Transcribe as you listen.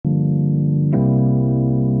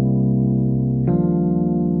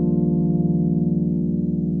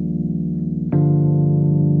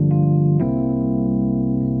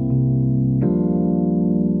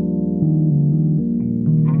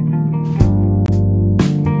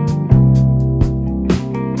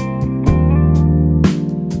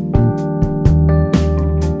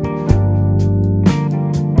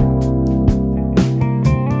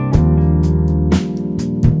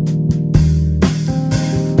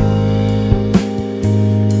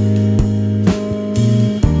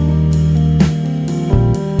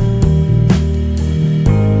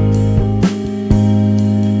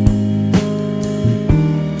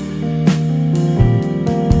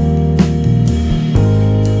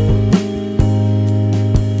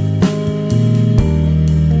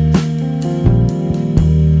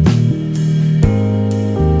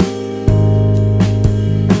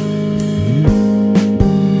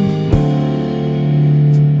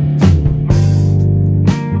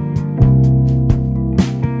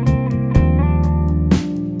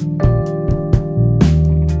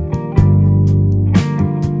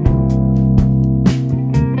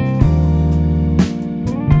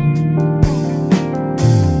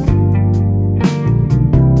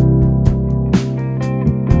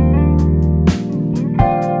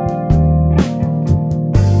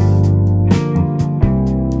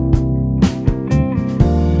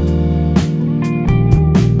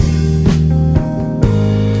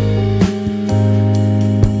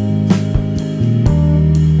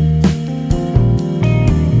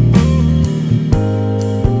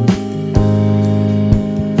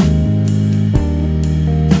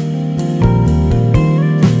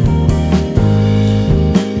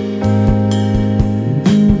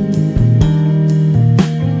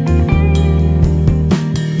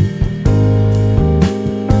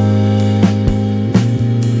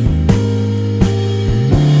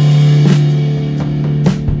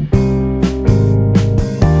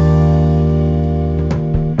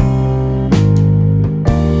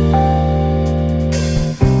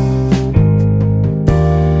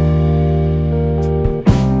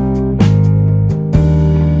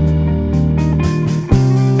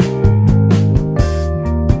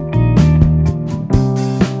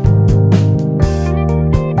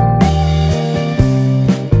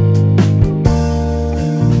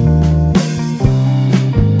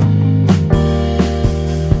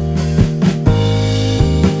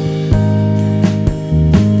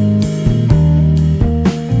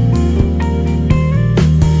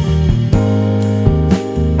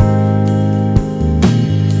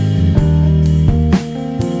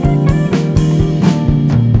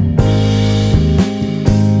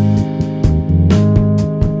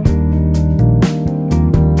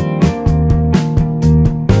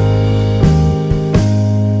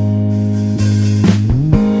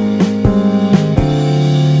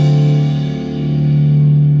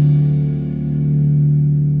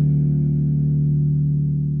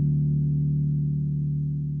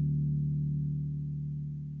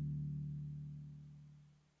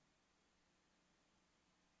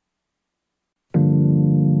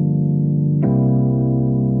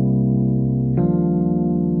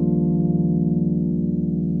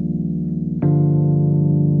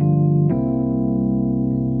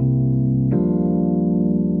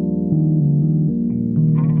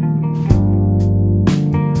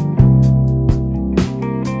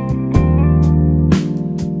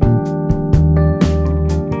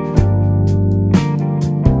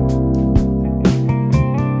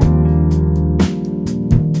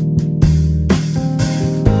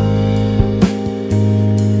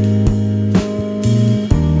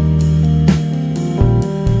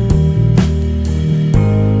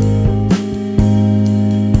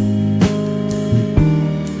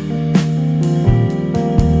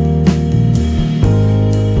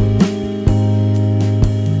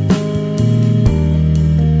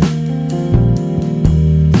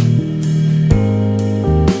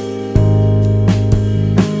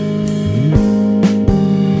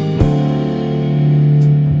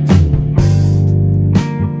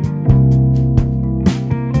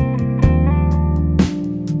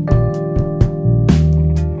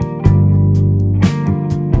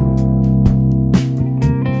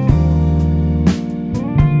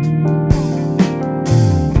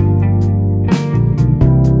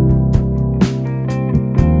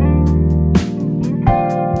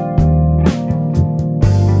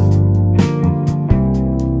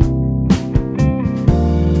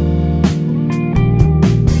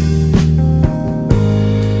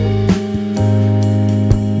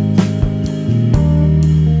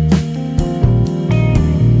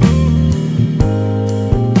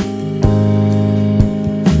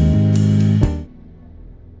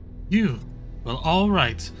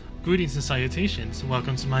Alright, greetings and salutations,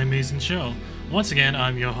 welcome to my amazing show. Once again,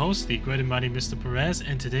 I'm your host, the great and mighty Mr. Perez,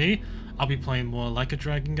 and today, I'll be playing more Like a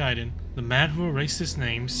Dragon Gaiden, the man who erased his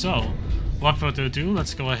name. So, without further ado,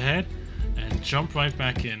 let's go ahead and jump right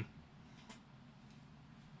back in.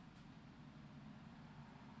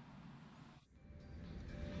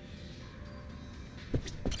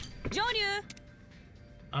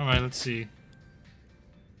 Alright, let's see.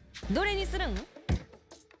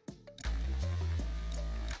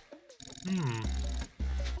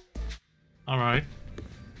 Alright.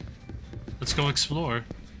 Let's go explore.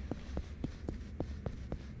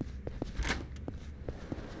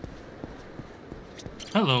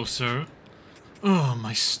 Hello, sir. Oh,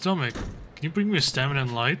 my stomach. Can you bring me a stamina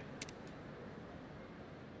and light?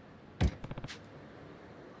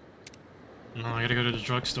 No, I gotta go to the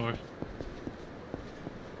drugstore.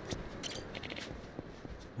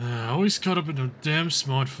 Always caught up in them damn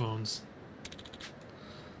smartphones.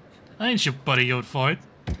 I ain't your buddy, you old fart.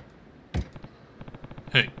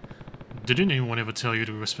 Hey, didn't anyone ever tell you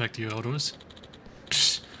to respect your elders?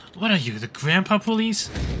 Psst, what are you, the grandpa police?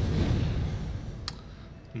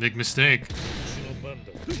 Big mistake.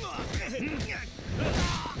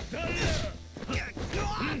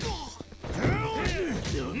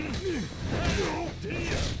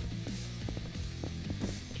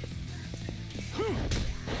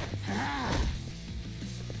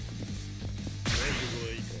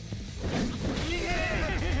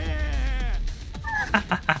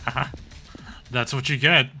 That's what you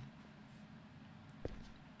get.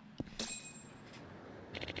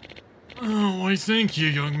 Oh, why thank you,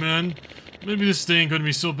 young man. Maybe this day ain't gonna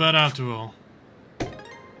be so bad after all.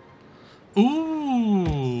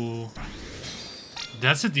 Ooh!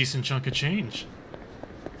 That's a decent chunk of change.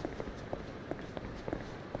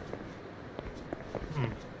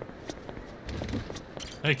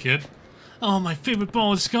 Hey, kid. Oh, my favorite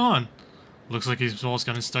ball is gone. Looks like his ball's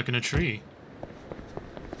gotten stuck in a tree.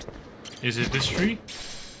 Is it this tree?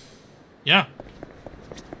 Yeah.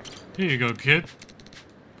 Here you go, kid.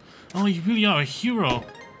 Oh, you really are a hero.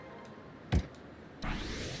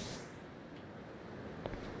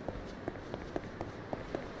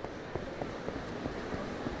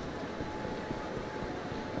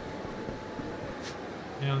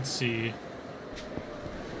 Yeah, let's see.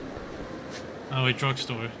 Oh, wait,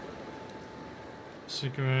 drugstore.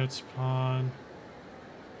 Cigarettes, pawn.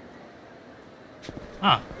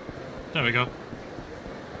 Ah, there we go.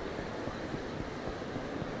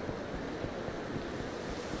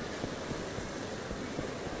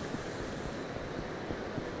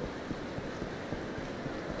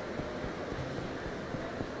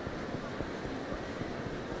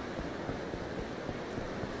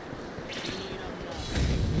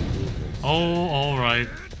 Oh, all right.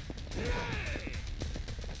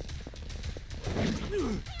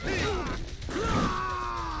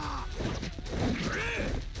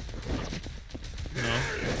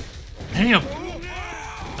 Damn!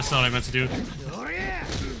 That's not what I meant to do.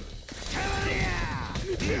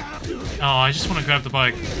 Oh, I just want to grab the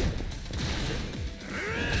bike.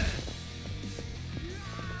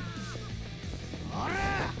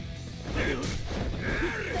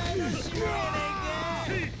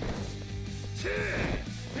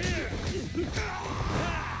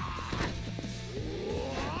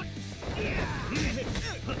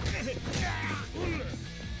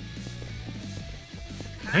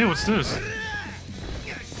 Hey, what's this?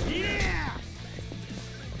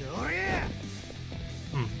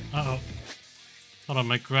 Uh-oh. Hold on,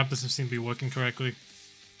 my grab doesn't seem to be working correctly.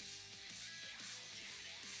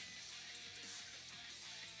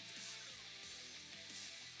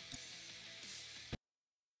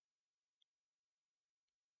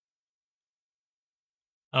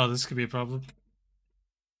 Oh, this could be a problem.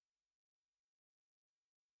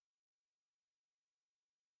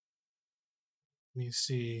 Let me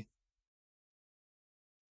see.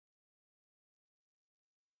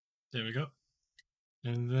 There we go.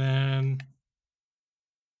 And then...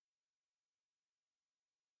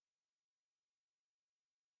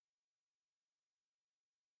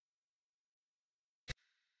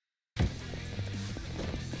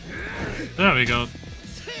 there we go.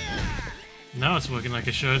 Now it's working like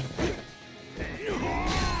it should.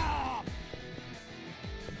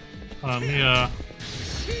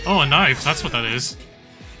 Oh, a knife. That's what that is.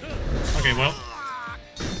 Okay, well.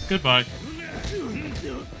 Goodbye.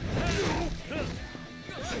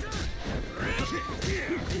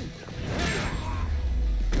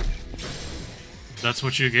 That's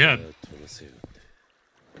what you get.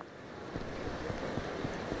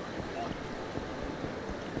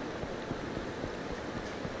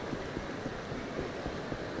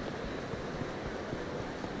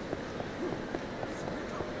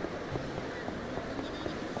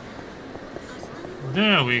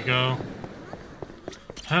 There we go.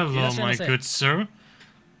 Hello, my good sir.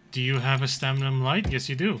 Do you have a stamina light? Yes,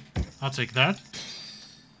 you do. I'll take that.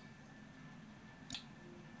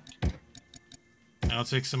 I'll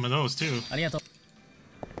take some of those too.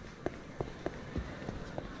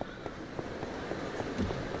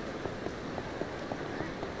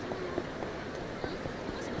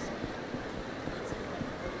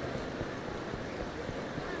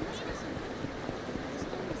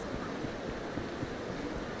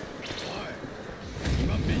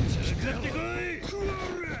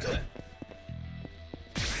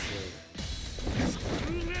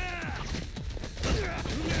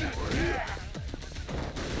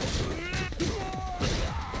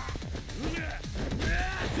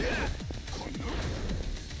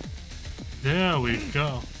 There we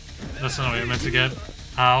go. That's not what I meant to get.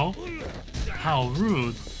 How? How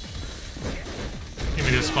rude. Give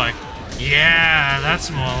me this spike. Yeah, that's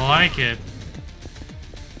more like it.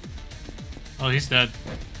 Oh, he's dead.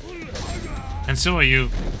 And so are you.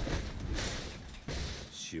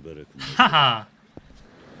 Haha.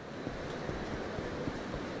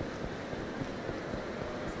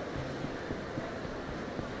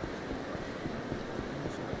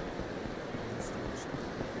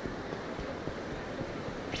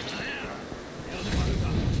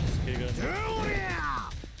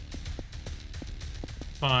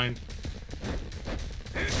 Fine.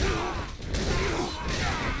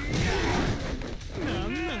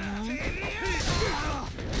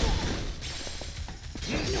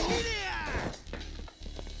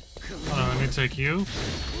 Hold on, let me take you.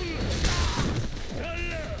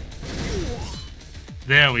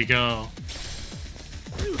 There we go.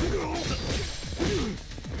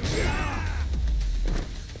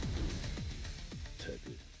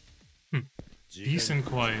 Decent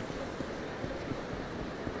quiet.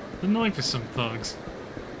 Annoying for some thugs.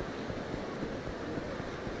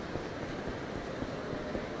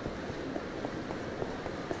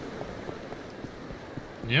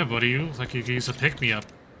 Yeah, buddy, you look like you could use a pick-me-up.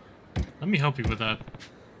 Let me help you with that.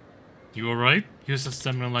 You alright? Here's the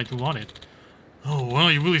stamina like you wanted. Oh, wow,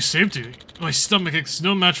 you really saved it. My stomach is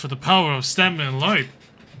no match for the power of stamina and light.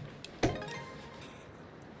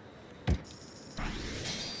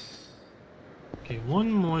 Okay,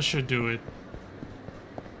 one more should do it.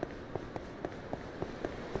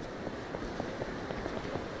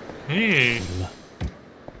 Hey!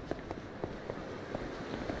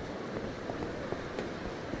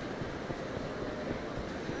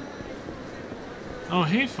 Oh,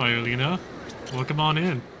 hey, Firelina. Welcome on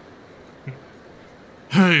in.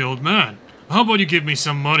 Hey, old man. How about you give me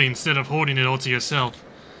some money instead of hoarding it all to yourself?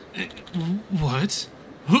 What?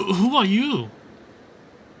 Who are you?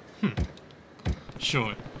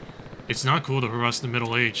 Sure. It's not cool to harass the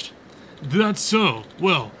middle-aged. That's so.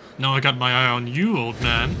 Well, now I got my eye on you, old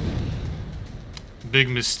man. Big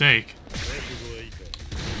mistake.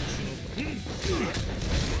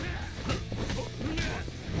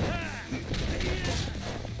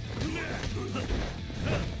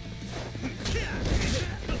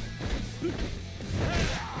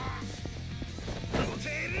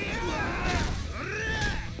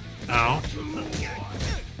 Ow.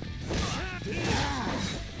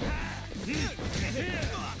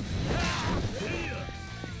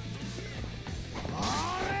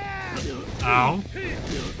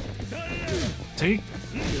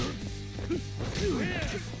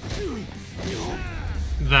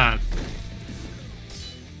 That.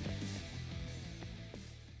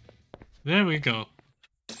 There we go.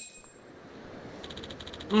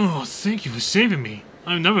 Oh, thank you for saving me.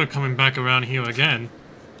 I'm never coming back around here again.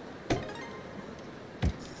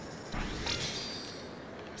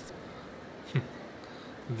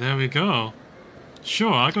 There we go.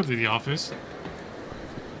 Sure, I'll go to the office.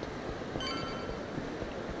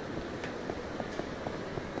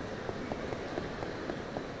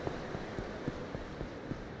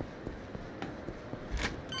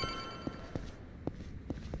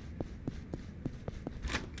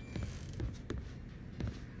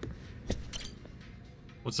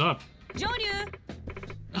 What's up? Joryu!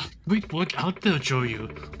 Great work out there,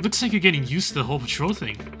 Joryu. Looks like you're getting used to the whole patrol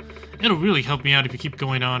thing. It'll really help me out if you keep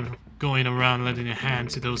going around lending a hand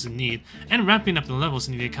to those in need and ramping up the levels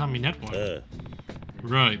in the economy network.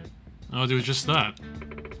 Right. I'll do just that.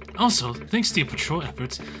 Also, thanks to your patrol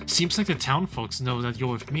efforts, seems like the town folks know that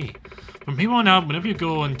you're with me. From here on out, whenever you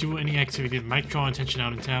go and do any activity that might draw attention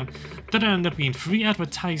out in town, that'll end up being free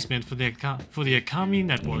advertisement for the economy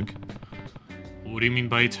network. What do you mean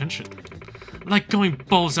by attention? Like going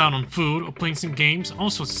balls out on food or playing some games, all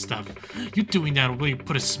sorts of stuff. You doing that will really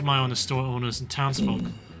put a smile on the store owners and townsfolk.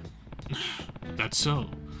 That's so.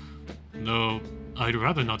 Though, I'd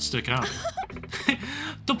rather not stick out.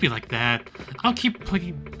 Don't be like that. I'll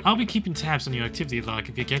be keeping tabs on your activity log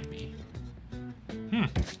if you get me.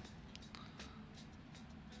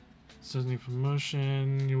 Suddenly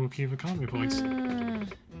promotion, you will keep economy points.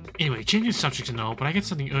 Anyway, changing subject to know, but I got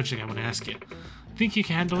something urgent I want to ask you. Think you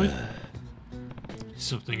can handle it?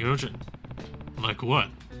 Something urgent? Like what?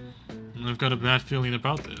 I've got a bad feeling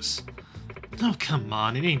about this. Oh, come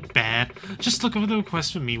on, it ain't bad. Just look over the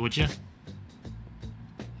request for me, would you?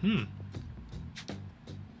 A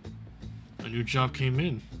new job came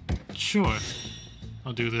in. Sure.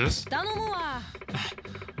 I'll do this.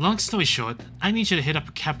 Long story short, I need you to hit up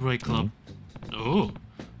a cabaret club. Oh,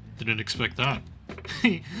 didn't expect that.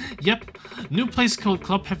 Yep, new place called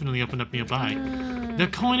Club Heavenly opened up nearby. They're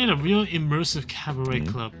calling it a real immersive cabaret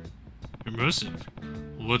club. Immersive?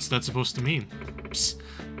 What's that supposed to mean? Psst,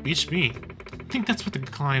 beach me. I think that's what the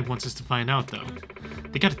client wants us to find out, though.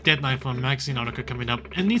 They got a deadline for a magazine article coming up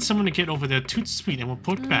and need someone to get over there toot sweet and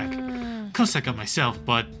report back. Of course I got myself,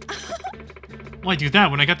 but... Why do that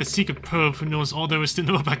when I got the secret perv who knows all there is to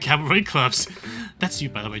know about cabaret clubs? That's you,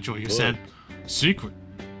 by the way, Joy, you said. Secret?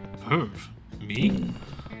 Perv? Me?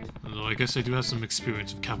 Although I guess I do have some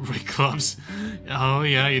experience with cabaret clubs. Oh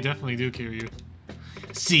yeah, you definitely do, Kiryu.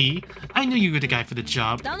 See? I knew you were the guy for the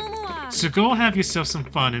job. So go have yourself some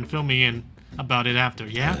fun and fill me in about it after,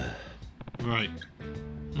 yeah? Right.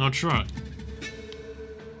 I'll try.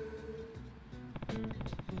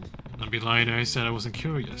 I'd be lying if I said I wasn't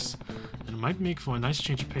curious. And it might make for a nice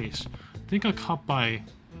change of pace. I think I'll hop by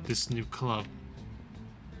this new club.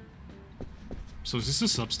 So is this a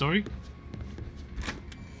sub-story?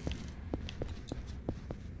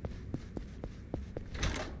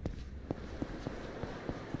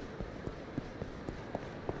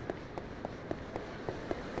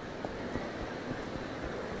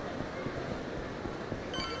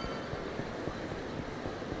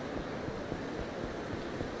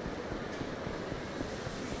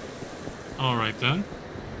 Alright then.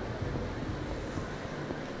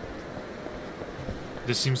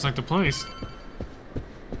 This seems like the place.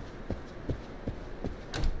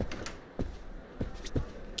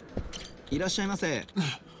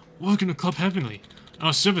 Welcome to Club Heavenly.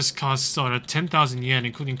 Our service costs start at 10,000 yen,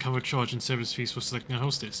 including cover charge and service fees for selecting a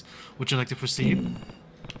hostess. Would you like to proceed?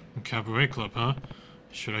 Cabaret club, huh?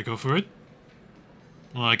 Should I go for it?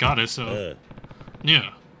 Well, I got it, so...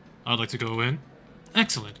 Yeah, I'd like to go in.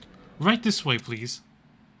 Excellent. Right this way, please.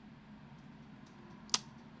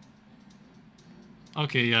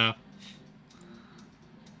 Okay, yeah.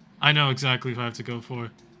 I know exactly who I have to go for.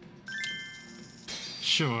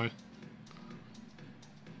 Sure.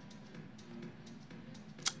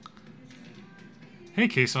 Hey,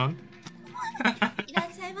 Kei-san.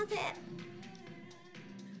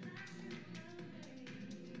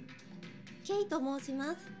 Kei と申し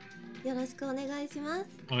ます。よろしくお願いします。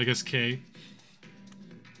 Well, I guess Kei.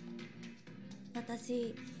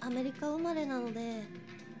 私、アメリカ生まれなので、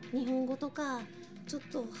日本語とかちょっ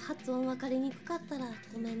と発音わかりにくかったら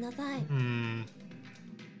ごめんなさい。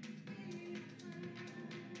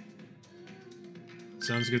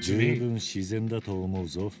Sounds good to me. 十分自然だと思う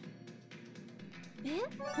ぞ。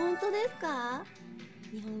本当ですか？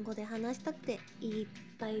日本語で話したくていっ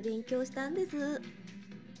ぱい勉強したんです。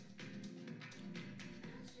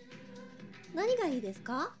何がいいです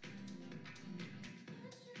か？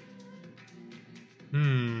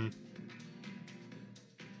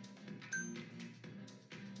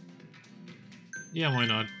 Yeah, why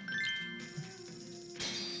not?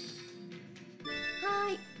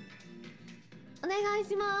 はい、お願い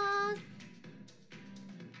します。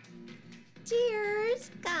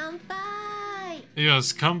Cheers! 乾杯!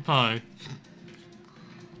 Yes, kanpai.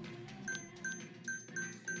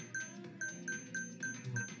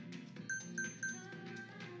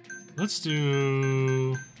 Let's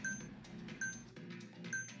do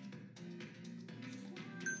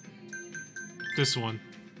this one.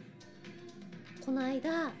 この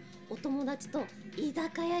間、お友達と居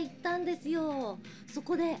酒屋行ったんですよ。そ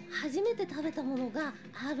こで初めて食べたものが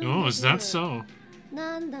あるんです。Oh, is that so?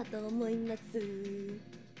 なんだと思います？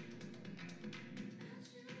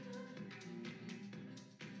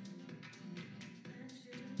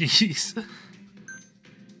 Jeez.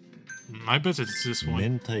 I bet it's this 明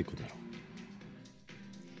one. 太子だろ。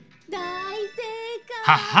大正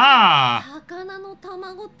は解。は魚の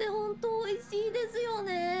卵って本当美味しいですよ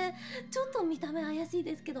ね。ちょっと見た目怪しい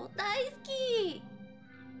ですけど大好き。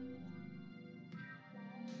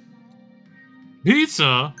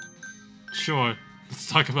 Pizza? Sure.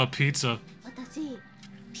 Let's talk about pizza. 私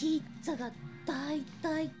ピッツァが大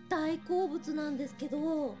好物なんですけ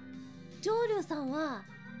ど、上流さんは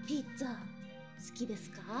ピッツァ好きです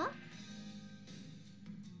か？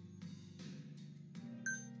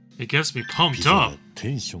 It gets me ピ pumped ザは up. テ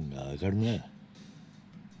ンションが上がるな。ピッ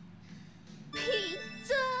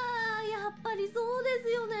ツァやっぱりそうです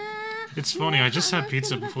よね。 It's funny, I just had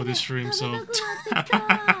pizza before this stream, so 食べたくなってき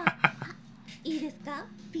た。いいですか？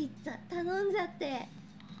ピッツァ頼んじゃって。お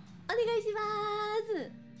願いしま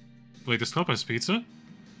す。 Wait, this club has pizza?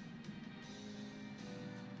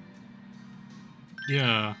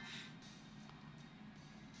 Yeah.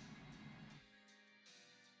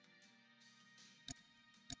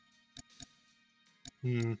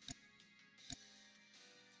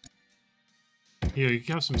 Here, you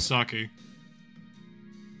can have some sake.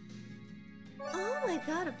 Oh my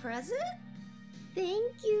god, a present?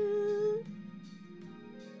 Thank you.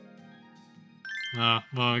 Well,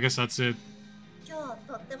 I guess that's it. 今日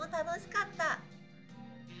とっても楽しかった。あ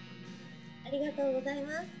りがとうござい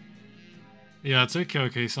ます。 Yeah, take care,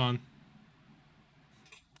 Kei-san.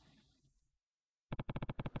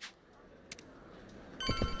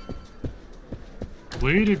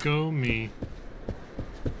 Way to go, me.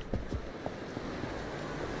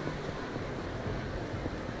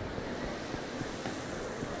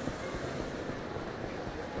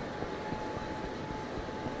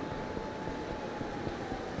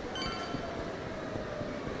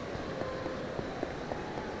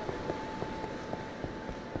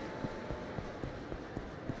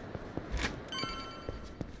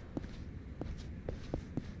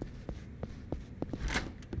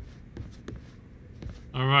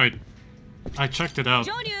 Alright, I checked it out,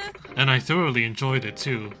 and I thoroughly enjoyed it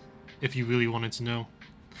too, if you really wanted to know.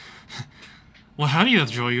 Well, howdy,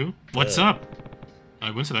 Joyu. What's up?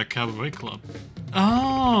 I went to that cabaret club.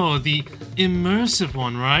 Oh, the immersive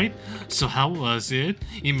one, right? So how was it?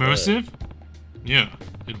 Immersive? Yeah,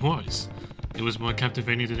 it was. It was more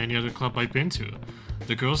captivating than any other club I've been to.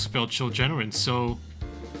 The girls felt so genuine, so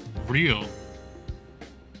real.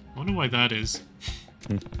 I wonder why that is.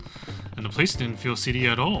 And the place didn't feel seedy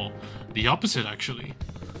at all. The opposite, actually.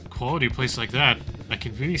 Quality place like that, I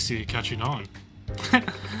can really see it catching on.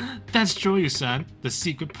 That's Joyu-san, the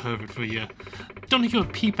secret pervert for you. Don't hear a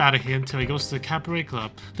peep out of him till he goes to the cabaret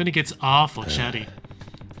club, then he gets awful chatty.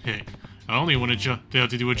 Hey, I only want to be able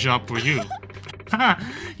to do a job for you. Haha,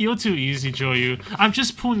 you're too easy, Joyu. I'm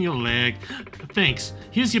just pulling your leg. Thanks,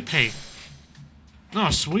 here's your pay.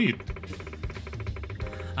 Oh, sweet.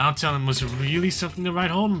 I'll tell him it was really something to write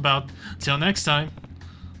home about. Till next time.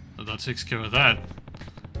 Well, that takes care of that.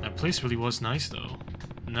 That place really was nice, though.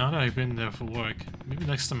 Now that I've been there for work, maybe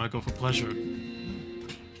next time I'll go for pleasure.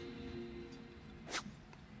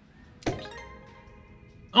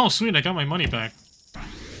 Oh, sweet, I got my money back.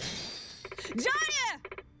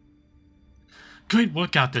 Great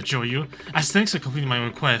work out there, Joyu. As thanks for completing my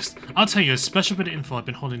request, I'll tell you a special bit of info I've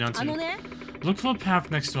been holding on to. Look for a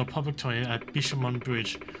path next to a public toilet at Bishamon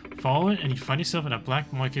Bridge. Follow it and you find yourself in a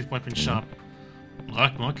black market weapon shop.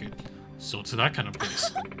 Black market? So to that kind of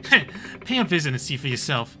place. Pay a visit and see for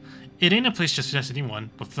yourself. It ain't a place just for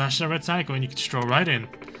anyone, but flash that red Daigo and you can stroll right in.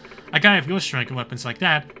 A guy of your strength and weapons like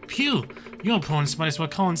that, phew, your opponents might as well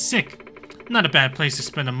call in sick. Not a bad place to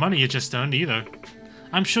spend the money you just earned either.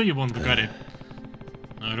 I'm sure you won't regret it.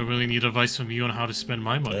 I don't really need advice from you on how to spend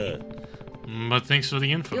my money. But thanks for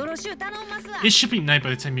the info. It should be night by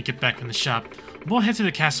the time you get back from the shop. We'll head to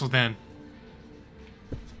the castle then.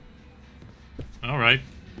 Alright.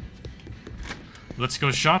 Let's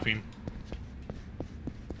go shopping.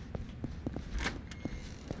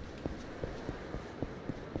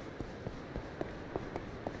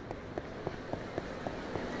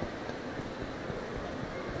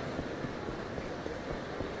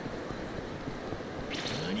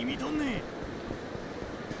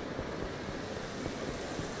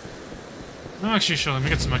 No, actually, sure, let me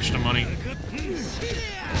get some extra money.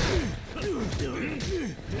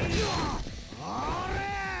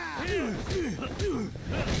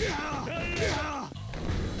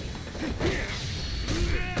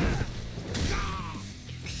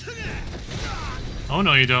 Oh,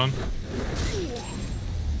 no, you don't.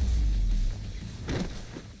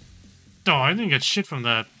 Oh, I didn't get shit from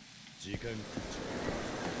that.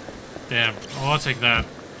 Damn. Oh, I'll take that.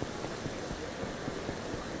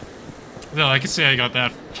 No, I can say I got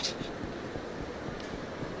that.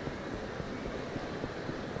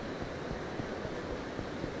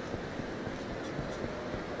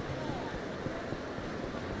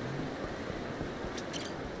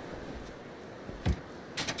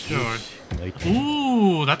 Sure.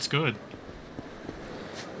 Ooh, that's good.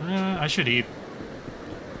 I should eat.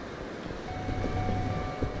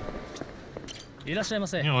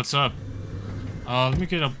 Yeah, what's up? Let me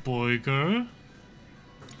get a burger.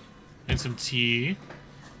 And some tea.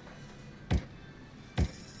 I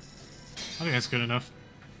think that's good enough.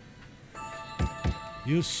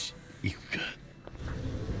 Yoshi, iku ka.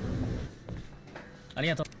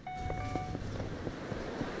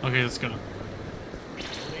 Okay, let's go.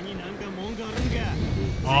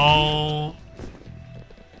 Oh.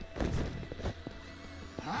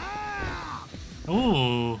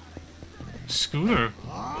 Oh. Scooter.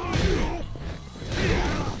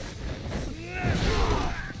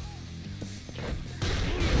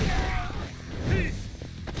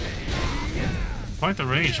 Quite the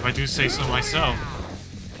range, if I do say so myself.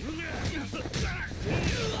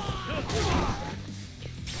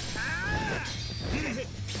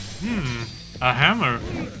 A hammer.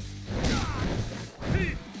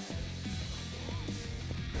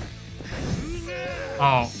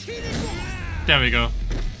 Oh. There we go.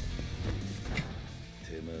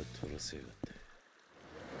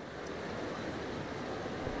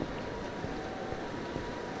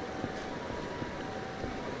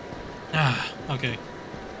 Ah, okay.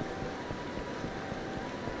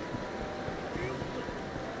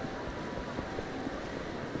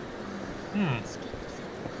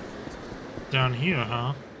 Down here,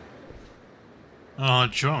 huh? Oh,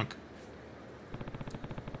 drunk.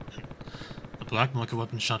 The black market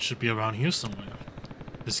weapon shop should be around here somewhere.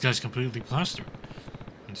 This guy's completely plastered.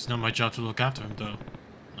 It's not my job to look after him, though.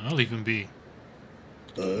 I'll leave him be.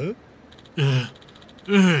 Hey!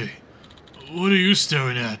 What are you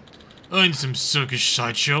staring at? I ain't some circus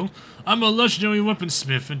sideshow. I'm a legendary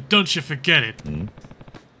weaponsmith, and don't you forget it.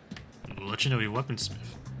 Legendary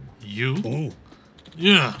weaponsmith? You? Oh.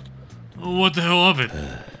 Yeah. What the hell of it?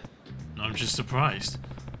 I'm just surprised.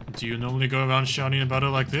 Do you normally go around shouting about it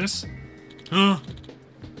like this? Huh?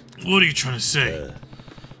 What are you trying to say?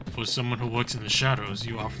 For someone who works in the shadows,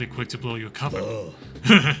 you're awfully quick to blow your cover.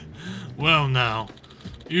 Well now,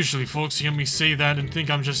 usually folks hear me say that and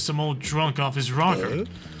think I'm just some old drunk off his rocker.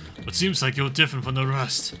 But seems like you're different from the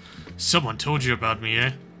rest. Someone told you about me,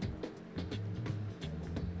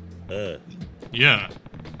 eh? Yeah.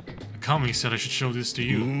 Kami said I should show this to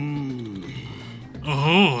you.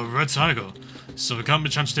 Oh, a red tiger. So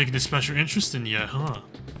Kami-chan's taking a special interest in you, huh?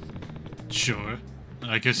 Sure.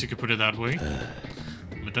 I guess you could put it that way.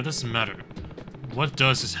 But that doesn't matter. What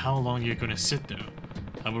does is how long you're gonna sit there.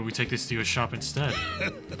 How about we take this to your shop instead?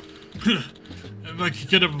 If I could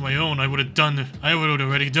get up on my own, I would have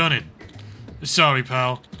already done it. Sorry,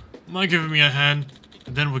 pal. Mind giving me a hand,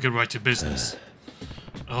 and then we get right to business.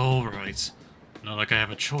 Alright. Not like I have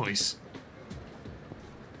a choice.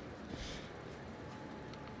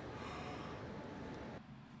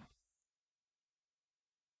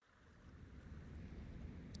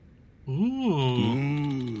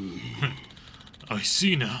 Ooh. I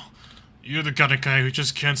see now. You're the kind of guy who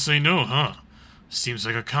just can't say no, huh? Seems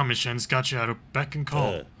like a Kami-chan's got you out of beck and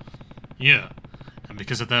call. Yeah. And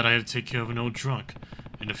because of that, I had to take care of an old drunk.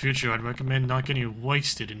 In the future, I'd recommend not getting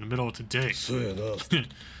wasted in the middle of the day.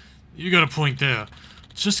 You got a point there.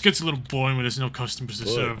 It just gets a little boring when there's no customers to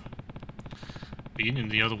serve. Being in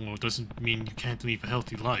the other world doesn't mean you can't live a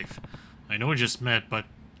healthy life. I know we just met, but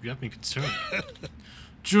you have me concerned.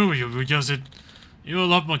 True, you does it. You're a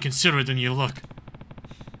lot more considerate than you look.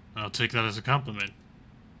 I'll take that as a compliment.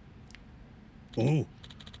 Oh.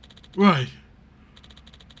 Right.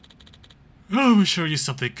 I'll show you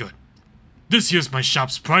something good. This here's my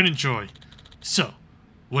shop's pride and joy. So,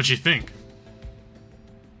 what'd you think?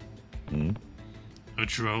 Hmm? A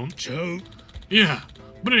drone? Chow? Yeah,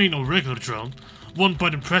 but it ain't no regular drone. One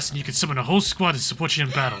button press and you can summon a whole squad to support you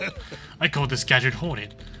in battle. I call this gadget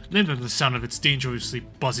Hornet, named after the sound of its dangerously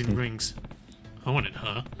buzzing rings. Hornet,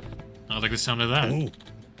 huh? I like the sound of that. Oh.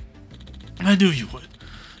 I knew you would.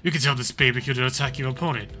 You can tell this baby here to attack your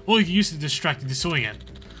opponent, or you can use it to distract the Disoyan.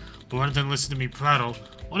 But rather than listen to me prattle,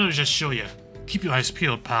 why don't I just show you? Keep your eyes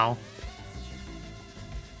peeled, pal.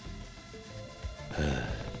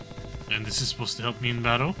 And this is supposed to help me in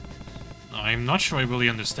battle? I'm not sure I really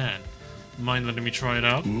understand. Mind letting me try it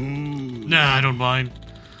out? Ooh. Nah, I don't mind.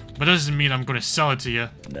 But that doesn't mean I'm gonna sell it to you.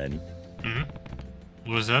 Nani?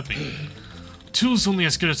 What does that mean? Tool's only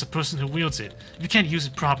as good as the person who wields it. If you can't use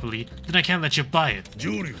it properly, then I can't let you buy it.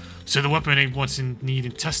 Joryu. So the weapon ain't what's in need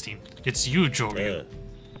in testing. It's you, Joryu.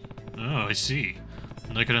 Oh, I see.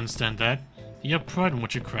 I can understand that. You have pride in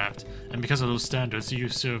what you craft, and because of those standards, you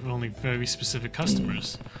serve only very specific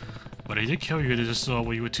customers. But I did kill you just saw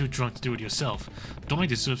while you were too drunk to do it yourself. Don't I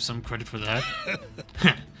deserve some credit for that?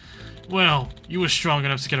 Well, you were strong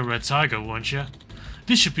enough to get a red tiger, weren't you?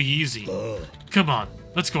 This should be easy. Come on,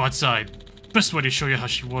 let's go outside. Best way to show you how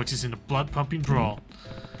she works is in a blood-pumping brawl.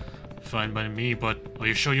 Fine by me, but are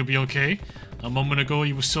you sure you'll be okay? A moment ago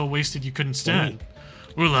you were so wasted you couldn't stand.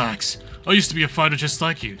 Relax. I used to be a fighter just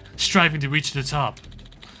like you, striving to reach the top.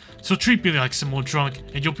 So treat me like some more drunk,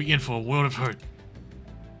 and you'll be in for a world of hurt.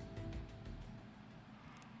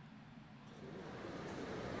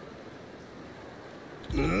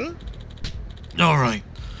 Alright.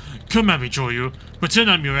 Come at me, Joryu.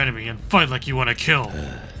 Pretend I'm your enemy and fight like you want to kill.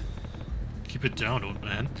 Keep it down, old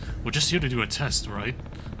man. We're just here to do a test, right?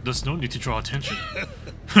 There's no need to draw attention.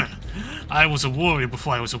 I was a warrior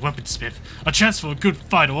before I was a weaponsmith. A chance for a good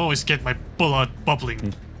fight will always get my blood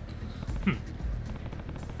bubbling.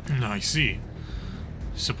 I see.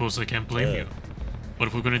 Suppose I can't blame you. But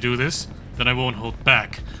if we're gonna do this, then I won't hold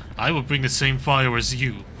back. I will bring the same fire as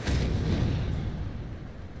you.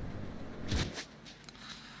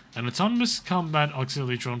 An autonomous combat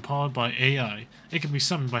auxiliary drone powered by AI. It can be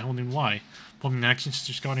summoned by holding Y. Performing actions such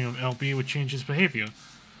as guarding of LB would change its behavior.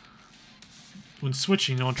 When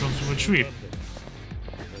switching, all drones will retreat.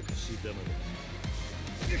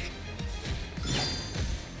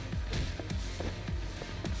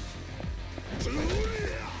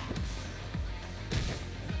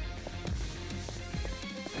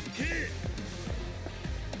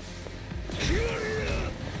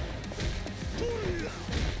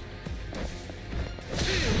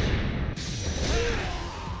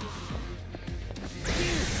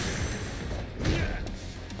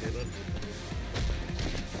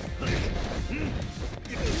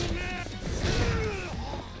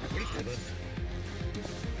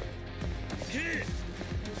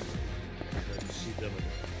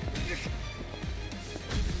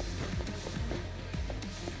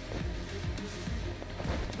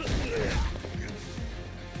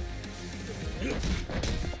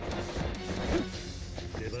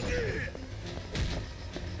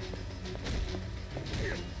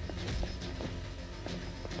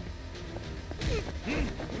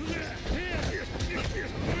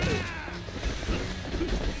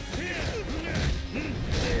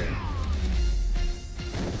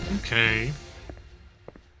 Okay.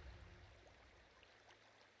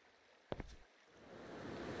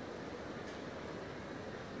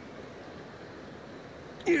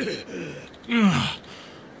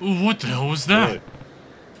 What the hell was that?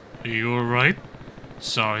 Are you alright?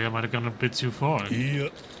 Sorry, I might have gone a bit too far. Yeah.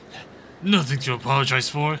 Nothing to apologize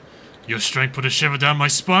for. Your strength put a shiver down my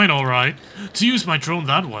spine, alright. To use my drone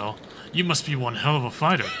that well, you must be one hell of a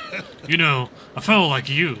fighter. You know, a fellow like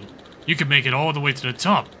you can make it all the way to the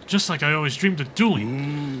top, just like I always dreamed of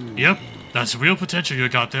doing. Yep, that's real potential you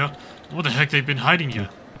got there. What the heck they've been hiding you?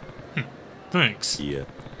 Thanks. Yeah.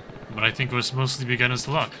 But I think it was mostly beginner's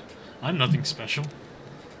luck. I'm nothing special.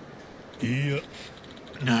 Yeah.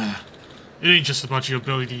 Nah, it ain't just about your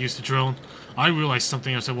ability to use the drone. I realized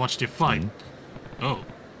something as I watched you fight. Oh,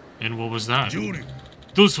 and what was that? Joryu.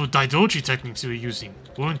 Those were Daidoji techniques you were using,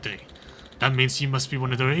 weren't they? That means you must be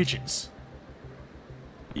one of their agents.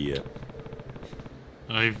 Yeah.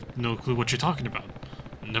 I've no clue what you're talking about.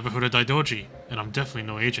 Never heard of Daidoji, and I'm definitely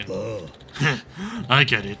no agent. I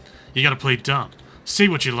get it. You gotta play dumb. Say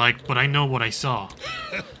what you like, but I know what I saw.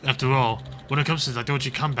 After all, when it comes to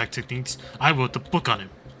Daidoji combat techniques, I wrote the book on him.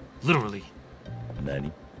 Literally.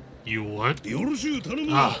 Nani? You what? Yoroshu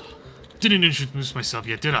tanamu. Ah, didn't introduce myself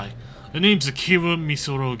yet, did I? The name's Akira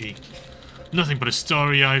Misorogi. Nothing but a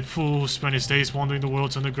starry-eyed fool who spent his days wandering the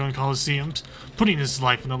world's underground coliseums, putting his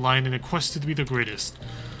life on the line in a quest to be the greatest.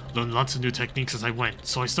 Learned lots of new techniques as I went,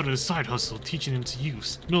 so I started a side hustle teaching them to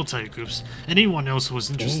use military groups and anyone else who was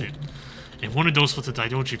interested. And one of those was the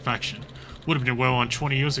Daidoji faction. Would have been well on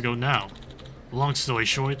 20 years ago now. Long story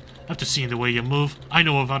short, after seeing the way you move, I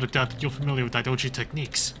know without a doubt that you're familiar with Daidoji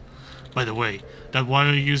techniques. By the way, that wire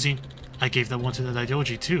you're using, I gave that one to the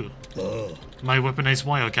Daidoji too. My weaponized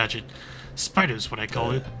wire gadget. Spider's what I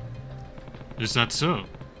call it. Is that so?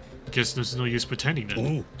 Guess there's no use pretending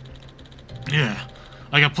then. Yeah,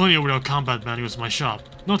 I got plenty of real combat manuals in my shop,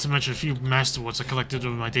 not to mention a few masterworks I collected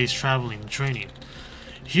over my days traveling and training.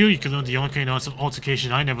 Here you can learn the arcane arts of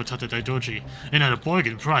altercation I never taught at Daidoji, and at a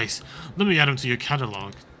bargain price. Let me add them to your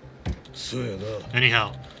catalog.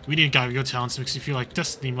 Anyhow, reading a guide of your talents makes you feel like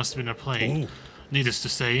destiny must have been at play. Needless to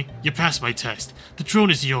say, you passed my test. The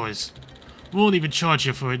throne is yours. Won't even charge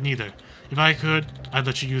you for it neither. If I could, I'd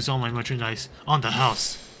let you use all my merchandise on the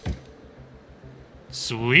house.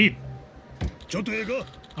 Sweet.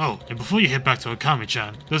 Oh, and before you head back to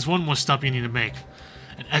Okami-chan, there's one more stop you need to make.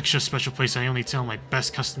 An extra special place I only tell my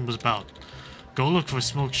best customers about. Go look for a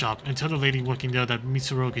smoke shop and tell the lady working there that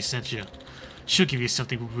Mitsurugi sent you. She'll give you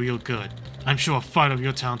something real good. I'm sure a fighter of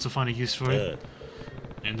your talents will find a use for it.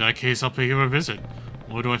 In that case, I'll pay you a visit.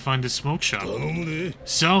 Where do I find this smoke shop?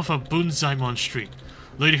 South of Bunzaimon Street.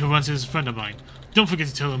 Lady who runs it is a friend of mine. Don't forget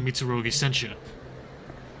to tell her Mitsurugi sent you.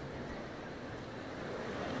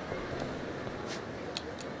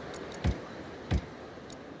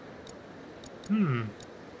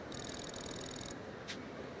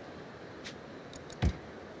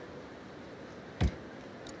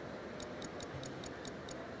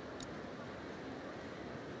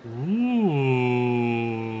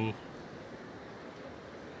 Ooh.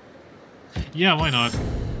 Yeah, why not?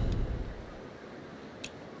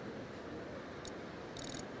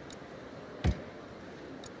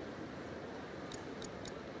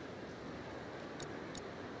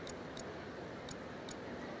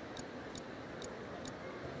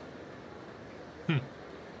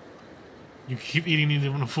 You keep eating it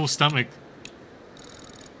on a full stomach.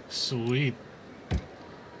 Sweet.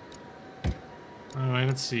 Alright,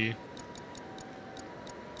 let's see.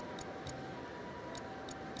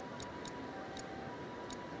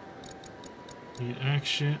 Need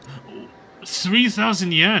action. Oh,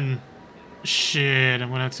 3,000 yen! Shit, I'm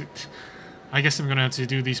gonna have to... I guess I'm gonna have to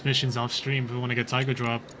do these missions off stream if I want to get Tiger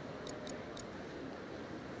Drop.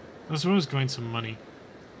 As well as grind some money.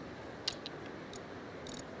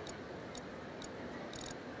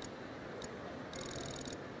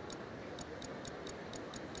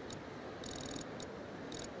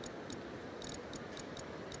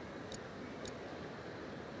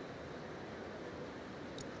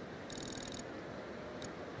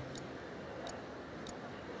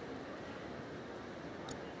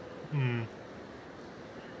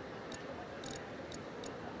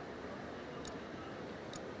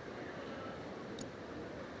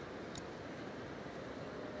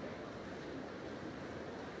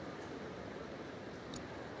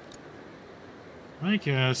 I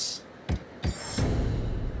guess.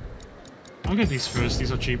 I'll get these first,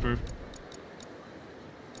 these are cheaper.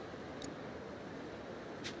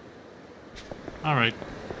 Alright.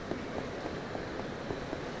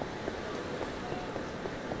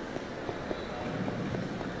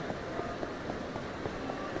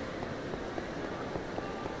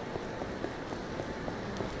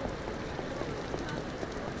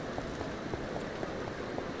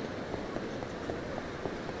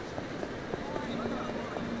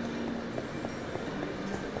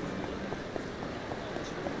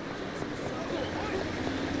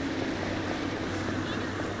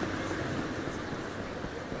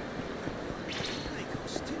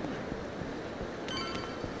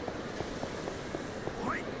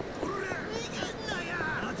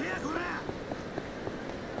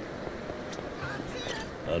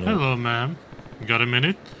 Hello, ma'am. You got a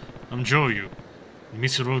minute? I'm Joyu.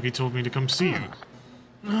 Mitsurugi told me to come see you.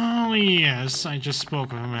 Oh, yes. I just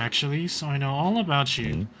spoke with him, actually, so I know all about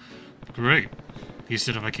you. Great. He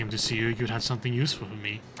said if I came to see you, you'd have something useful for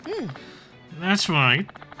me. That's right.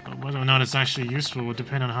 But whether or not it's actually useful will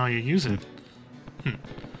depend on how you use it.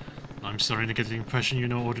 I'm starting to get the impression you're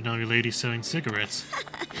no ordinary lady selling cigarettes.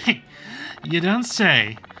 Hey, you don't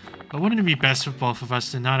say. But wouldn't it be best for both of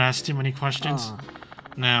us to not ask too many questions?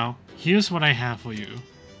 Now, here's what I have for you.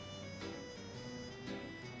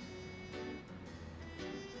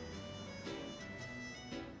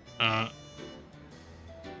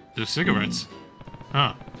 They're cigarettes.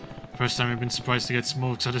 Huh. First time I've been surprised to get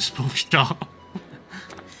smokes at a smoke shop.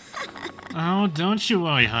 Oh, don't you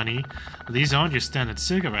worry, honey. These aren't your standard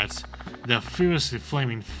cigarettes. They're fiercely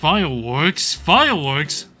flaming fireworks.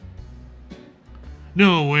 Fireworks?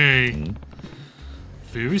 No way.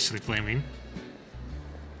 Furiously flaming.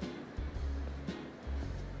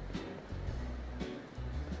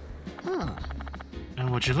 And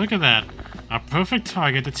would you look at that? A perfect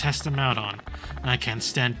target to test them out on. I can't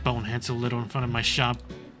stand boneheads so little in front of my shop.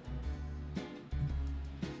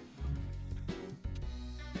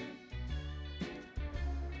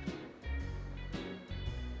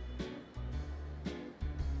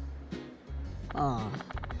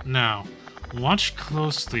 Now, watch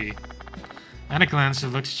closely. At a glance, it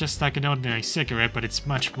looks just like an ordinary cigarette, but it's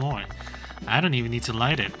much more. I don't even need to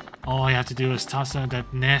light it. All I have to do is toss out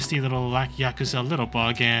that nasty little Yakuza little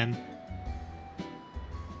bug and...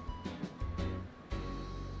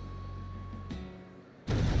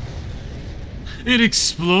 It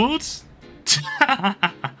explodes? What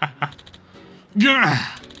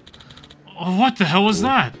the hell was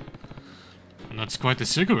that? That's quite the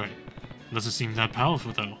cigarette. Doesn't seem that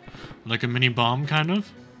powerful though. Like a mini bomb, kind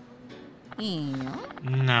of?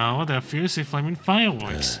 No, they're fiercely flaming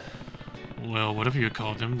fireworks. Well, whatever you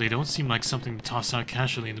call them, they don't seem like something to toss out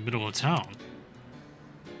casually in the middle of town.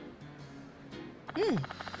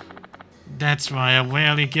 That's why I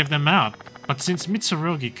rarely give them out. But since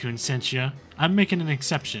Mitsurugi-kun sent you, I'm making an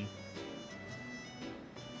exception.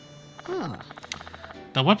 The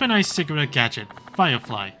weaponized cigarette gadget,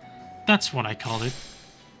 Firefly. That's what I call it.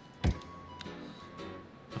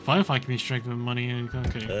 The Firefly can be strengthened with money and...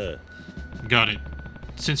 okay. Got it.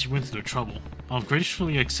 Since you went through the trouble, I'll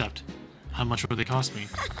gracefully accept. How much would they cost me?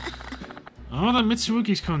 Oh, that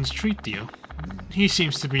Mitsurugi-kun's treat deal. He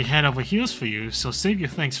seems to be head over heels for you, so save your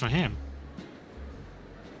thanks for him.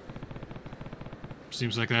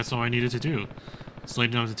 Seems like that's all I needed to do. It's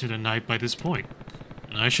late enough into the night by this point.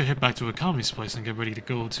 I should head back to Akami's place and get ready to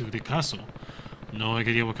go to the castle. No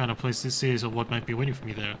idea what kind of place this is or what might be waiting for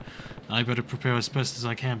me there. I better prepare as best as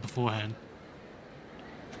I can beforehand.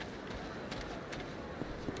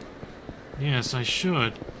 Yes, I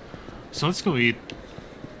should. So let's go eat.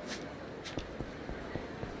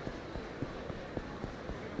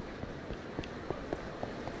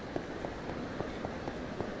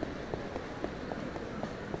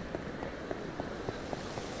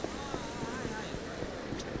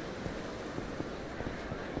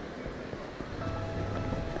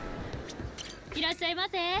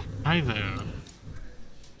 Hi there.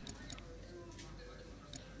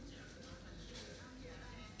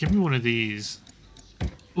 Give me one of these.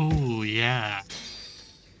 Ooh, yeah.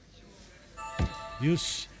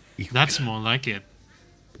 That's more like it.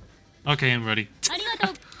 Okay, I'm ready.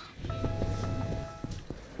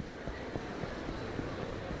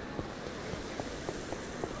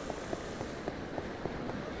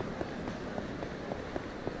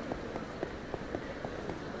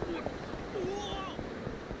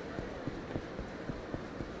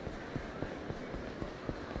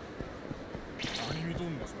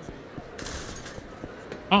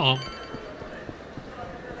 Uh-oh.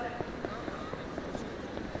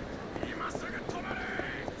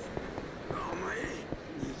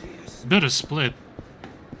 Better split.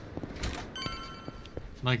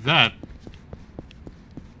 Like that.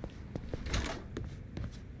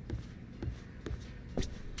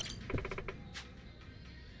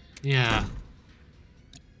 Yeah.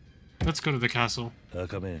 Let's go to the castle.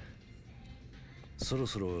 Akame, そろ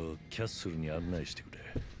そろキャッスルに案内してくれ。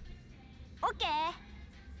オッケー。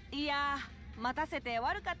いや、待たせて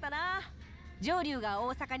悪かったな。上流が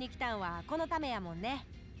大阪に来たんはこのためやもんね。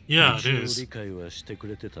Yeah, it is. 理解はしてく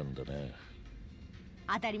れてたんだね。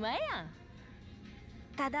当たり前やん。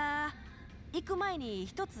ただ、行く前に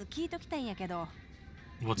一つ聞いときたいんやけど。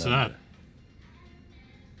What's that?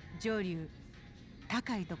 上流、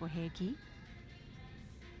高いとこ平気？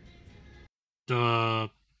 No.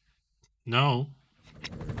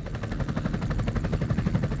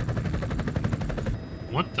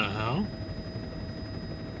 What the hell?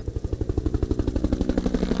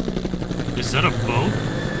 Is that a boat?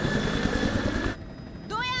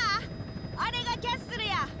 どうや？あれがキャッスル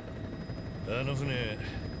や。あの船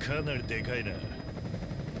かなりでかいな。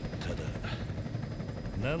ただ、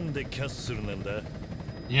なんでキャッスルなんだ？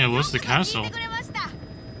 Yeah, what's the castle? 聞いてくれました。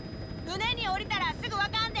船に降りたらすぐわ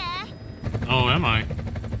かんで。Oh, am I?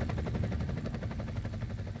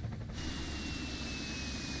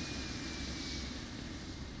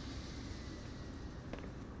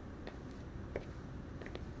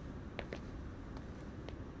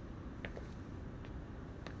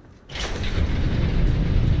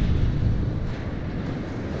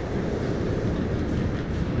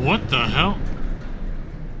 What the hell?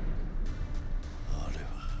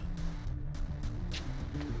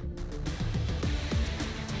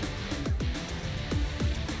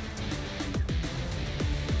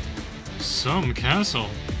 some castle.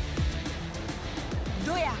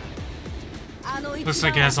 どや Looks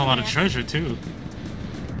like it has a lot of treasure too.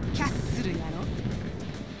 キャッスルやろ。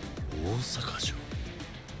大阪城。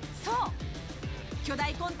そう、巨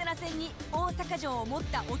大コンテナ船に大阪城を持っ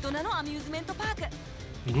た大人のアミューズメントパーク。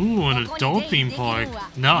 Ooh, an adult theme park.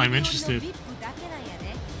 Now I'm interested.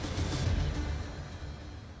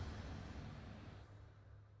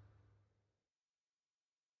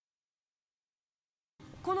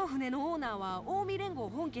 この船のオーナーは近江連合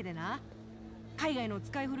本家でな、海外の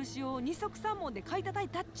使い古しを二足三門で買い叩い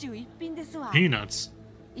たっちゅう一品ですわ。 Peanuts.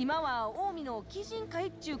 今は近江の鬼人会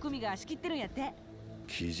っちゅう組が仕切ってるんやって。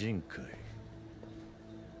鬼人会。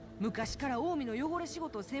昔から近江の汚れ仕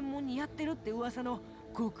事を専門にやってるって噂の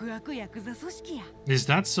極悪ヤクザ組織や。 Is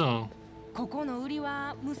that so? ここの売り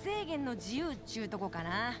は無制限の自由っちゅうとこか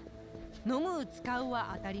な。飲む使う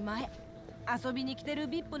は当たり前。遊びに来てる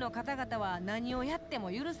VIP の方々は何をやって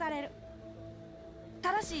も許される。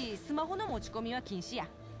ただしスマホの持ち込みは禁止や。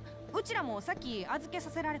うちらもさっき預けさ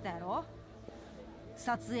せられたやろ。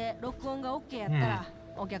撮影録音が OK やったら、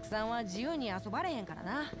お客さんは自由に遊ばれへんから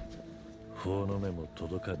な。法の目も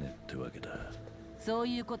届かねえってわけだ。そう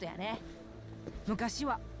いうことやね。昔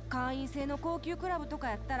は会員制の高級クラブとか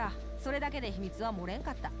やったらそれだけで秘密は漏れん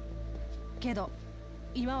かった。けど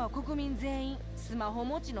今は国民全員スマホ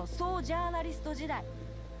持ちの総ジャーナリスト時代。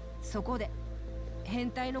そこで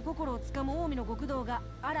変態の心をつかむ近江の極道が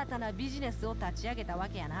新たなビジネスを立ち上げたわ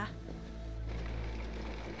けやな。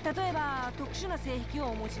例えば特殊な性癖を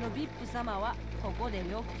お持ちの VIP 様はここで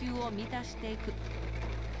欲求を満たしていく。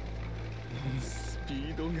スピ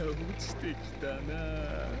ードが落ちてきたな。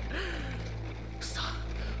さあ、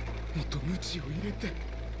もっと鞭を入れて。い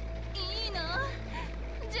いの？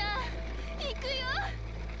じゃあ行くよ。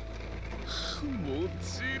も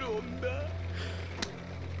ちろんだ。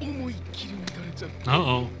思いっきり乱れちゃった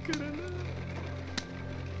Uh-oh. からな。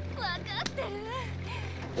わかってる。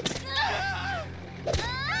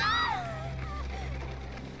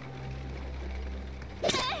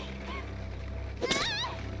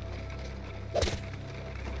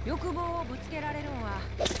欲望をぶつけられるんは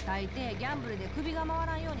大抵ギャンブルで首が回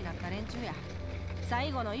らんようになった連中や。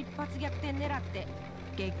最後の一発逆転狙って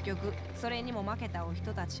結局それにも負けたお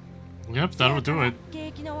人たち。 Yep, that'll do it.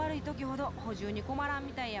 景気の悪い時ほど補充に困らん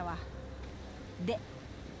みたいやわ。で、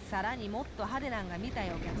さらにもっと派手なんが見たい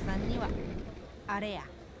お客さんにはあれや。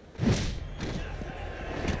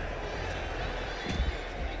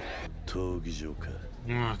闘技場か。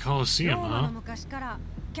Coliseum, ローマの huh? 昔から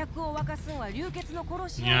客を沸かすんは流血の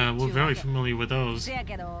殺し Yeah, 合いっちゅ we're うわ very け。 familiar with those. せや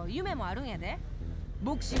けど夢もあるんやで。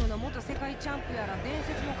ボクシングの元世界チャンプやら伝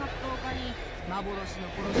説の格闘家に幻の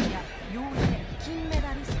殺し屋、妖精、金メ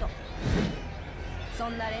ダリスト。そ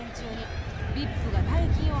んな連中に VIP が大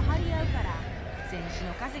金を張り合うから選手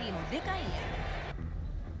の稼ぎもでかいんや。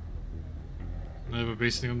 I have a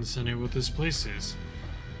basic understanding of what this place is.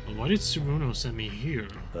 But why did Tsuruno send me here?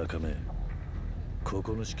 赤目、こ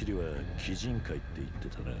この仕切りは鬼人会って言って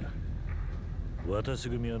たな。渡瀬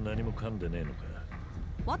組は何も噛んでねえのか。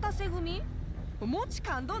渡瀬組持ち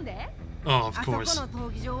噛んどんで。 Oh, of あそこの course.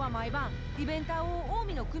 闘技場は毎晩イベンターを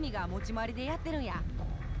近江の組が持ち回りでやってるんや。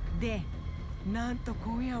で、なんと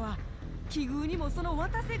今夜は奇遇にもその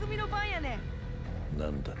渡瀬組の番やね。な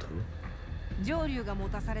んだと？上流が持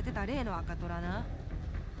たされてた例の赤虎な。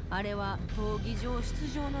あれは闘技場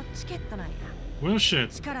出場のチケットなんや。 Well, shit.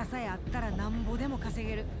 力さえあったらなんぼでも稼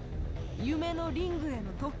げる夢のリングへ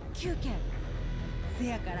の特急券。せ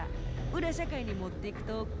やから裏社会に持っていく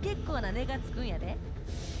と結構な値がつくんやで。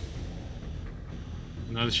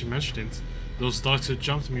 Now that you mentioned it, those dogs that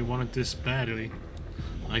jumped me wanted this badly.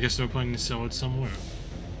 I guess they're planning to sell it somewhere.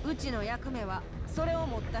 うちの役目はそれを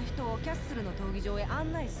持った人をキャッスルの闘技場へ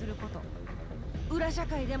案内すること。裏社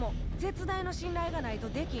会でも絶大の信頼がないと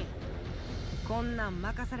できん。こんなん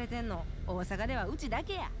任されてんの大阪ではうちだ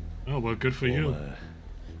けや。 Oh, well, good for you. お前、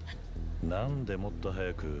なんでもっと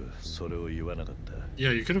早くそれを言わなかった？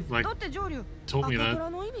 Yeah, you could have, like, だって上流 told me 赤 that. 虎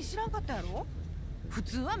の意味知らんかったやろ。普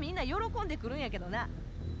通はみんな喜んでくるんやけどな。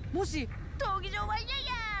もし闘技場は嫌や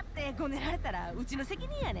ってごねられたらうちの責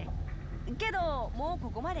任やねん。けどもう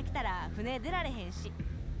ここまで来たら船出られへんし。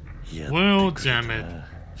 Well, damn it.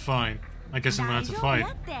 Fine. I guess I'm gonna have 大 to 丈夫 fight. や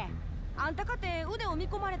って。あんたかて腕を見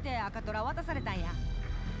込まれて赤虎渡されたんや。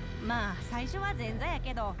まあ最初は前座や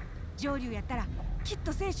けど上流やったらきっ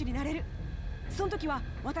と選手になれる。その時は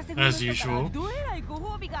渡せ組の As 人から usual. どえらいご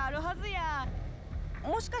褒美があるはずや。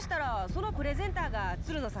もしかしたらそのプレゼンターが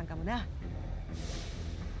鶴野さんかもな。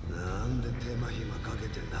なんで手間暇かけ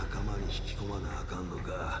て仲間に引き込まなあかんの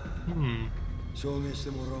か。証明し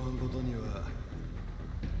てもらわんことには。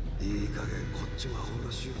いい加減こっちもアホ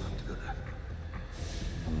らしゅうなってから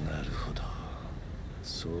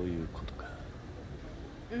そういうことか。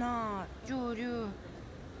なあ上流、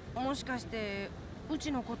もしかしてう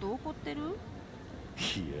ちのこと怒ってる？い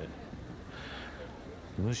や、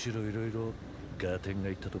むしろいろいろガテンが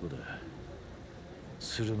言ったとこだ。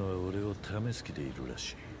鶴野は俺を試す気でいるら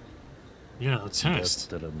しい。Yeah, a だっ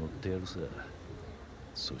test. たら乗ってやるさ。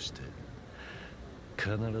そして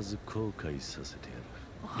必ず後悔させてや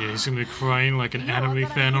る。 Yeah, he's gonna be crying like an anime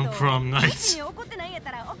fan on prom う night. ちに怒ってないんやっ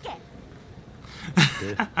たらオッケー。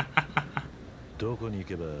で、どこに行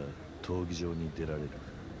けば闘技場に出られる？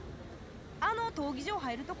あの闘技場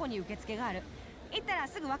入るとこに受付がある。行ったら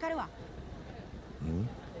すぐわかるわ。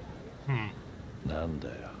なんだ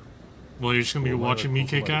よ。Well, you're just gonna be watching me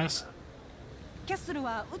kick ass? キャッスル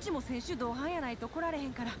はうちも選手同伴やないと来られへ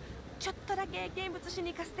んから、ちょっとだけ見物し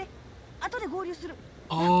に行かせて、後で合流する。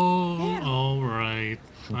Oh, alright.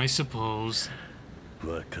 I suppose.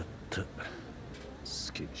 わかった。好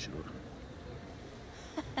きにしろ。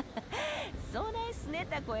そないすね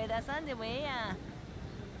た声出さんでもええやん。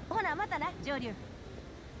ほなまたな上流。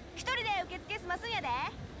一人で受付済ますんやで。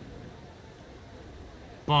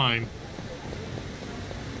Fine.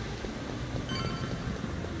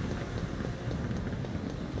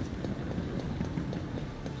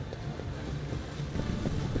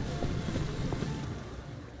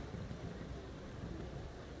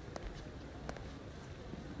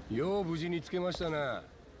 Yo, 無事につけましたな、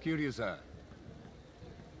Kiryuさ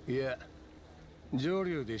ん。いや、上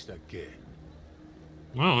流でしたっけ？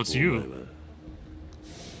 Well, it's you.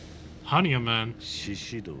 Hanawa man. 獅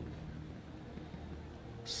子道。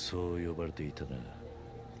そう呼ばれていたな。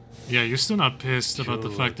Yeah, you're still not pissed about the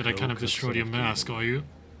fact that I kind of destroyed your mask, are you?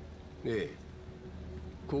 ええ。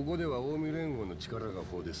ここでは近江連合の力が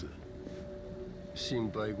こうです。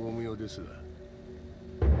心配ご無用ですわ。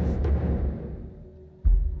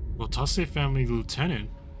Watase family lieutenant.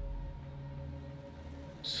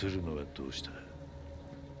 鶴野はどうした？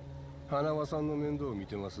花輪さんの面倒を見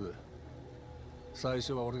てます。最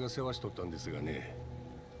初は俺が世話しとったんですがね。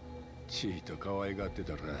ちーと可愛がって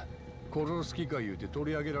たら殺す気か言うて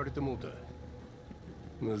取り上げられてもうた。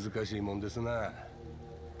難しいもんですな。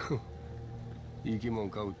生き物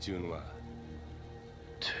飼うっちゅうのは。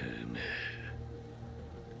てめ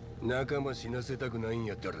え。仲間死なせたくないん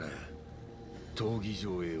やったら闘技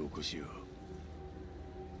場へ起こしよ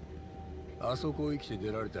う。あそこへ来て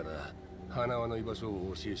出られたら花輪の居場所を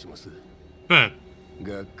お教えします。 Bet.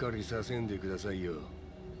 がっかりさせんでくださいよ。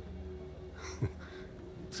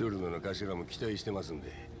鶴野の頭も期待してますん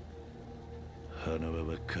で。花輪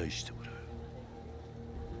は返してもらう。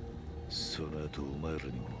その後お前ら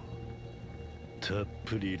にもたっ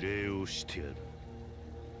ぷり礼をしてやる。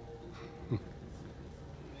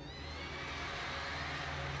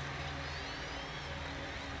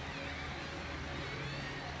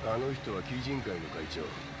あの人は鬼人会の会長、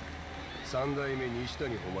三代目西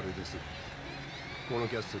谷誉です。この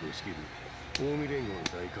キャッスルを仕切る近江連合の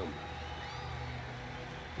大幹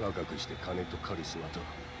部。若くして金とカリスマと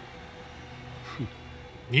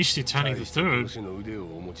Nishitani 大した III. 殺しの腕を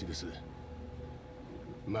お持ちです。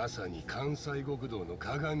まさに関西極道の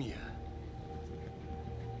鏡や。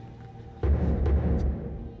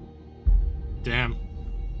 Damn.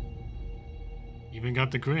 Even got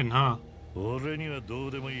the grin, huh? 俺にはど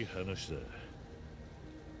うでもいい話だ。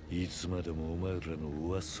いつまでもお前らの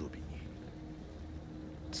お遊びに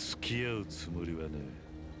付き合うつもりはね。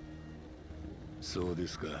そうで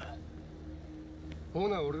すか。ほ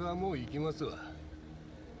な俺はもう行きますわ。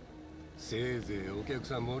せいぜいお客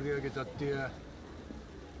さん盛り上げたってや。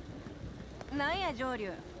なんや上流、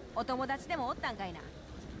お友達でもおったんかいな。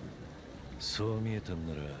そう見えたん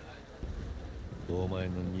ならお前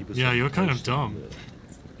の鈍さ Yeah, you're kind of dumb.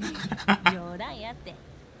 冗談やって。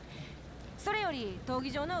それより闘技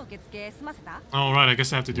場の受付済ませた？ Alright, I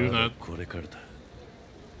guess I have to do まだ that. これからだ。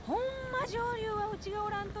ほんま上流はうちがお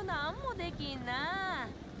らんとなんもできんな。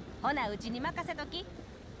ほなうちに任せとき。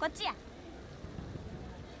こっちや。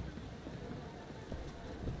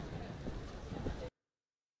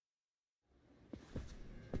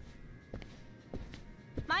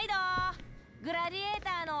毎度グラディエー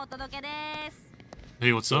ターのお届けです。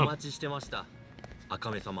 Hey, what's お up? 待ちしてました。赤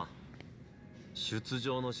目様。出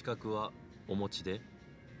場の資格はお持ちで？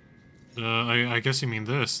 I guess you mean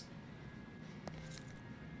this.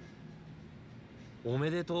 おめ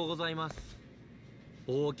でとうございます。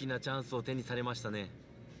大きなチャンスを手にされましたね。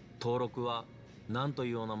登録は何と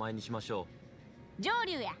いうお名前にしましょ上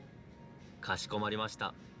流や。う？かしこまりまし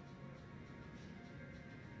た。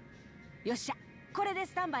よっしゃ、これで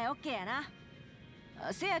スタンバイオッケーやな。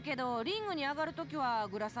せやけどリングに上がるときは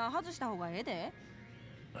グラサン外した方がええで。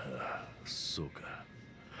そうか。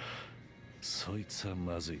そいつは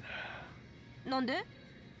まずいな。なんで？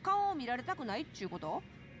顔を見られたくないっちゅうこと？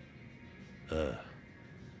ああ、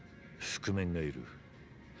覆面がいる。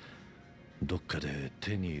どっかで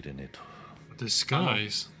手に入れねえと。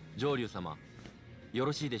Disguise. 上流様、よ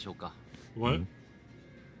ろしいでしょうか。 What? A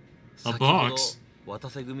先ほど box? 渡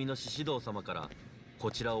瀬組の獅子堂様から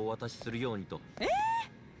こちらをお渡しするようにと。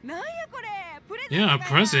なんやこれ？プレゼン Yeah, ト a か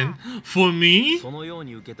いな。 present for me? そのよう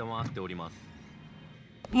に受けたまわっております。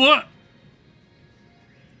 What?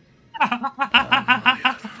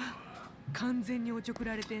 完全におちょく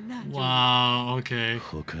られてんな。Wow, okay.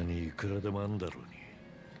 他にいくらでもあんだろ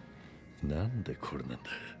うに。なんでこれなんだ。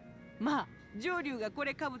まあ、上流がこ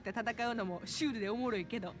れかぶって戦うのもシュールでおもろい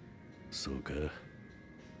けど。そうか。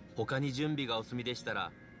他に準備がお済みでした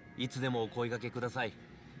らいつでもお声掛けください。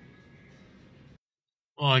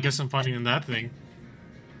 Well, I guess I'm fighting in that thing.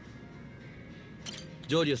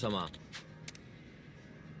 上流様、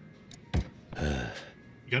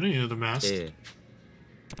 You got any other mask? ええ、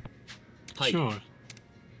はい。 Sure.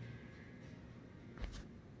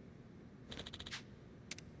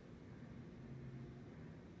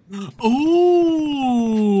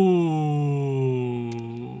 Ooh.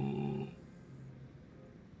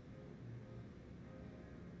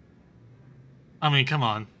 I mean, come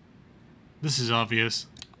on. This is obvious.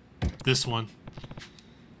 This one.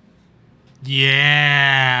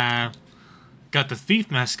 Yeah. Got the thief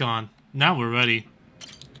mask on. Now we're ready.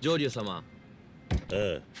 上流様、あ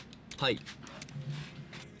あ、はい。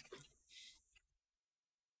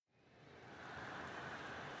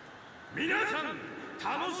皆さん、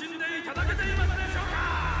楽しんでいただけていますでしょうか。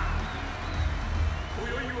今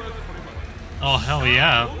宵はこれまで。 Oh, hell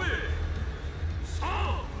yeah. さ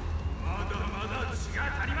あ、まだまだ血が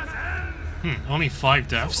足りません。 Only 5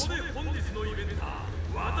 deaths. そこで本日のイベンター、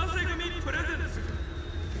渡瀬組プレゼンツ。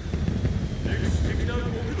歴史的な極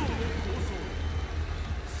道の構想、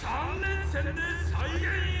3連戦で再現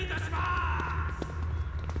いたしま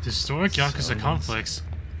す。 Historic Yakuza conflicts.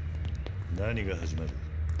 何が始まる。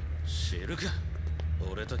知るか。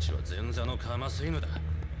俺たちは前座のカマス犬だ。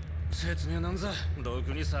説明なんざろ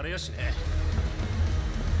くにされやしねえ。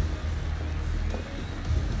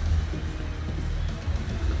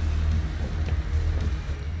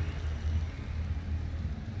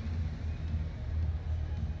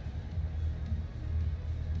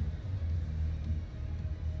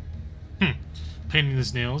Painting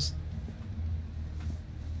his nails.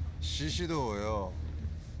 獅子堂よ。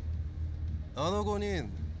あの5人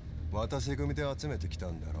渡瀬組で集めてきた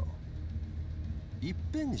んだろう。いっ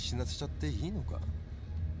ぺんに死なせちゃっていいのか。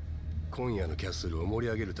今夜のキャッスルを盛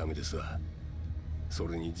り上げるためですわ。そ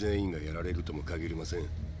れに全員がやられるとも限りません。へ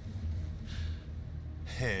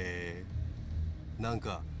え。なん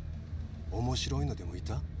か面白いのでもい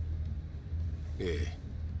た？ええ。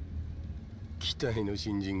期待の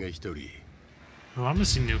新人が一人。Oh, I'm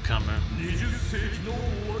missing newcomer. 20世紀の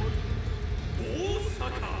終わり、大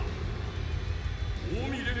阪。近江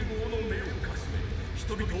連合の目をかすめ、人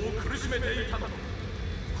々を苦しめていたのは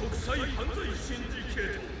国際犯罪シンジケ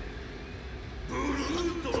ート、ブル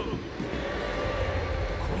ードラゴン。こ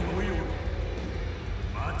のように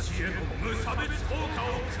町への無差別放火を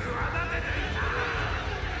企てていた。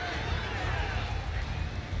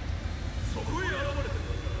そこへ現れたの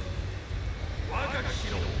が若き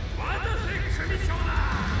日の渡瀬組長だ。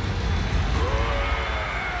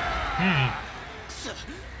くそ、こ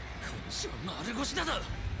っちは丸腰だぞ。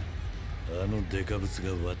あのデカブツ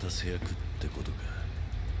が渡せ役ってことか。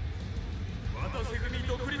渡瀬組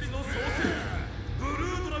独立の創世、ブル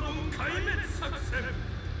ードラゴン壊滅作戦。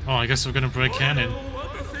 Oh, I guess we're gonna break cannon.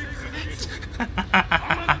 渡瀬組長、天かな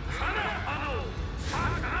花を咲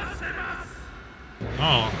かせます。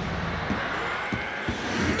 Oh.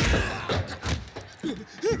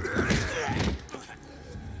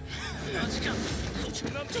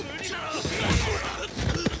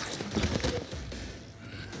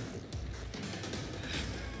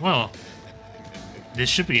 Well, this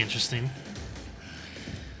should be interesting.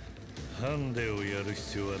 ハンデをやる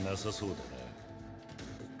必要はなさそうだな。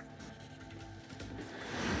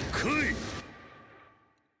来い。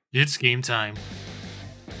 It's game time.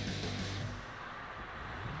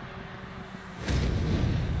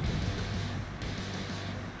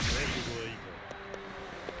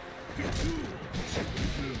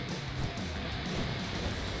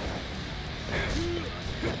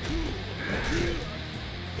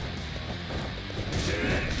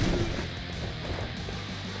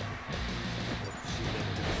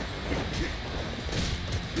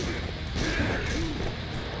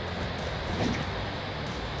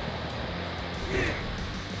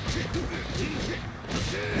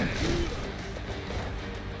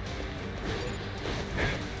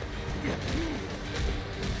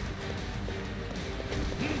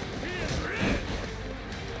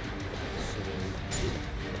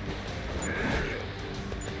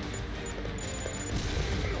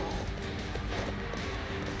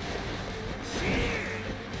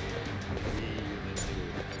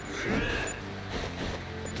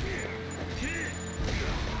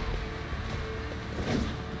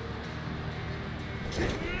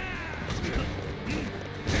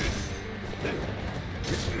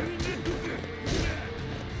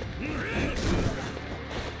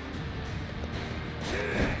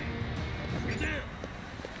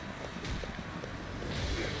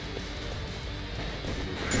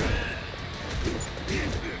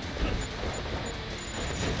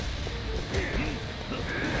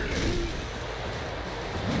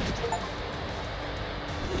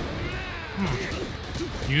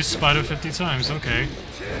 use spider 50 times, okay.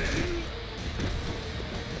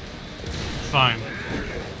 Fine.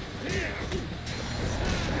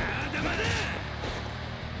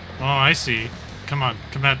 Oh, I see. Come on,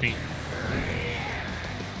 come at me.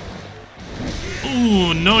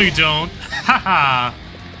 Ooh, no you don't. Haha.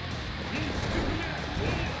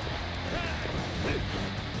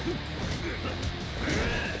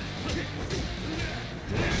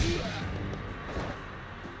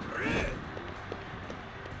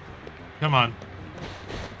 Come on.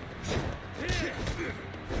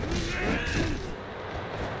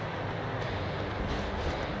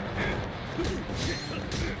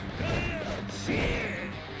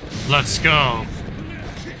 Let's go.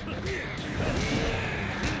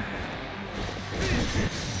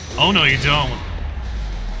 Oh no, you don't.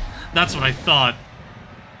 That's what I thought.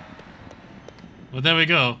 Well, there we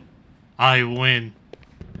go. I win.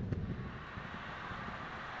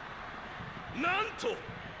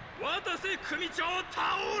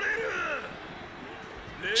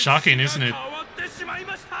 Shocking, isn't it?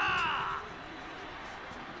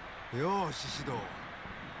 よう獅子堂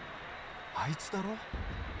あいつだろ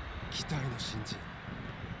期待の新人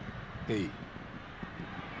へい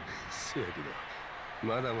せやけど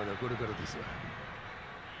まだまだこれからですわ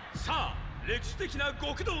さあ歴史的な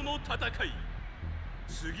極道の戦い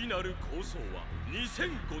次なる構想は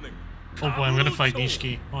2005年 Oh boy, I'm gonna fight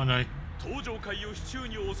Nishiki. Oh no. 東上界を手中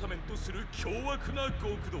に収めんとする凶悪な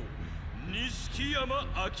極道錦山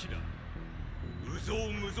明有象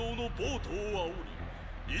無象のボートを煽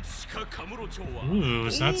りいつしかカムロ町は暴力の渦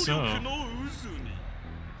に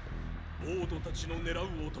ボートたちの狙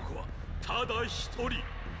う男はただ一人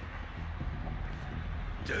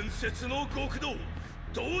伝説の極道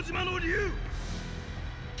堂島の竜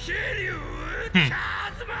桐生一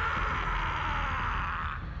馬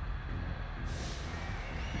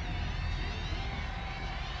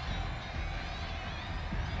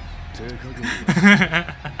手加減は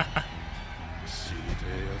知りて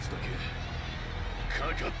えやつだけ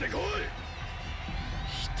かかってこい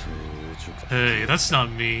Hey, that's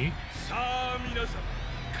not me.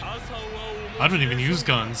 I don't even use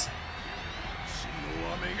guns.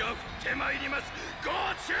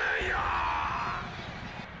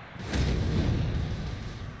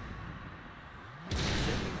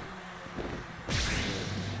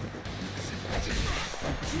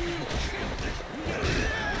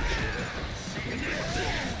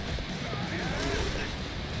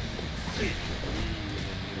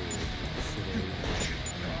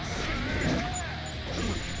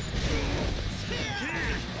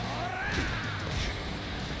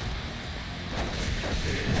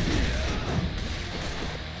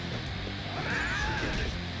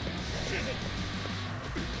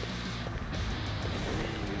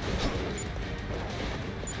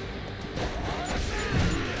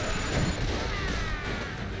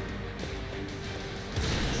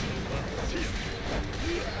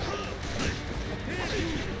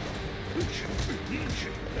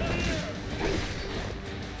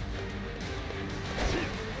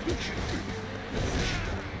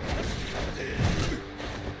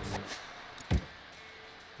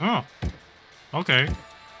 Oh, okay.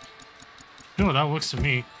 No, that works for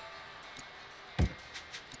me.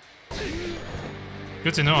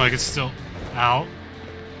 Good to know I can still... Ow.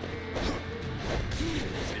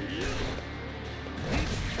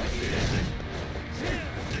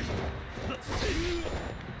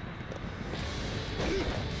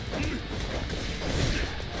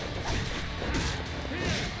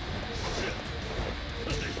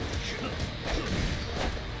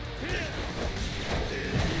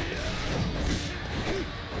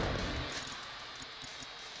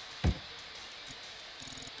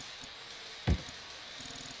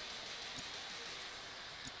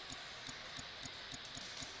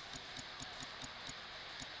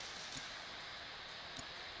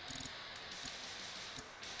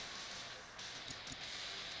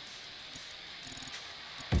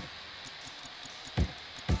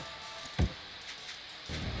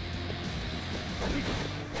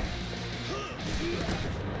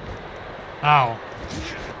 Ow.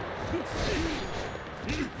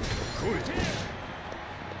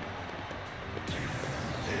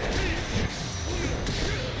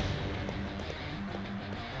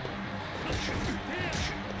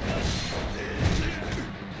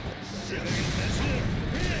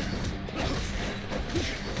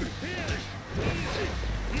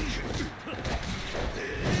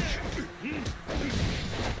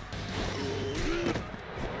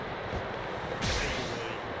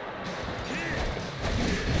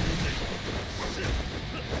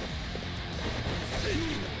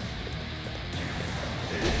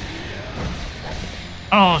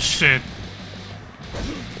 Oh shit.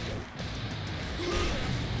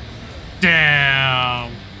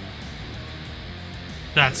 Damn.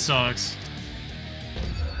 That sucks.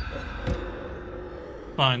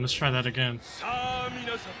 Fine, let's try that again. さあ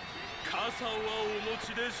皆さん、傘はお持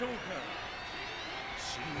ちでしょうか。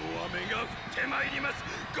血の雨が降ってまいります。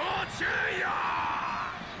ご注意よ。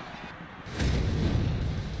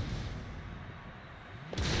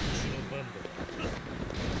うちの番だ。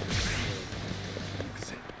行く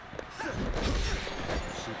ぜ。出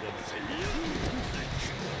発せいや。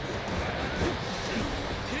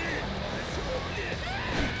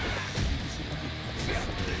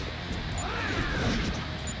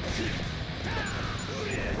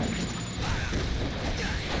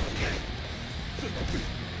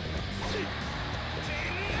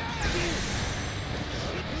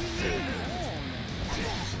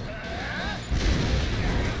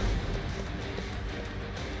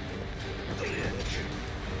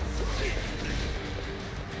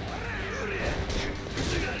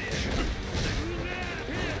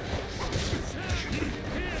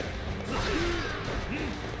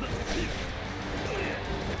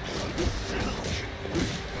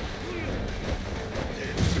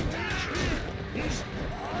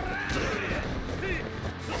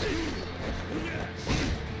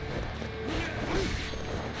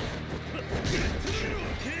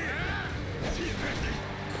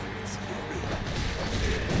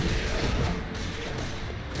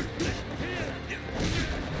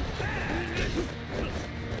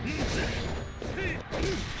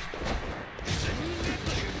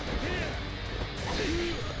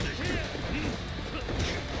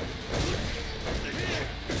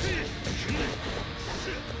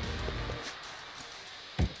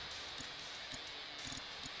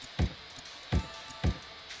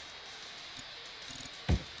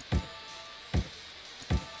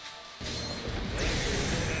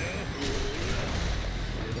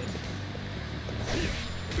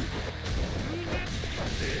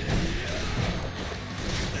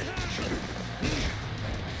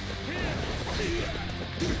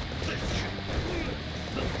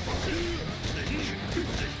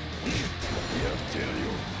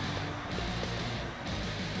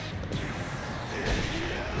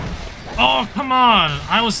Oh, come on!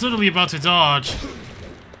 I was literally about to dodge.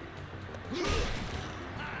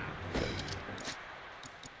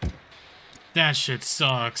 That shit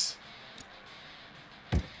sucks.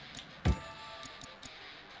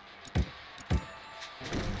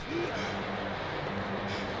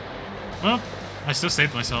 Well, I still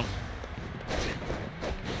saved myself.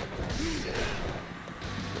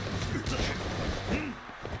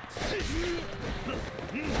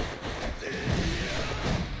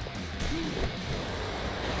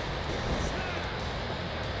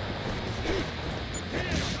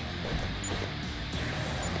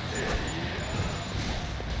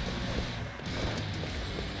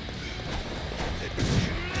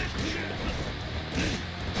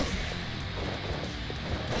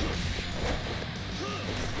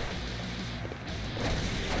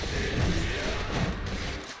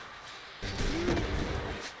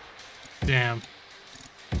 Damn.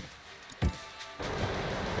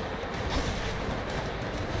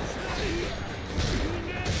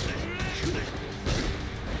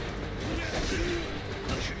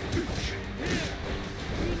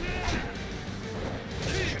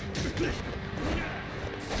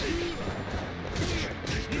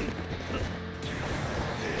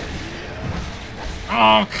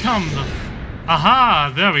 Oh, come the...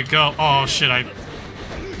 Aha! There we go. Oh, shit, I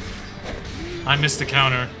missed the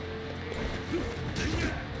counter.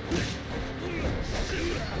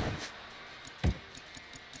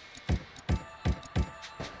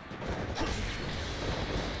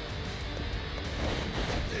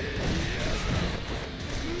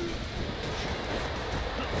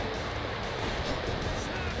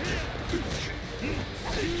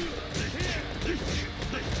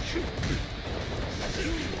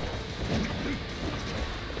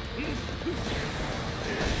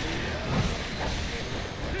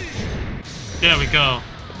 There we go.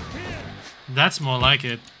 That's more like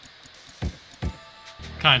it.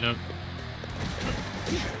 Kind of.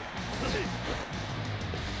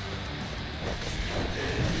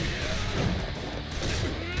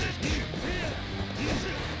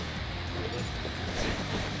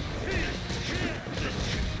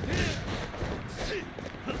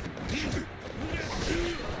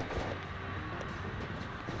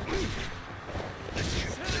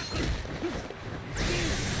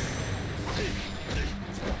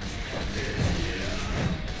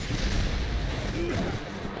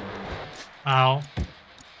 Ow.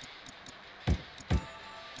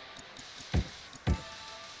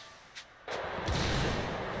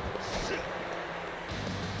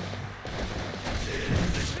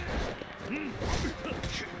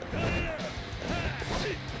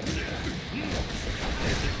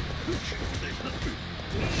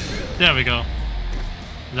 There we go.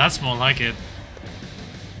 That's more like it.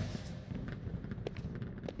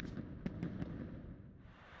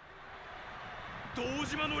 堂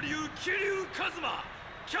島の竜桐生一馬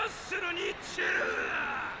キャッスルに散る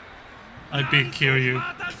I beat Kiryu.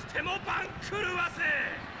 またしても番狂わせ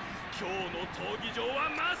今日の闘技場は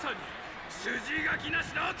まさに筋書きなし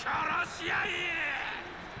の殺し合い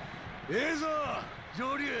ええぞ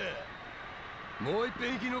上流もう一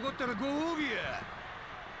遍生き残ったらご褒美や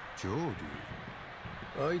上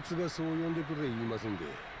流あいつがそう呼んでくれ言いますんで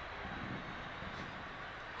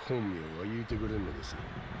本名は言うてくれんのですへ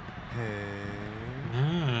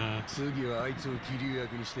え次はあいつを桐生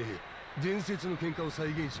役にして伝説の喧嘩を再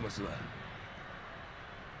現しますわ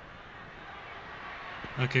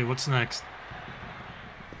Okay, what's next?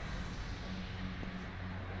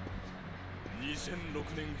 2006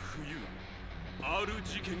年冬ある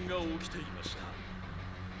事件が起きていました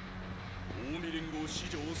近江連合史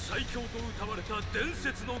上最強と謳われた伝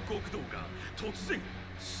説の極道が突然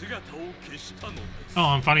姿を消したのです Oh,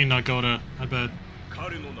 I'm fighting Nagoda, I bet.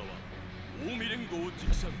 彼の名は近江連合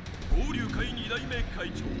直参合流会2代目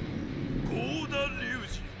会長合田隆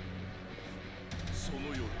二その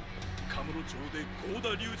夜カムロ町で合田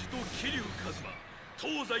隆二と桐生一馬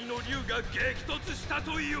東西の竜が激突した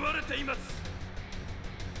と言われています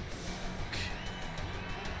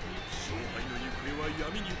勝敗の行方は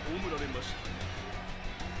闇に葬られました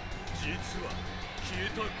実は消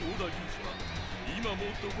えた合田隆二は今も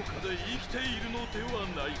どこかで生きているのでは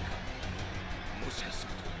ないかもしかす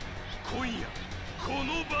ると今夜こ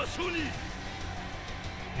の場所に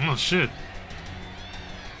Oh shit.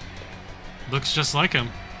 Looks just like him.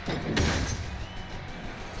 さ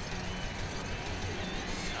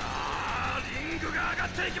あリングが上がっ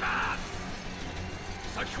ていきま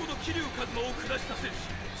す先ほど桐生一馬を下した戦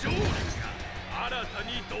士上竜が新た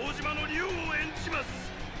に堂島の竜を演じま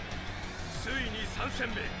すついに3戦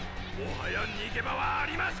目もはや逃げ場はあ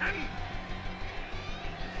りません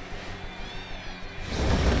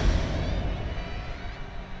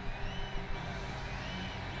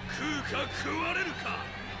食うか食われるか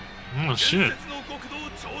Oh shit. 伝説の極道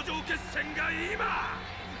頂上決戦が今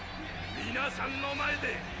皆さんの前で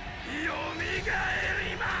よみが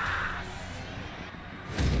えり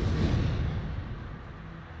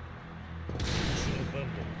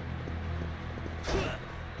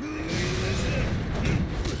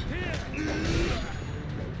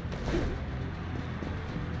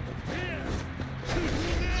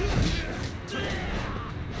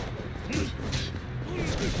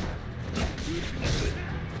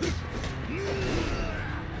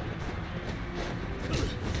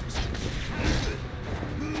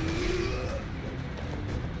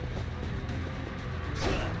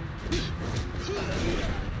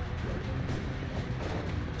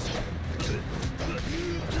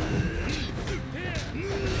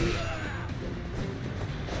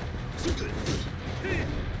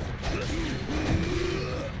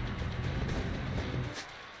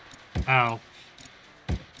Ow.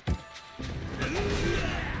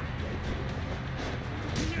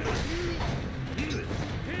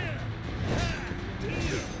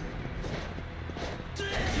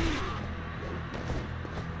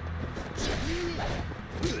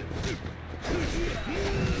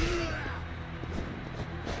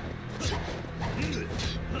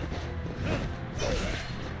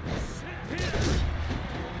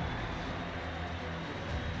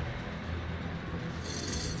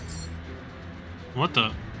 What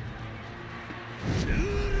the?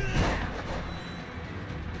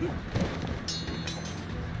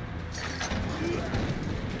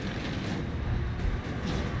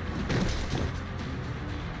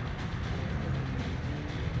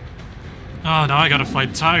 Oh, now I gotta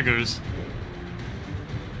fight tigers.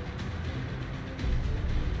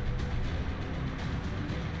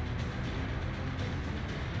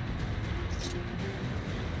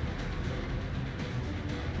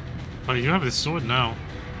 Oh, you have this sword now.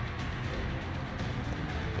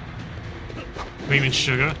 You mean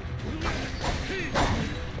sugar?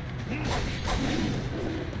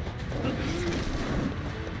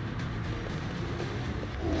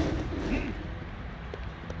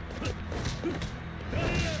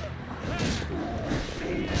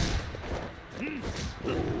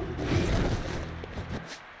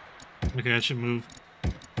 Okay, I should move.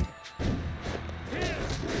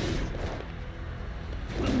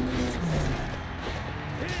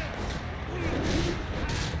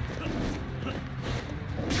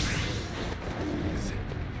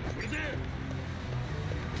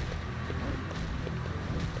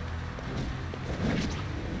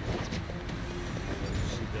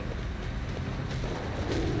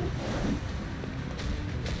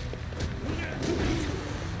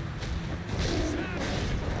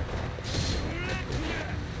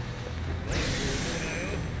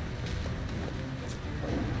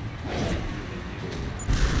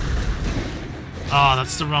 Oh,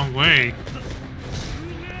 that's the wrong way.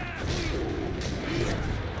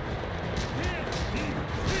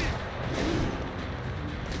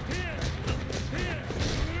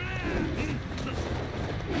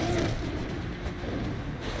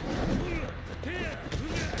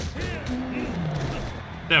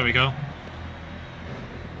 There we go.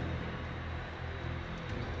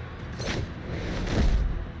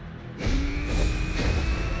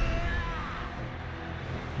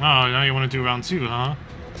 Oh, now you want to do round 2, huh?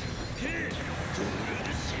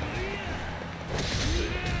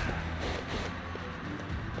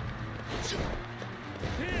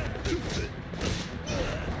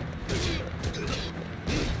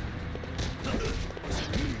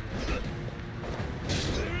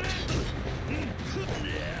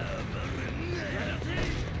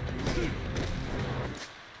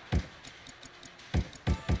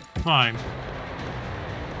 Fine.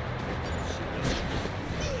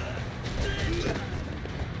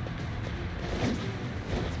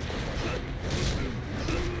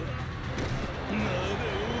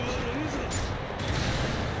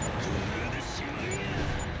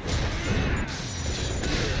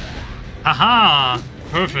 Haha!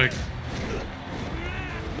 Perfect.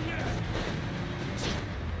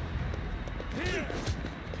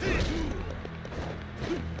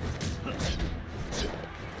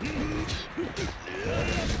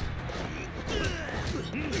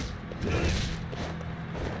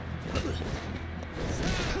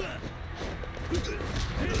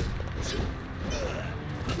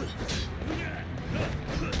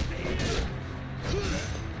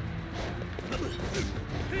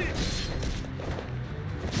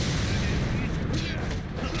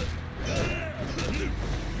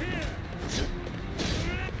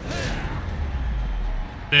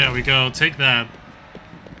 There we go, take that.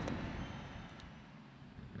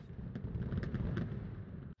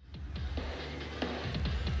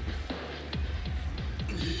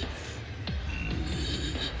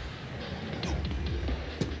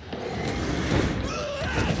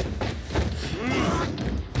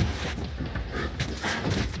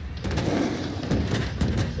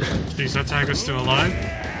 Jeez, that Daigo's still alive?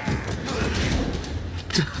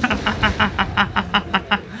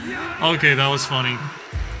 Okay, that was funny.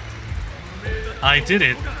 I did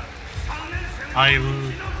it.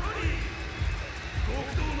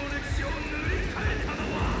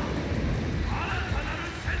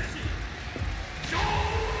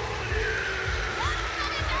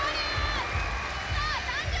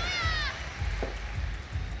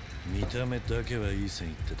見た目だけはいい線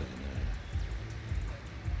いってたが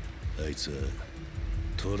な。あいつは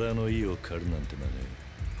虎の意を狩るなんてまね、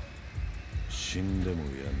死んでもやん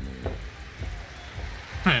ね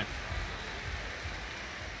え。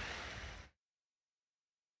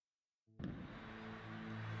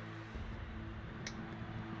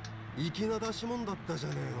粋な出し物だったじゃ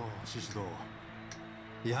ねえの、シシド。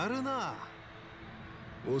やるな。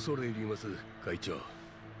恐れ入ります、会長。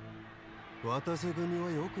渡瀬組は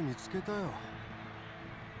よく見つけたよ。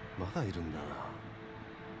まだいるんだ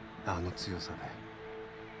な、あの強さで。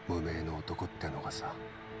無名の男ってのがさ。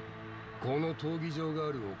この闘技場が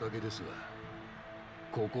あるおかげですわ。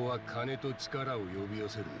ここは金と力を呼び寄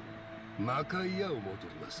せる魔界屋を持ってお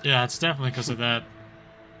ります。Yeah, it's definitely because of that.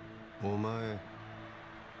 お前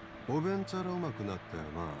おべんちゃらうまくなったよ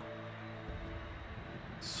な。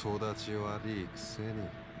育ち悪いくせに。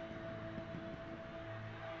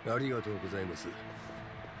ありがとうございます。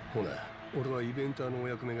ほな、俺はイベンターのお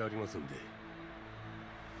役目がありますんで。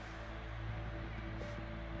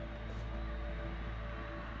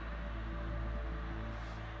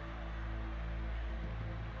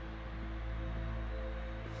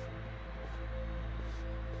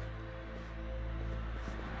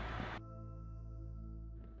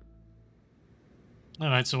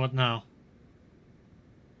Alright, so what now?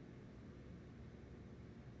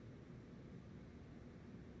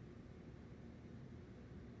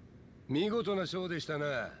 見事なショーでした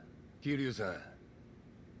な、桐生さん。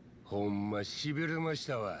ほんましびれまし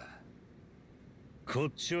たわ。こっ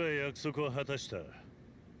ちは約束を果たした。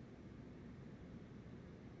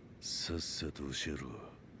さっさと教えろ。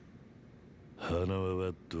花輪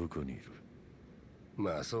はどこにいる？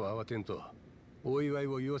まあそう慌てんとお祝い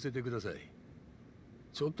を言わせてください。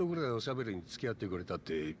ちょっとぐらいおしゃべりに付き合ってくれたっ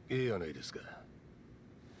てええやないですか。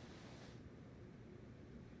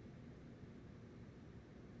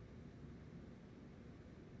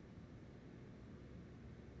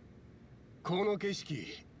この景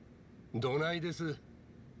色どないです？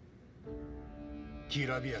き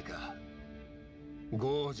らびやか、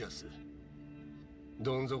ゴージャス。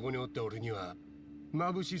どん底におった俺には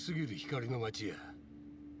眩しすぎる光の街や。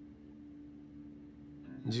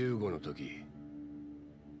15の時、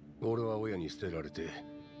俺は親に捨てられて、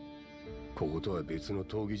こことは別の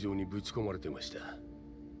闘技場にぶち込まれてました。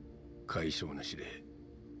解消なしで、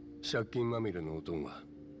借金まみれのおとんは、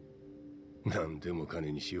何でも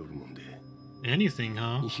金にしよるもんで。Anything,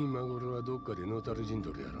 huh? 今頃はどっかでのたれ死ん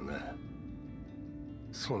どるやろな。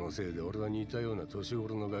そのせいで俺は似たような年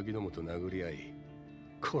頃のガキどもと殴り合い、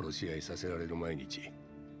殺し合いさせられる毎日。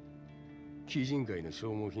鬼人界の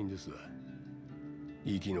消耗品ですわ。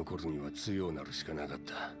生き残るには強なるしかなかっ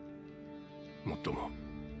た。もっとも、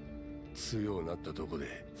強なったとこ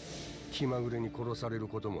で気まぐれに殺される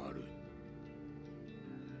こともある。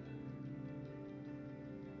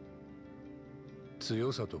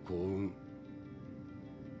強さと幸運、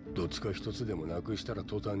どっちか一つでもなくしたら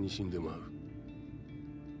途端に死んでまう。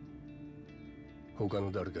他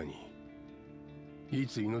の誰かにい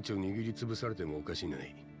つ命を握りつぶされてもおかしな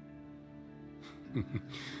い。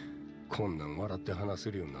こんなん笑って話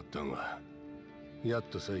せるようになったんはやっ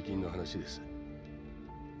と最近の話です。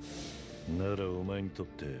ならお前にとっ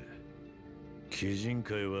て鬼人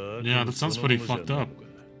界は Yeah, that sounds pretty fucked up.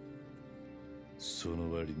 そ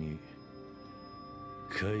の割に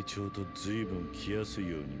会長と随分来やすい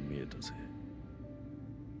ように見えたぜ。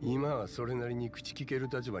今はそれなりに口聞ける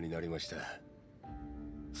立場になりました。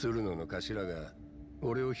鶴野の頭が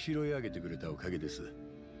俺を拾い上げてくれたおかげです。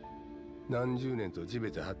何十年と地べ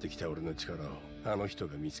た張ってきた俺の力をあの人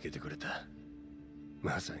が見つけてくれた。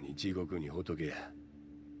まさに地獄に仏や。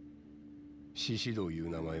獅子道いう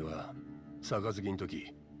名前は杯の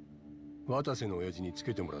時渡瀬の親父につ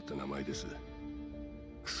けてもらった名前です。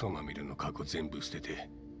クソまみれの過去全部捨てて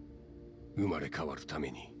生まれ変わるた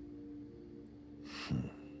めに。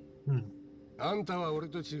あんたは俺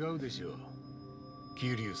と違うでしょう。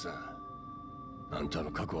桐生さん、あんた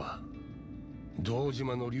の過去は堂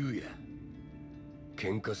島の竜や。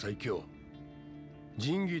喧嘩最強、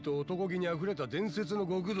仁義と男気にあふれた伝説の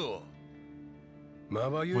極道。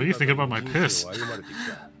What do you think about my piss?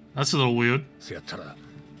 That's a little weird. せやったら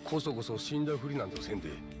こそこそ死んだふりなんとせんで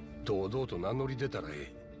堂々と名乗り出たらえ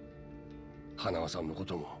え。花輪さんのこ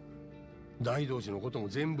とも大道寺のことも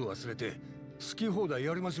全部忘れて好き放題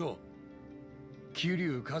やりましょう。桐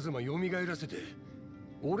生一馬よみがえらせて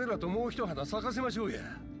俺らともう一花咲かせましょうや。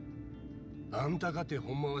あんたかて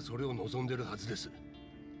ほんまはそれを望んでるはずです。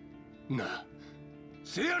なあ、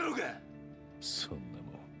せやろうが。そんな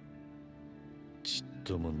もんちっ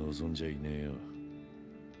とも望んじゃいねえよ。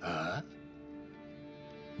あ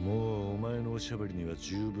あ、もうお前のおしゃべりには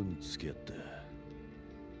十分付き合った。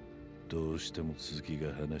どうしても続き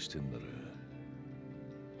が話してんなら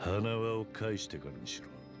花輪を返してからにしろ。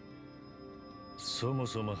そも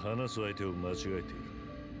そも話す相手を間違えている。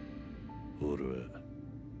俺は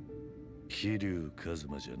桐生一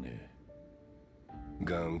馬じゃねえ。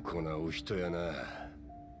頑固なお人やな。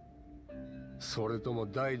それとも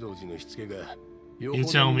大道寺のしつけが横に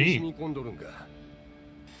染み込んどるんか。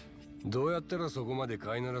どうやったらそこまで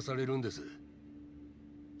飼いならされるんです。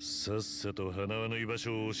さっさと花輪の居場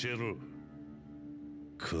所を教えろ。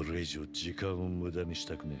これ以上時間を無駄にし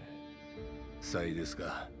たくねえ。さいです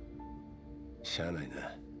か。しゃあない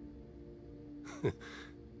な。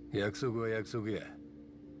約束は約束や。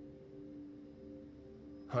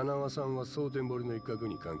花輪さんは蒼天堀の一角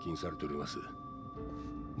に監禁されております。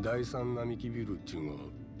第三並木ビルっちゅうのを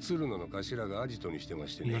鶴野の頭がアジトにしてま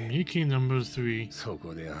してね。並木 No.3 そ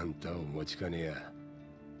こであんたを持ちかねや。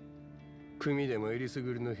組でもえりす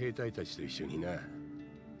ぐりの兵隊たちと一緒にな。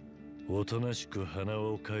おとなしく花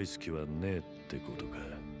輪を返す気はねえってことか。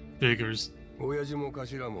Figures. 親父も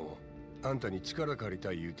頭もあんたに力借り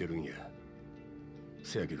たい言うてるんや。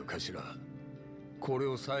せやけど頭、これ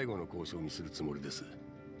を最後の交渉にするつもりです。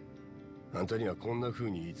あんたにはこんな風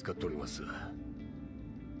に言いつかっております。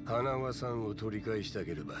花輪さんを取り返した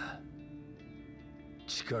ければ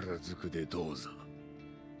力ずくでどうぞ。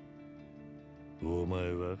お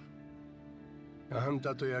前はあん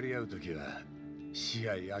たとやり合うときは試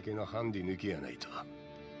合明けのハンディ抜きやないと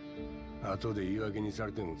後で言い訳にさ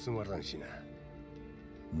れてもつまらんしな。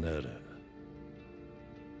なら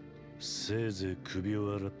せいぜい首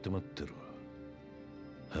を洗って待ってろ。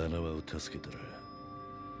花輪を助けたら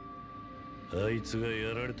あいつが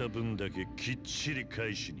やられた分だけきっちり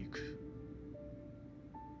返しに行く。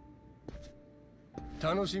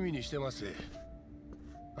楽しみにしてます。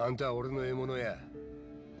あんたは俺の獲物や。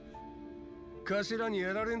頭に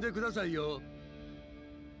やられんでくださいよ。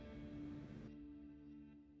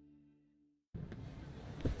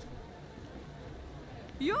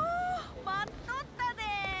よー、待っとったで。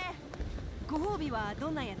ご褒美はど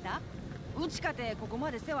んなんやった？うちかてここ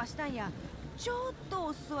まで世話したんや。ちょっと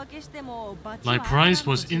お裾分けしてもバチは My prize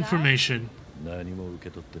was information. 何も受け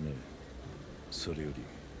取ってねえ。それより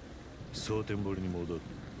蒼天堀に戻る。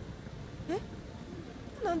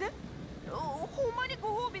なんで？ほんまにご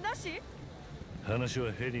褒美なし？話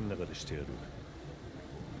はヘリの中でしてやる。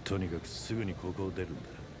とにかくすぐにここを出るんだ。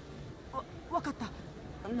わかった。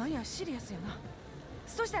なんやシリアスやな。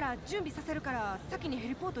そしたら準備させるから先にヘ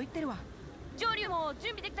リポート行ってるわ。上流も準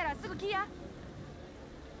備できたらすぐ来や。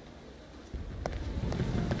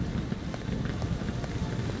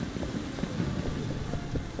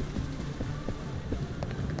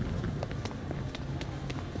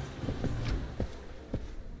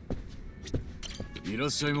いらっ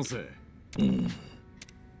しゃいませ。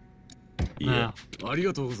いや、あり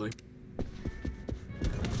がとうございます。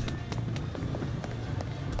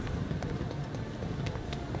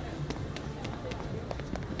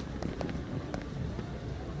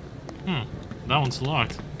That one's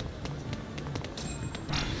locked.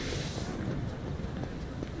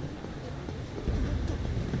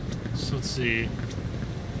 So let's see.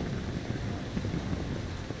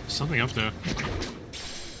 Something up there.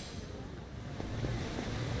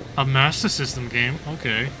 A Master System game?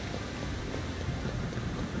 Okay.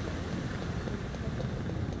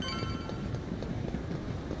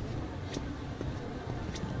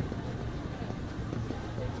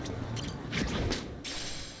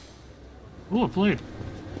 Ooh, a blade.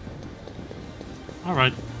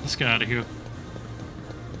 Alright, let's get out of here.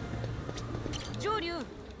 上流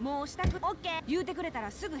もう支度 OK 言うてくれた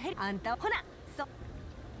らすぐヘリあんたほなそ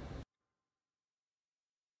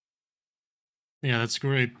Yeah, that's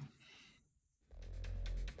great.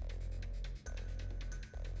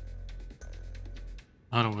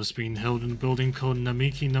 Hanawa was being held in a building called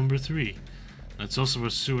Namiki Number 3. That's also where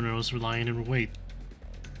Tsuruno was lying in wait.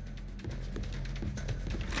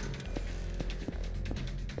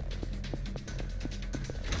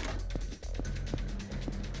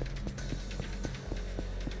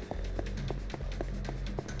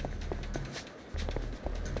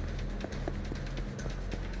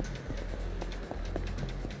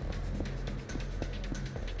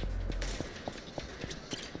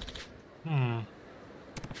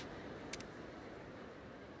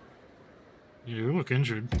 You look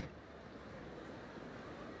injured.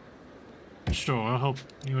 Sure, I'll help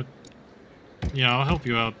you with... Yeah, I'll help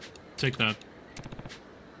you out. Take that.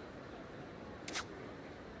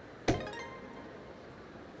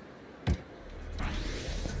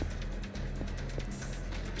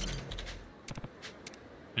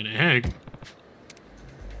 An egg?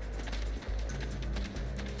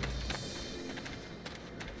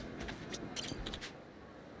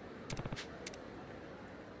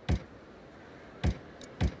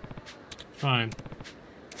 Fine.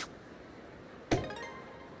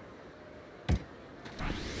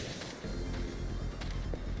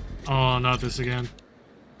 Oh, not this again.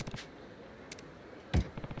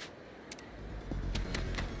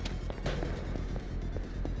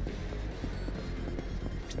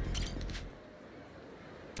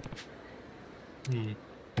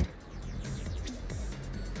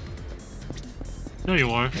 There you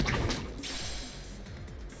are.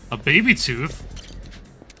 A baby tooth?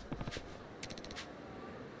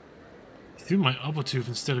 You threw my upper tooth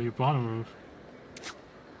instead of your bottom roof.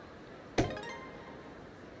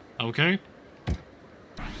 Okay.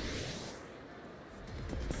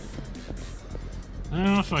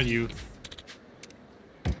 I'll fight you.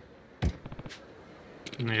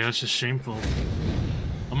 Yeah, that's just shameful.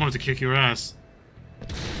 I'm going to kick your ass.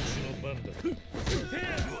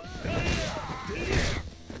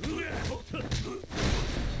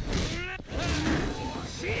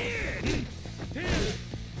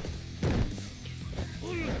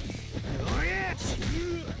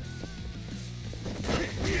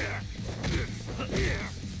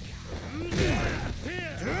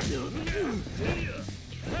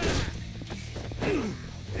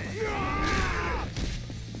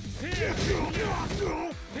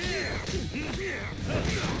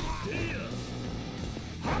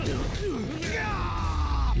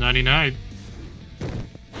 $99.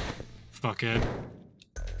 Fuckhead.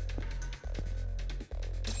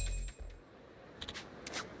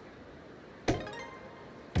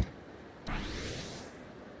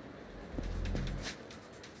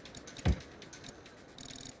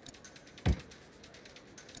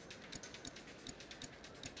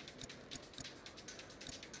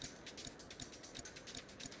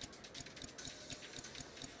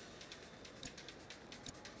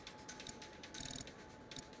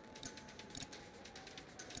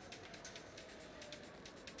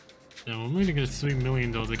 Yeah, I'm going to get $3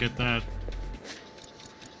 million though to get that.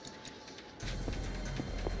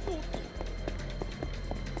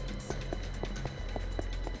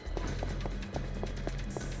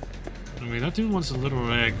 Wait, that dude wants a little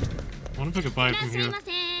egg. I wonder if I could buy it from here.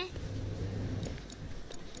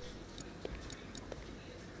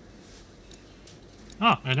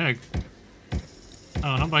 Oh, an egg.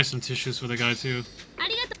 Oh, and I'll buy some tissues for the guy too.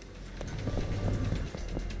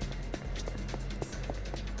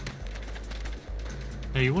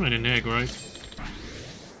 Hey, you wanted an egg, right?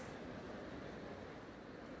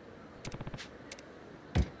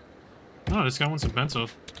 Oh, this guy wants a bento.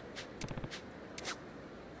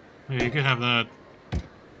 Hey, you could have that.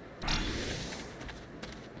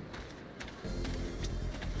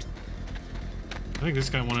 I think this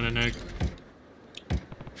guy wanted an egg.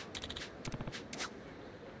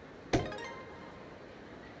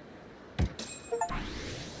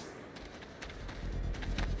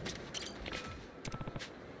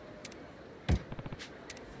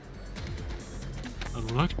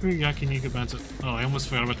 Luckily, Yakiniku bento. Oh, I almost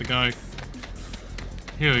forgot about the guy.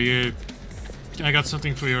 Here, you. I got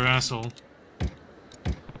something for your asshole.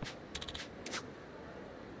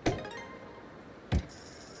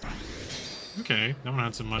 Okay, that one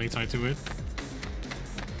had some money tied to it.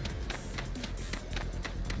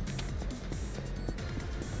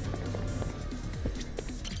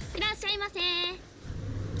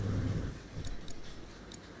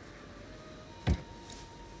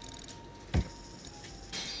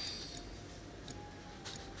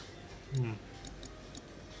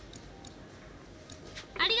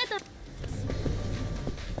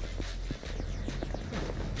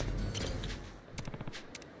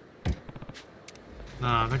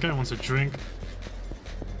 Nah, that guy wants a drink.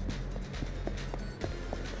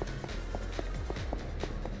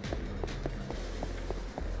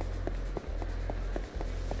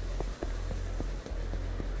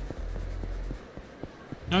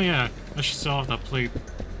 Oh yeah, I should sell off that plate.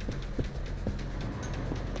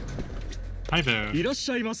 Hi there. いらっ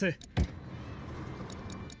しゃいませ。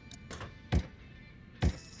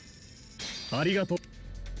ありがとう。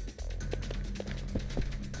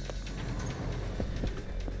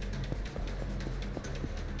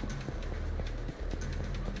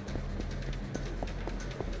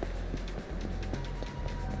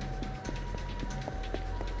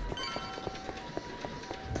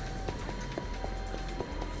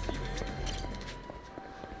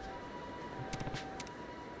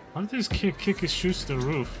How did this kid kick his shoes to the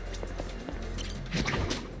roof?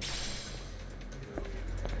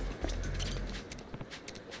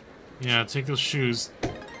 Yeah, take those shoes.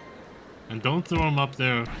 And don't throw them up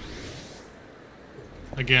there.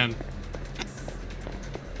 Again.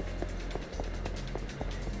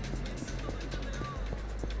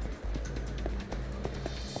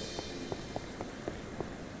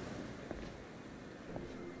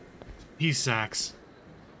 He sacks.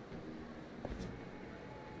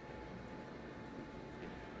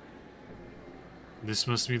 This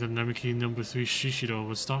must be the Namiki number 3 Shishiro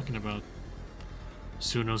was talking about.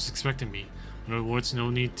 Tsuruno's expecting me. In other words, no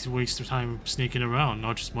need to waste your time sneaking around,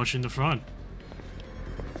 not just much in the front.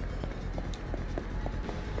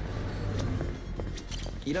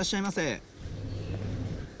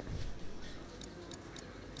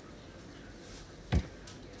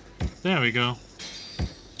 There we go.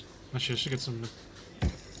 Actually, I should get some.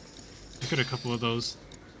 I got a couple of those.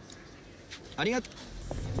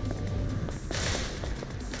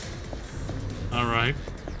 Alright,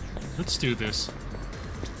 let's do this.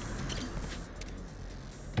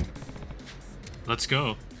 Let's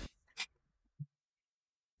go.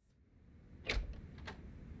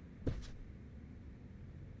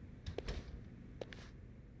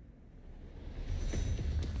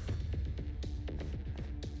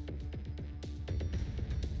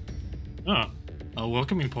 Oh, a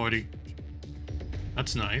welcoming party.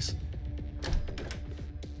 That's nice.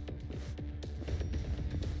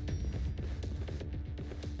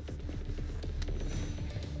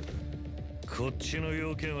こっちの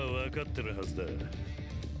要件は分かってるはずだ。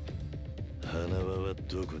花輪は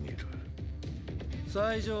どこにいる？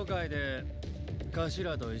最上階で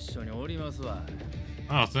頭と一緒におりますわ。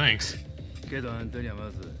Oh, thanks. けどあんたには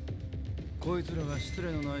まずこいつらが失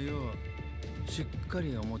礼のないようしっか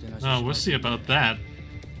りおもてなしします。Oh, we'll see about that.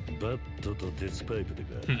 バットと鉄パイプでか。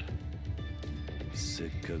せっ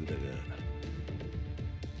かくだが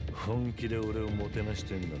本気で俺をもてなし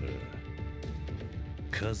てんなら。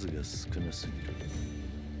数が少なすぎる。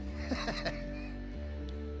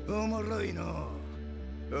おもろいの。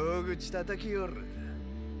大口叩きよる。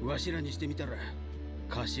わしらにしてみたら、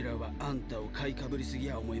頭はあんたを買いかぶりすぎ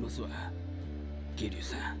や思いますわ。桐生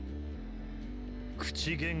さん。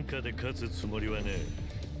口喧嘩で勝つつもりはねえ。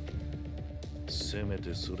せめ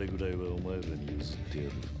てそれぐらいはお前らに譲ってや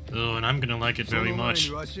る。Oh, and I'm gonna like it very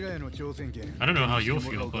much. I don't know how you'll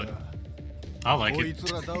feel, but I like こい it.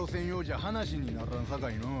 つら倒せんようじゃ話にならんさ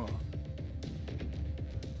かいの。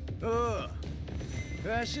おう、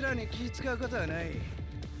わしらに気使うことはない。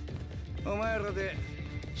お前らで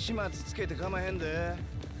始末つけてかまへんで。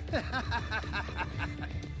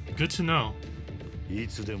Good to know. い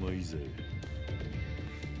つでもいいぜ。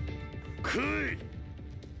来い。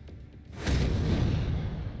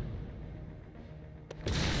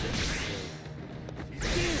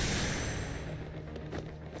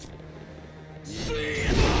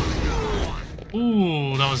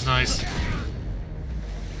Ooh, that was nice.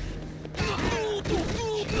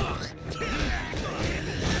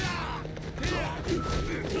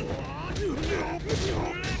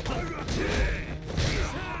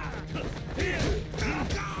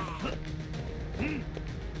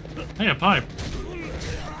 Hey, a pipe.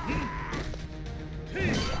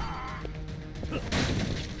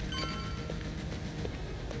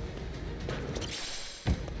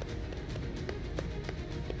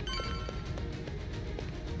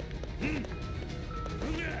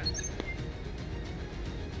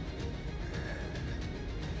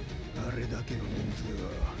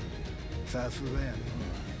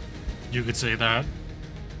 You could say that.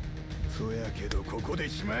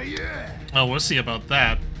 Oh, we'll see about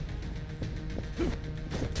that.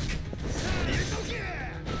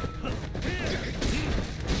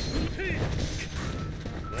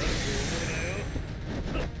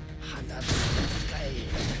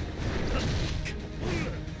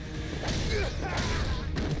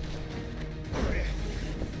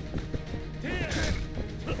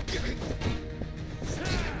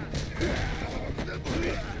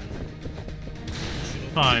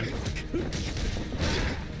 Fine.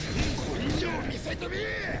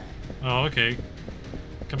 Oh, okay.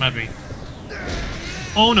 Come at me.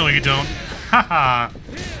 Oh, no, you don't. Haha.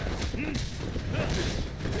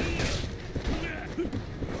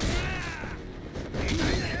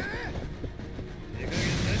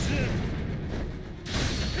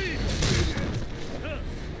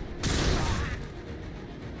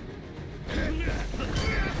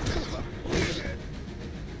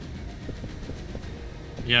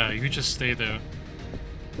 Yeah, you just stay there.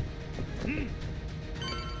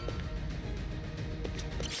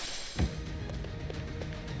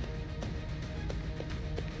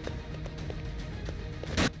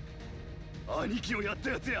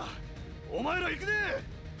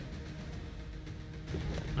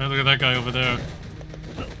 Hey, look at that guy over there.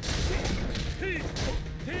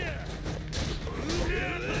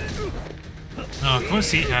 Oh, of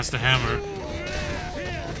course he has the hammer.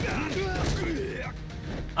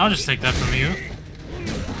 I'll just take that from you.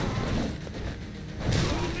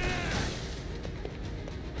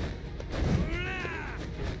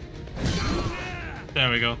 There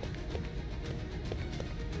we go.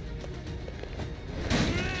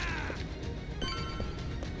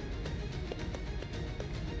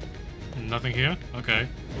 Nothing here? Okay.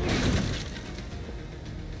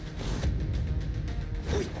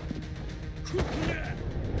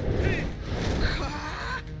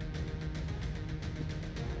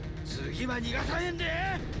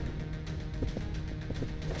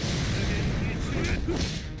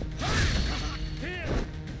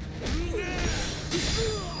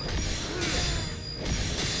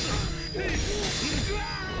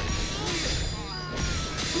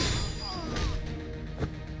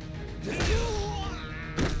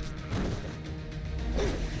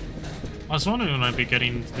 I was wondering when I'd be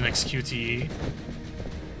getting the next QTE.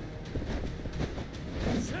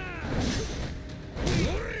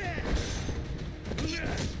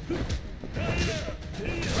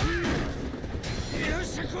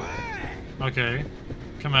 Okay,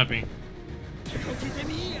 come at me.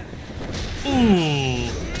 Ooh,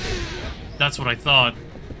 that's what I thought.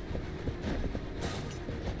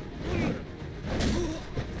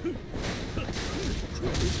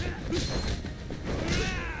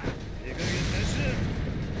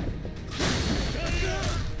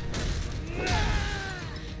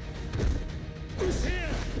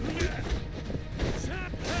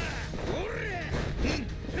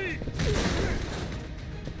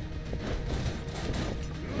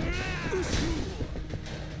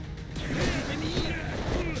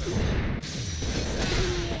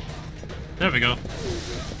 There we go.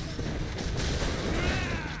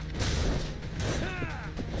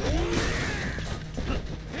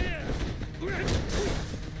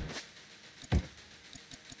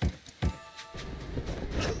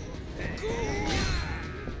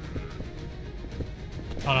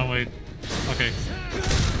 Oh no, wait. Okay.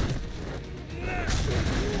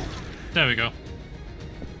 There we go.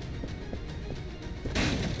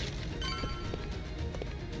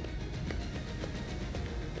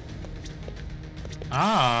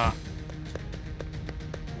 Aha!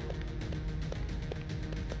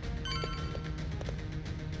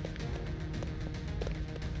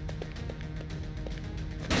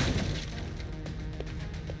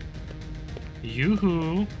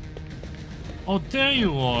 Yoo-hoo! Oh, there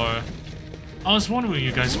you are! I was wondering where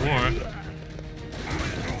you guys were.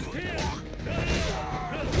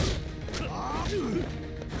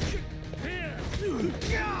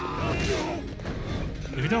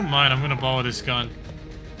 If you don't mind, I'm gonna borrow this gun.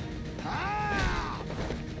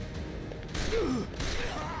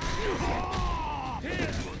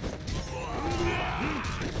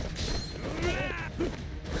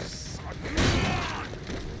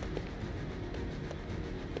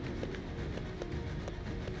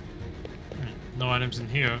 No items in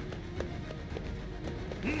here.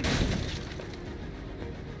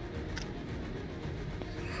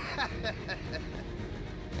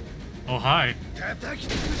 Oh, hi.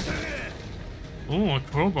 Oh, a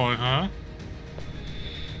crowbar, huh?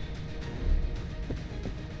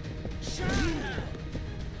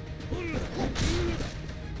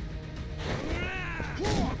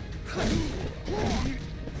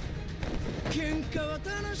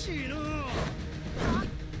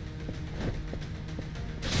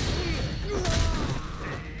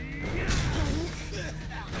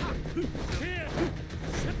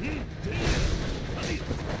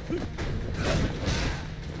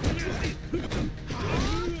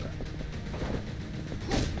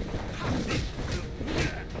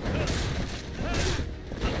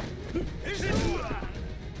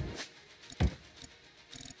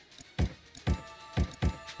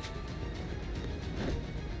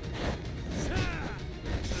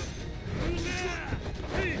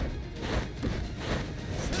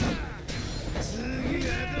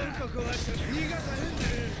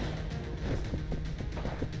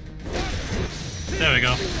 There we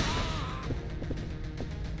go.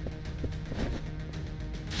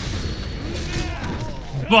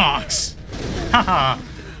 Box! Haha!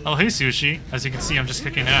 Oh, hey, Sushi. As you can see, I'm just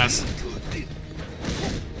kicking ass.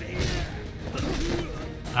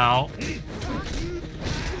 Ow.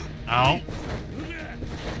 Ow.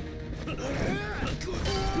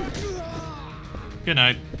 Good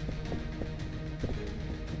night.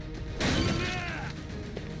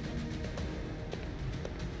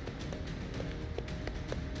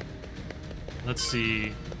 Let's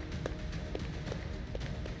see.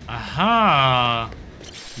 Aha!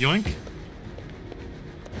 Yoink.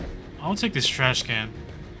 I'll take this trash can.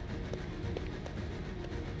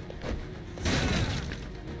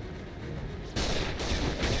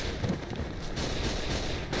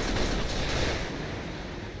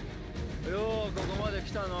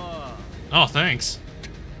 Oh, thanks.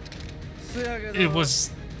 It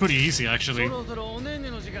was pretty easy, actually.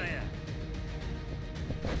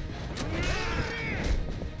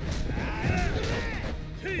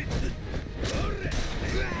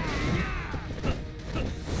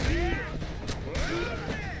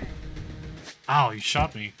 Ow, you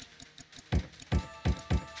shot me.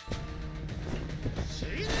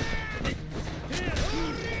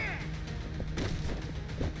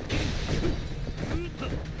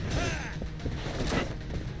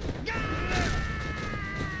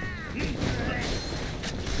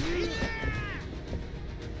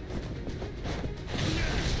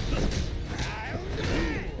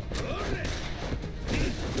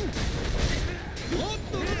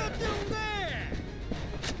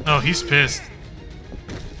 Oh, he's pissed.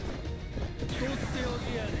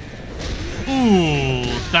 Ooh,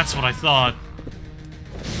 that's what I thought.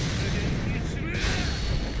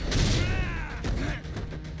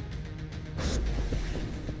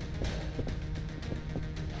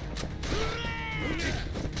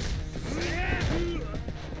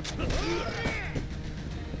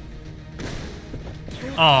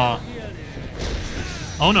 Aw.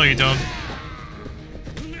 Oh no, you don't.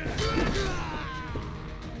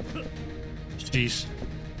 Jeez.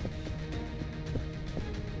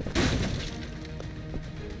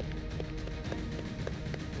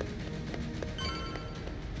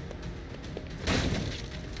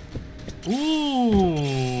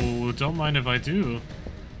 Ooh, don't mind if I do.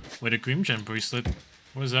 Wait, a Green Gem bracelet.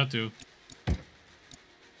 What does that do?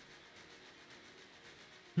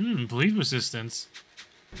 Bleed resistance.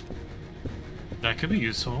 That could be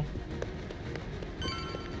useful.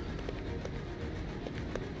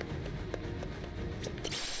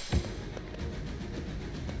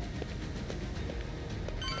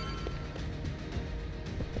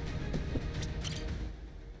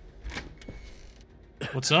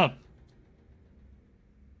 What's up?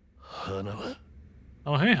 Hanawa?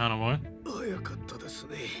 Oh, hey, Hanawa. 早かったです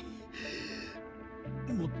ね。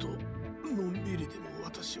もっとのんびりでも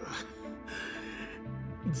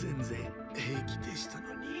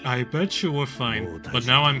I bet you were fine, but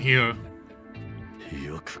now I'm here.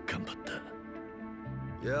 よく頑張っ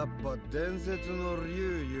た。やっぱ伝説の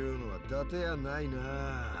竜いうのは伊達やないな。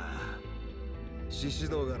獅子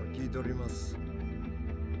道から聞いております。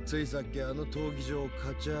ついさっきあの闘技場を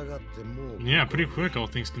勝ち上がってもう。Yeah, pretty quick, all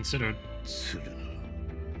things considered. Tsuruno、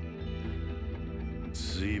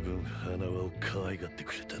随分花輪を可愛がって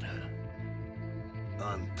くれたな。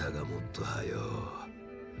あんたがもっとはよ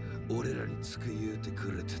俺らにつく言うて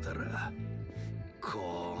くれてたら、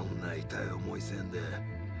こんな痛い思いせんで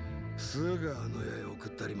すぐあの世へ送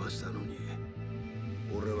ったりましたのに。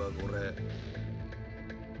俺はこれ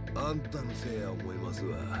あんたのせいや思います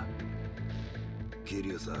わ。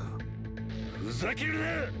桐生さん、ふざけるな。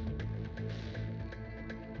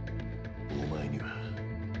お前には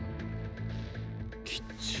きっ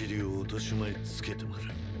ちり落とし前つけてもらう。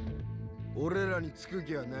俺らにつく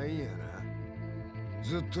気はないんやな。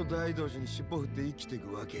ずっと大道寺に尻尾振って生きてい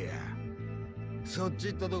くわけや。そっち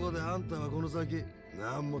行ったとこであんたはこの先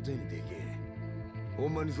何も手にできん。ほ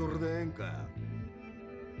んまにそれでええんか。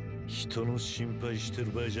人の心配して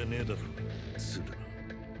る場合じゃねえだろ、鶴野。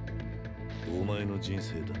お前の人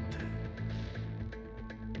生だって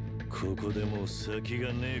ここでもう先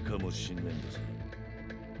がねえかもしんねえんだぞ。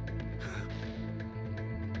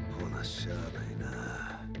ほなしゃあないな。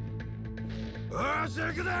おし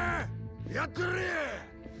行くでやってる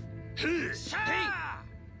れ。しゃ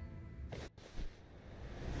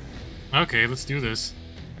あ。 Okay, let's do this.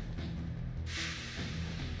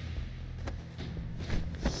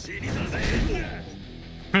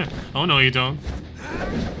 Oh no, you don't.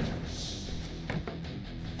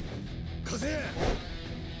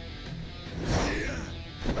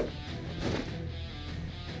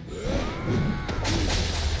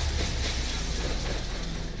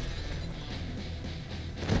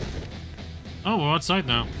 Oh, we're outside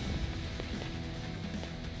now.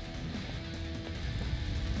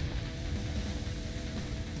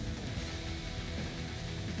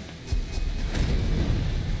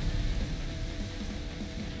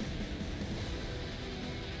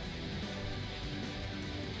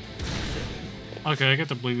 Okay, I get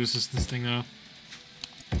the bleed resistance thing now.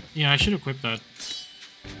 Yeah, I should equip that.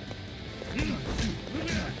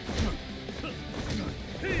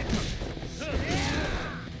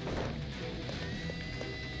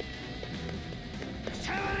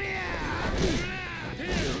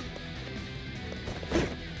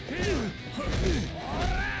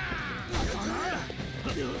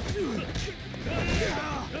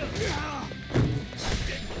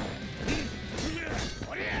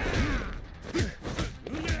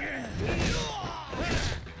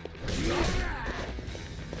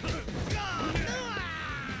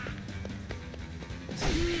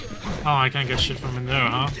 Oh, I can't get shit from in there,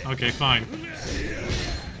 huh? Okay, fine.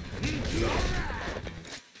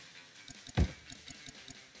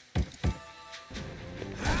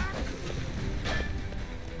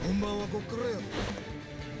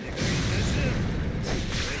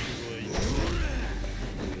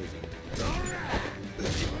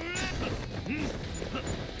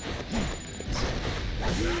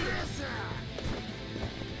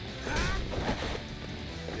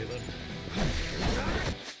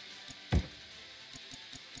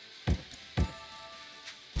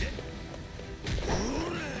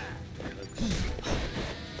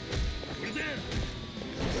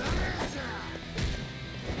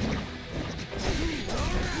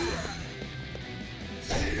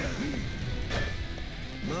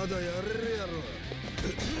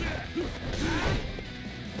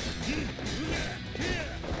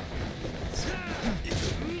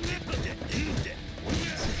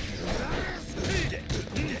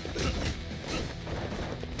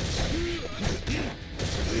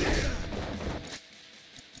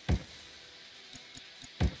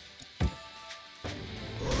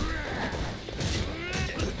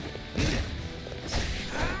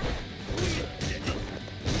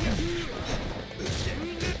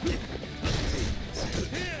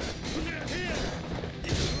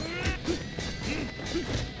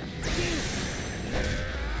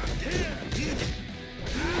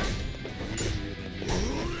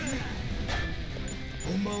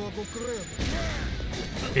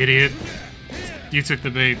 Idiot. You took the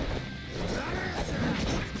bait.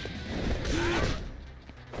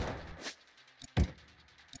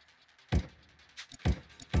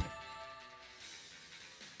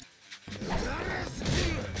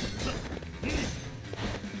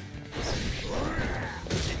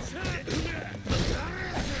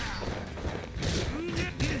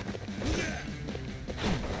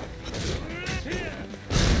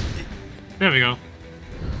 There we go.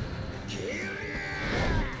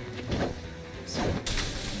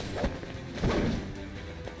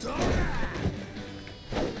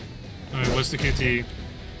 Mr. QT.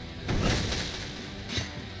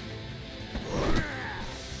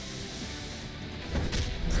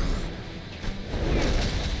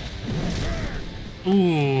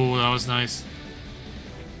 Ooh, that was nice.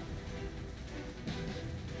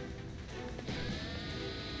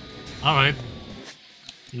 Alright.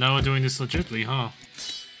 Now we're doing this legitly, huh?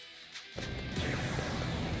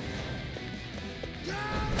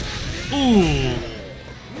 Ooh!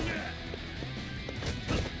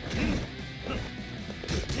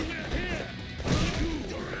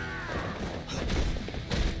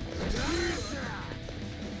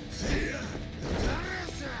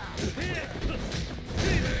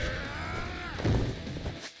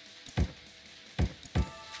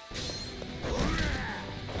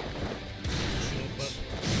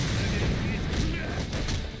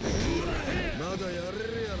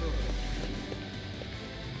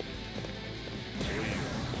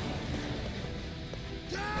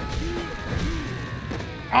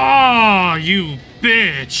 Ah, you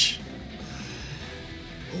bitch!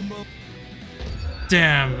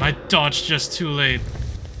 Damn, I dodged just too late.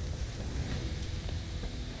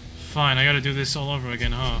 Fine, I gotta do this all over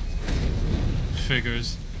again, huh?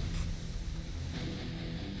 Figures.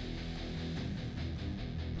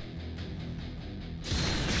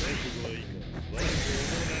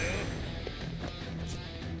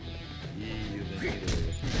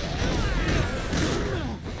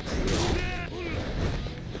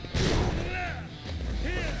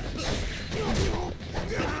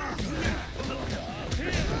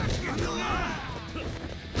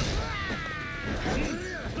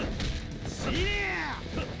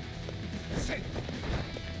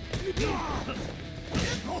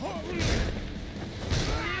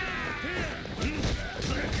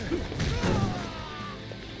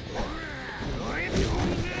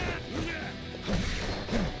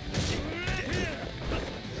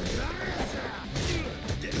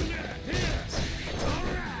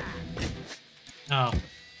 Oh,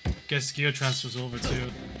 guess gear transfer's over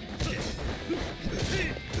too.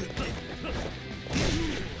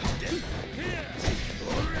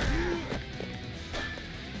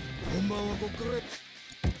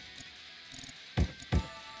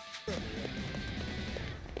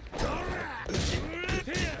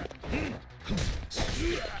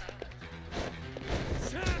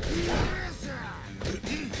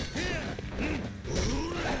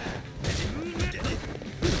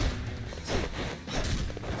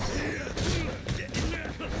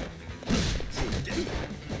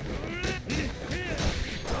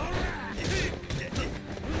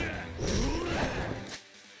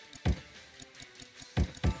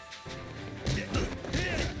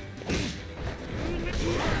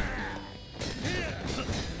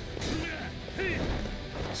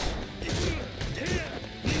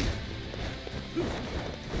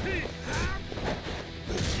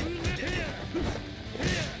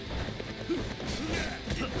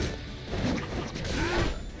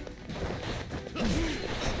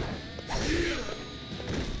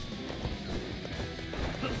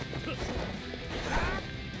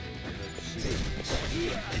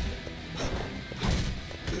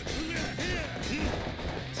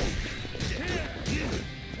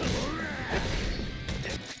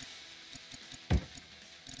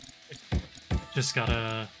 Just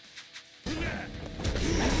gotta...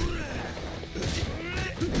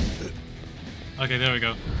 Okay, there we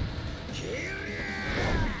go.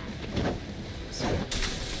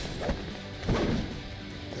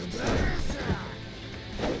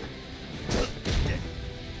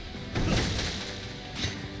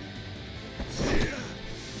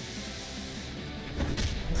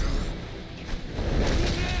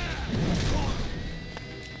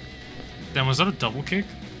 Damn, was that a double kick?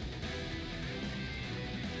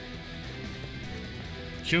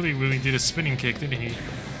 Kiryu really did a spinning kick, didn't he?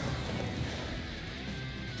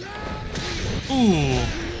 Ooh!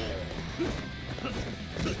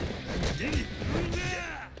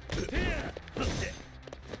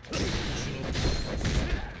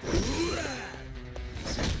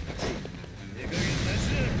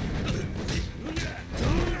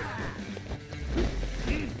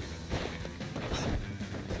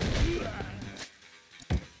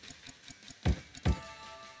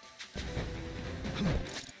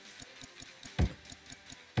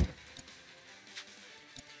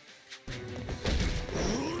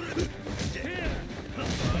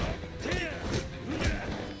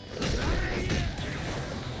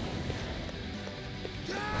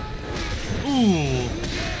 Ooh,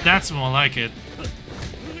 that's more like it.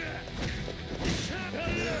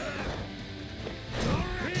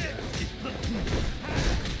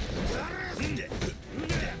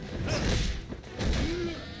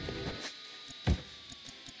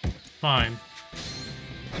 Fine.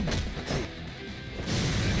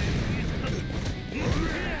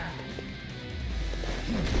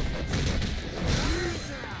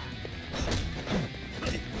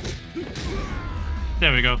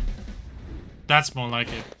 There we go. That's more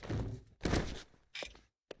like it.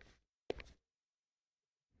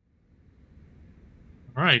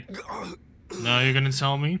 Alright. Now you're gonna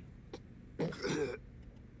tell me?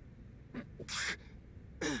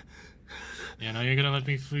 Yeah, now you're gonna let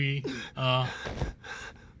me free,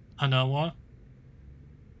 Hanawa?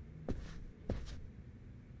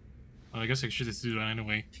 Oh, I guess I should just do that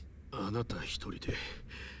anyway. あなた一人で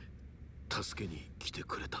助けに来て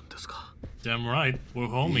くれたんですか? Damn right, we're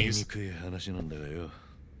homies. 言いにくい話なんだがよ。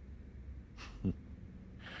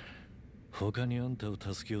他にあんたを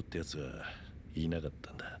助けようってやつはいなかっ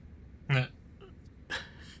たんだ。ね。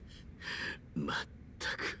まった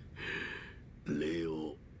く礼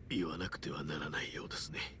を言わなくてはならないようで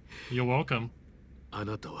すね。You're welcome. あ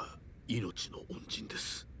なたは命の恩人で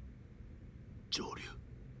す。上流。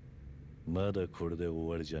まだこれで終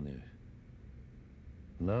わりじゃね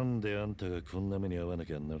え。なんであんたがこんな目に遭わな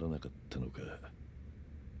きゃならなかったのか。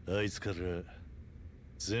あいつから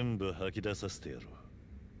全部吐き出させてやろう。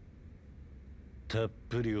たっ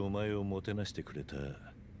ぷりお前をもてなしてくれた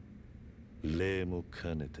礼も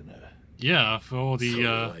兼ねてな。Yeah, for all the,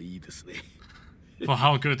 for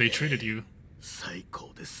how good they treated you. 最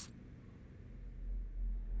高です。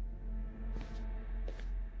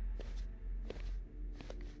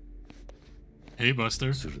Hey,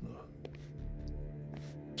 Buster. するの。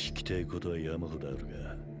聞きたいことは山ほどある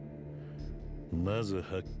が、まず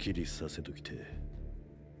はっきりさせときて。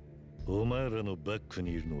お前らのバック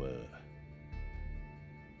にいるのは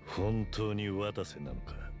本当に渡瀬なの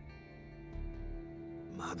か。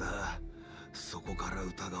まだそこから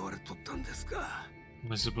疑われとったんですか。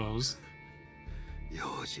I suppose.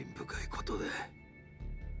 用心深いことで。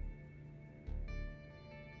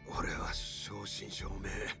俺は正真正銘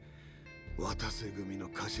渡瀬組の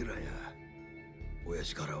頭や。親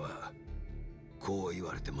父からはこう言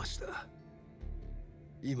われてました。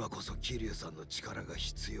今こそ桐生さんの力が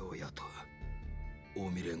必要やと。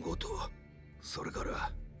近江連合と、それか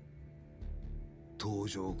ら登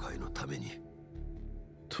場会のために。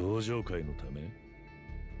登場会のため？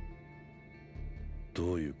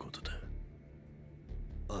どういうことだ？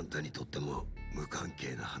あんたにとっても無関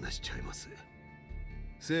係な話ちゃいます。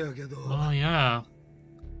せやけど、Oh, yeah.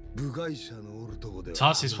 部外者のおるとこでは。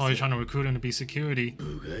Tasu's probably trying to recruit him to be security.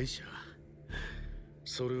 部外者？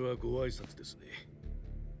それはご挨拶ですね。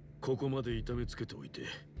ここまで痛めつけておいて、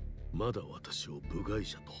まだ私を部外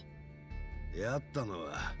者と。やったの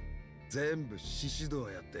は全部獅子道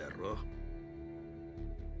やったやろ。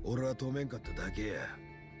俺は止めんかっただけや。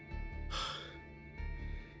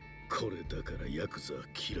これだからヤクザ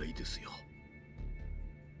嫌いですよ。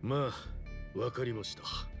まあ、わかりました。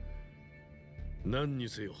何に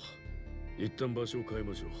せよ、一旦場所を変え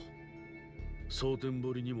ましょう。蒼天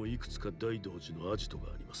堀にもいくつか大道寺のアジト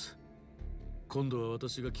があります。今度は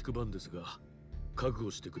私が聞く番ですが、覚悟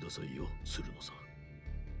してくださいよ、鶴野さん。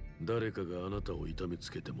誰かがあなたを痛め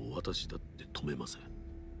つけても私だって止めません。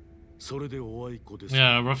それでおあいこです。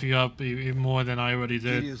Yeah, rough you up even more than I already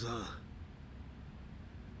did. 桐生さん、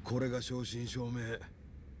これが正真正銘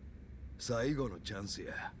最後のチャンス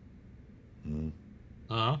や。うん。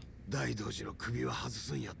大道寺の首は外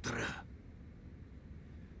すんやったら、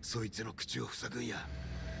そいつの口を塞ぐんや。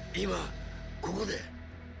今ここで。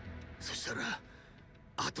そしたら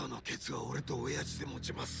後のケツは俺と親父で持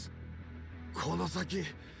ちます。この先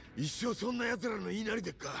一生そんな奴らの言いなりで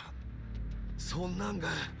っか。そんなんが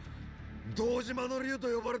堂島の竜と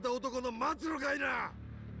呼ばれた男の末路かいな。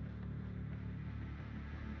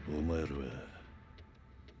お前らは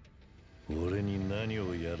俺に何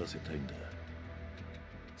をやらせたいんだ。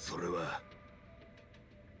それは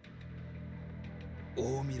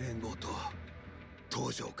近江連合と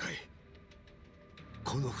登場会、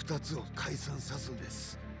この2つを解散さすんで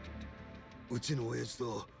す。うちの親父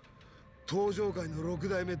と登場会の6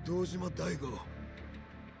代目堂島大吾、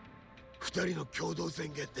2人の共同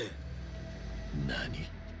宣言って。何？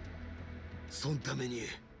そんために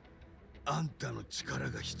あんたの力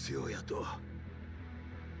が必要やと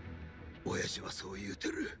親父はそう言うて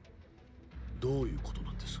る。どういうこと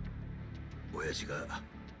なんです？親父が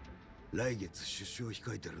来月出所を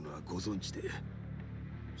控えてるのはご存知で。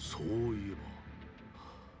そういえば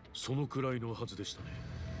そのくらいのはずでしたね。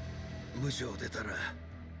無償出たら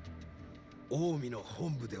近江の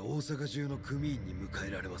本部で大阪中の組員に迎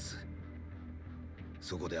えられます。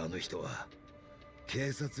そこであの人は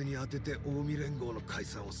警察に当てて近江連合の解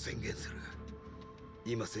散を宣言する。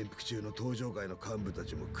今潜伏中の東上会の幹部た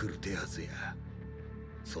ちも来る手はずや。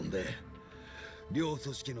そんで両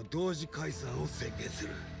組織の同時解散を宣言す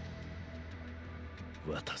る。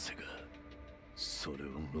渡瀬がそれを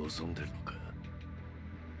望んでるのか。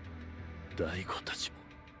大悟たちも。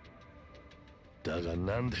だが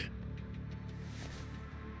なんで。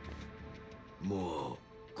も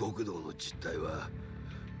う極道の実態は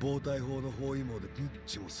暴対法の包囲網でニッ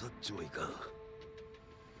チもサッチもいかん。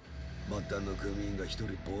末端の組員が一人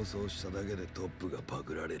暴走しただけでトップがパ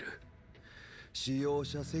クられる。使用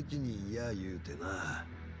者責任や言うてな。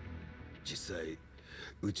実際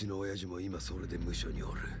うちの親父も今それで無所に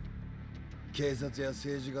おる。警察や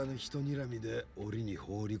政治家の人睨みで檻に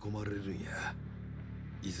放り込まれるんや。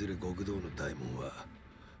いずれ極道の大門は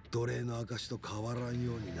奴隷の証と変わらん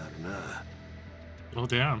ようになるな。Oh,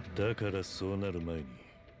 damn. だからそうなる前に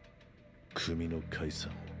組の解散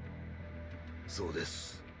を。そうで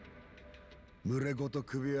す。群れごと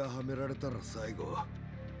首輪はめられたら最後。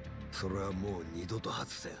それはもう二度と外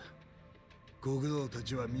せん。極道た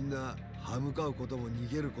ちはみんな歯向かうことも逃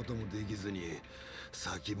げることもできずに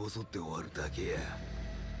先細って終わるだけや。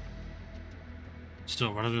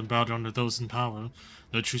 Still, rather than bow down to those in power,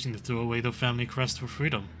 they're choosing to throw away their family crest for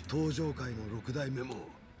freedom. 東上界の六代目も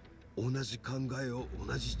同じ考えを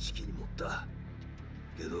同じ時期に持った。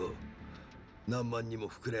けど何万にも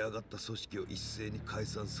膨れ上がった組織を一斉に解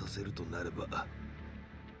散させるとなれば、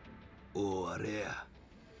おあれや、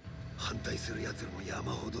反対する奴らも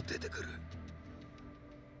山ほど出てくる。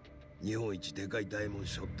日本一でかい大門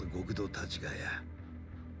背負った極道たちがや、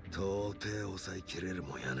到底抑えきれる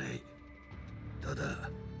もんやない。ただ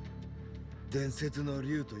伝説の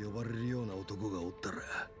竜と呼ばれるような男がおったら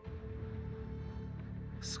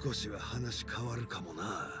少しは話変わるかも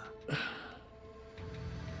な。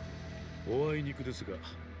おあいにくですが、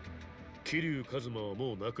桐生一馬は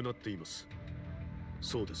もう亡くなっています。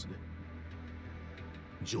そうですね。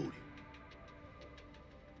上理。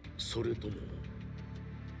それとも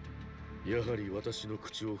やはり私の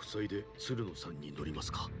口を塞いで鶴野さんに乗りま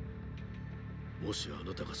すか。もしあ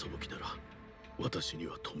なたがその気なら私に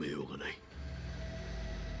は止めようがない。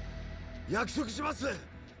約束します、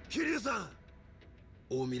桐生さん。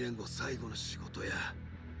近江連合最後の仕事や。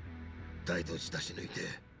大東寺出し抜いて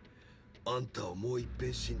あんたをもう一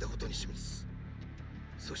遍死んだことにします。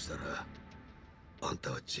そしたらあん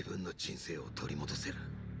たは自分の人生を取り戻せる。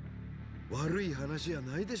悪い話や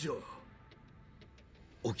ないでしょう。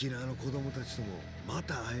沖縄の子供たちともま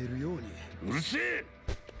た会えるように。うるせえ。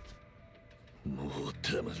もう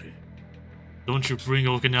黙れ。 Don't you bring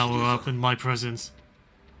Okinawa up in my presence.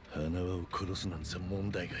 花輪を殺すなんざ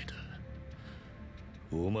問題外だ。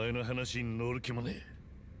お前の話に乗る気もねえ。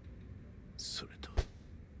それと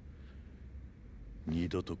二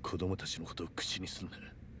度と子供たちのことを口にすんな。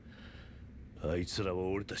あいつらは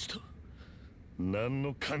俺たちと何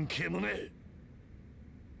の関係もねえ。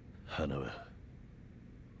花輪、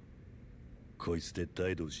こいつで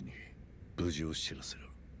大道寺に無事を知らせろ。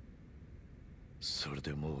それ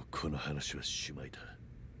でもうこの話はしまいだ。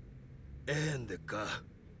ええんでっか、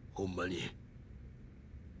ほんまに。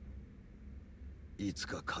いつ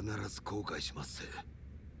か必ず後悔しますぜ。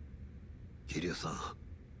桐生さ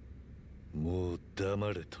ん。もう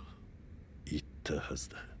黙れと言ったはず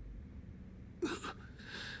だ。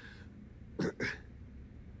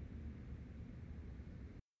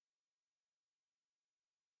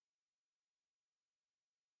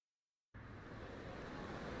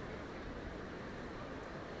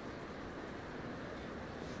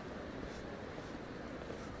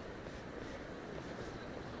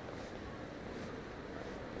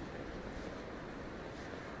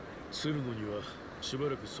鶴野にはしば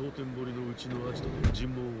らく蒼天堀のうちのアジトで尋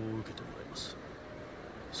問を受けてもらいます。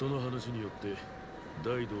その話によって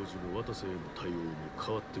大道寺の渡瀬への対応も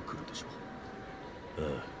変わってくるでしょう。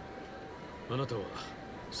ああ、あなたは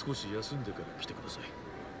少し休んでから来てください。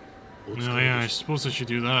お疲れ様です。Yeah, I suppose I should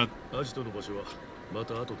do that. アジトの場所はま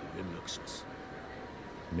た後で連絡します。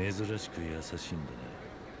珍しく優しいんだ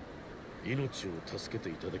な。命を助けて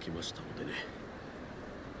いただきましたのでね。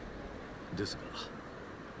ですが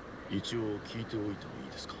一応聞いておいてもい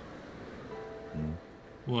いですか。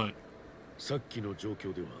What? さっきの状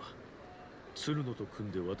況では鶴野と組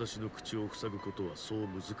んで私の口を塞ぐことはそう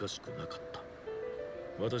難しくなかった。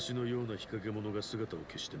私のような日陰者が姿を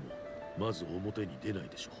消してもまず表に出ない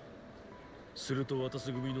でしょう。すると渡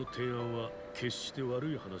瀬組の提案は決して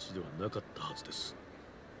悪い話ではなかったはずです。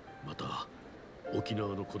また沖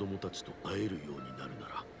縄の子供たちと会えるようになるな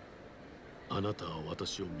らあなたは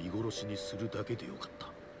私を見殺しにするだけでよかった。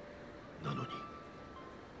なのに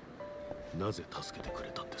なぜ助けてくれ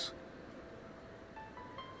たんです。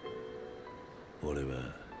俺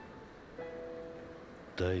は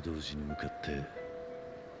大道寺に向かって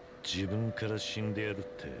自分から死んでやるっ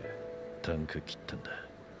て啖呵切ったんだ。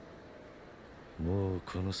もう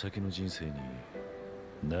この先の人生に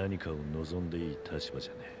何かを望んでいい立場じ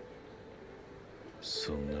ゃねえ。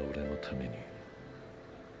そんな俺のために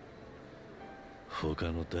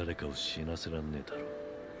他の誰かを死なせらんねえだろ。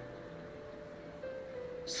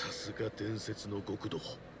さすが伝説の極道。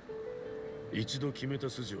一度決めた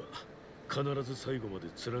筋は必ず最後まで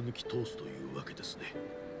貫き通すというわけですね。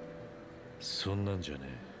そんなんじゃね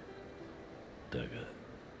え。だが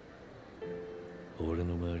俺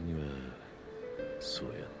の周りにはそう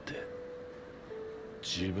やって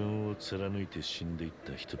自分を貫いて死んでいっ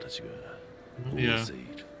た人たちが大勢い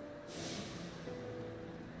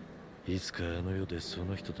る。いつかあの世でそ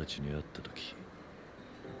の人たちに会った時、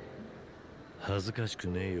恥ずかしく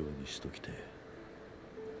ねえようにしときて。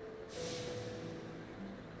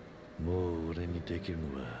もう俺にできる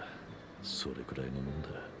のはそれくらいのもんだ。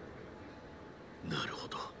なるほ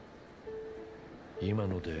ど。今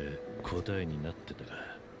ので答えになってたか。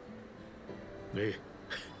ええ、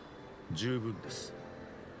十分です。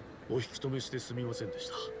お引き止めしてすみませんでし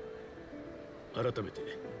た。改めて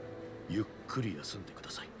ゆっくり休んでくだ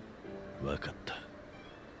さい。分かった。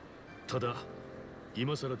ただ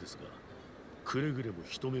今更ですが、くれぐれも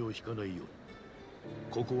人目を引かないように。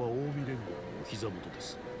ここは近江連合のお膝元で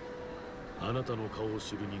す。あなたの顔を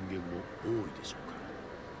知る人間も多いでしょうか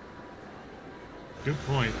ら。 Good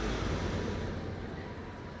point.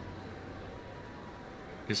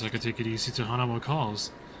 Guess I could take it easy till Hanawa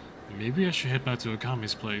calls. Maybe I should head back to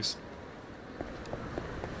Akami's place.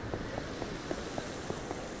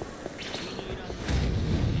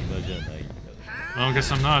 Oh, I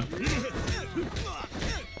guess I'm not.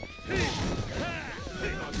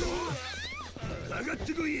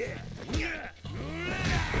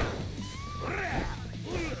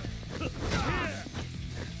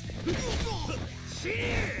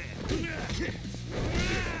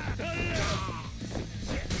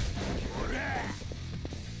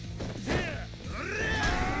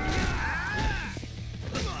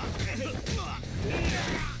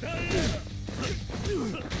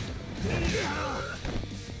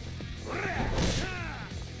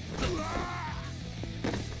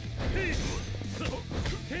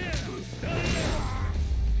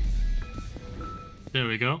 There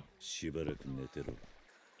we go. しばらく寝てろ。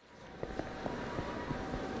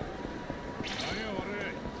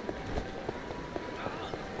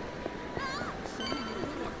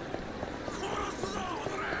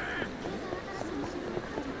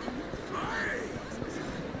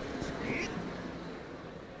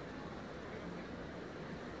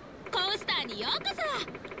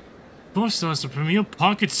Poster is the premier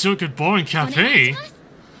Pocket Circuit Bar and Cafe.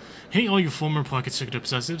 Hey, all you former Pocket Circuit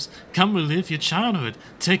obsessives, come relive your childhood.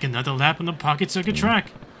 Take another lap on the Pocket Circuit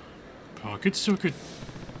track. Pocket Circuit.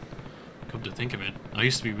 Come to think of it, I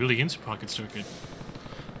used to be really into Pocket Circuit.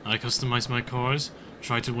 I customized my cars,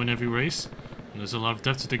 tried to win every race, and there's a lot of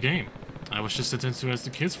depth to the game. I was just as into as the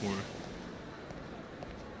kids were.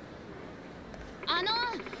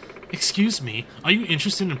 Excuse me, are you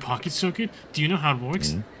interested in Pocket Circuit? Do you know how it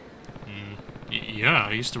works? Yeah,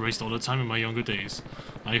 I used to race all the time in my younger days.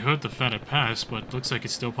 I heard the fad had passed, but looks like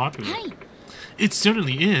it's still popular. It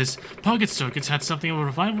certainly is. Pocket Circuits had something of a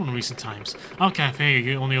revival in recent times. Our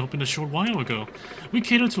cafe only opened a short while ago. We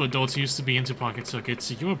cater to adults who used to be into Pocket Circuits,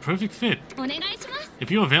 so you're a perfect fit.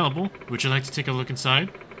 If you're available, would you like to take a look inside?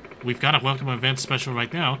 We've got a welcome event special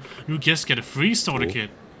right now. New guests get a free starter kit.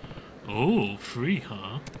 Oh, free,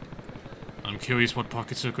 huh? I'm curious what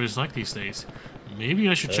Pocket Circuit is like these days. Maybe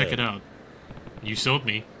I should check it out. You sold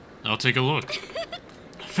me. I'll take a look.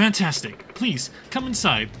 Fantastic. Please, come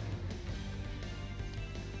inside.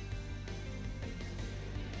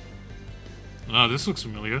 Ah, this looks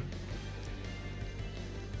familiar.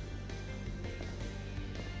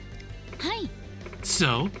 Hi.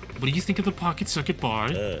 So, what do you think of the Pocket Circuit bar?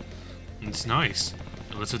 It's nice.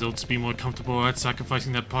 It lets adults be more comfortable at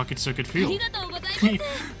sacrificing that Pocket Circuit feel.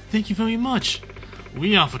 Thank you very much.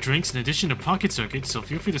 We offer drinks in addition to Pocket Circuit, so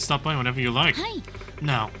feel free to stop by whenever you like. Hi.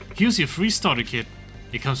 Now, here's your free starter kit.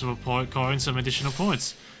 It comes with a car and some additional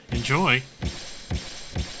points. Enjoy.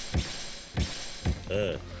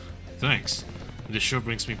 Thanks. This sure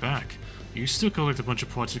brings me back. You still collect a bunch of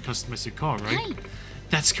parts to customize your car, right? Hi.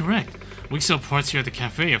 That's correct. We sell parts here at the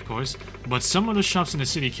cafe, of course, but some other shops in the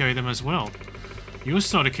city carry them as well. Your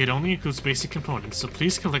starter kit only includes basic components, so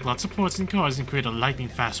please collect lots of parts and cars and create a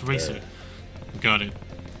lightning-fast racer. Got it.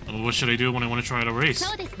 What should I do when I want to try out a race?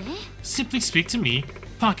 Simply speak to me.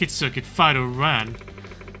 Pocket Circuit Fighter Ran.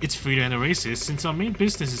 it's free to enter races since our main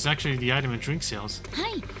business is actually the item and drink sales.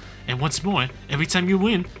 And what's more, every time you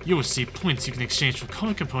win, you'll receive points you can exchange for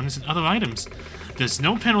car components and other items. There's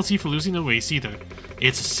no penalty for losing a race either.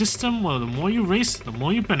 It's a system where the more you race, the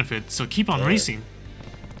more you benefit, so keep on racing.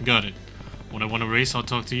 Got it. When I want to race, I'll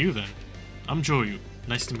talk to you then. I'm Joryu.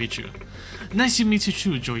 Nice to meet you. Nice to meet you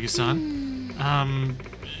too, Joryu-san.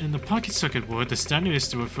 In the Pocket Circuit world, the standard is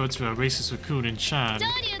to refer to our racers with Kun and Chan.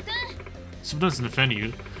 So it doesn't offend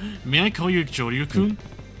you. May I call you Joryu-kun?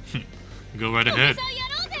 Go right ahead.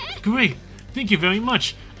 Great! Thank you very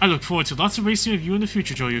much. I look forward to lots of racing with you in the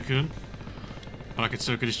future, Joryu-kun. Pocket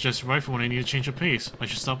Circuit is just right for when I need to change of pace. I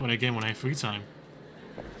should stop by again when I have free time.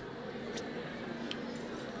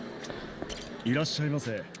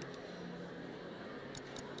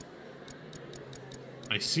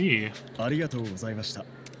 I see.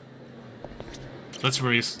 Let's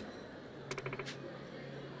race.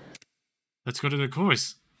 Let's go to the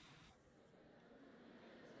course.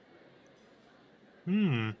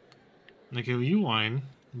 Like a rewind,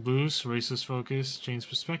 boost, races focus, change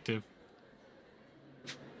perspective.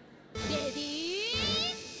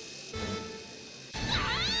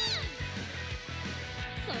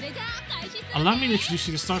 Allow me to introduce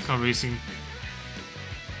you to stock car racing.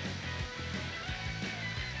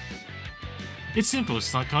 It's simple,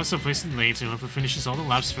 stock cars are placed in lanes and whoever finishes all the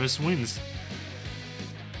laps first wins.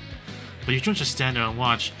 But you don't just stand there and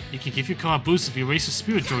watch. You can give your car a boost if you race with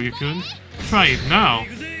spirit, Joryu-kun. Try it now!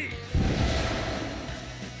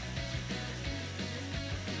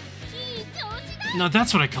 Now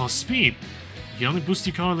that's what I call speed. You can only boost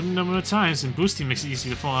your car a limited number of times, and boosting makes it easy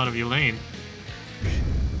to fall out of your lane.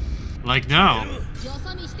 Like now.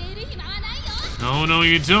 No,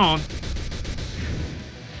 you don't.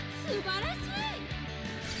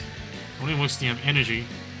 Only wasting your energy.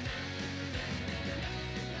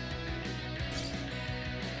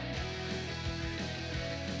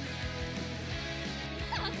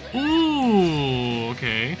 Ooh,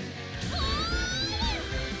 okay.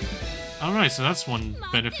 Alright, so that's one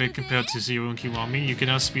benefit compared to Zero and Kiwami. You can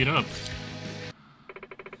now speed up.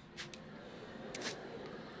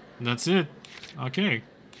 And that's it. Okay.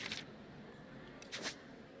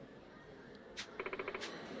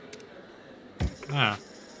 Ah.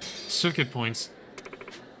 Circuit points.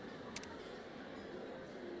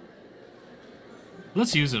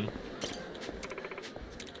 Let's use them.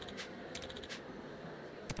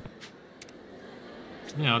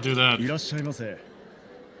 Yeah, I'll do that. That.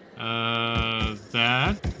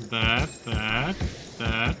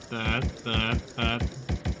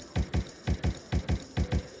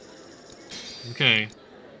 Okay.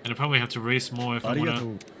 And I probably have to race more if I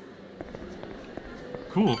wanna...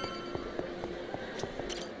 Cool.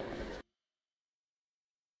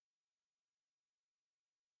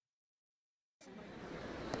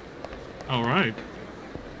 Alright.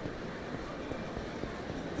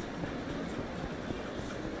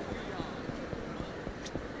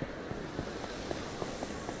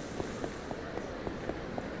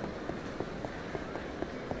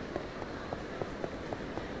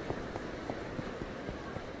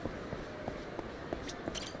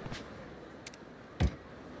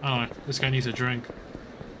 Oh, this guy needs a drink.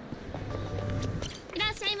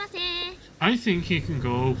 I think he can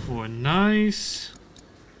go for a nice...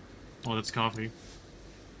 Oh, that's coffee.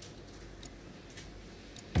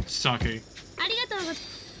 Sake.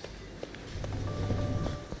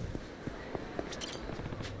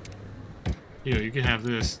 Here, you can have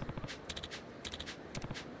this.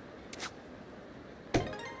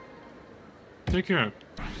 Take care.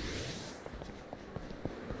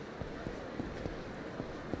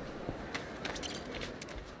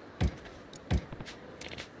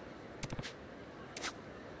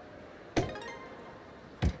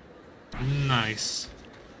 Nice.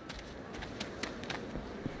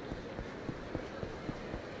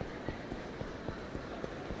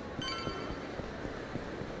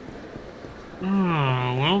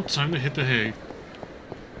 Oh, well, time to hit the hay.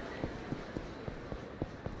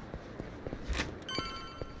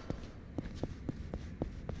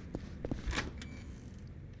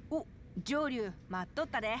 Oh, Joryu, 待っとっ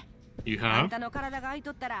たで。You have? あんたの体が空い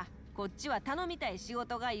とったら、こっちは頼みたい仕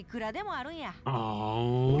事がいくらでもあるんや。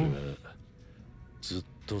Oh. ずっ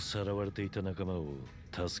とさらわれていた仲間を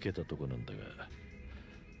助けたとこなんだが。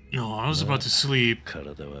Yo, I was about to sleep.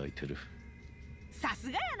 体は空いてる。さす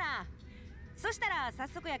がやな。そしたら早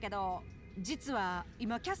速やけど、実は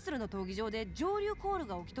今キャッスルの闘技場で上流コール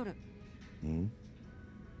が起きとる。ん？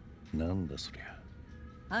なんだそりゃ。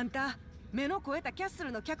あんた目の肥えたキャッス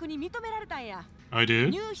ルの客に認められたんや。I did.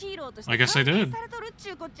 ニューヒーローとして I guess I did. されとるっ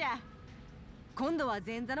ちゅうこっちゃ。今度は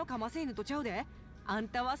前座のカマセイヌとちゃうで。あん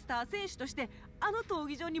たはスター選手としてあの闘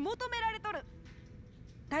技場に求められとる。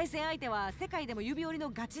対戦相手は世界でも指折り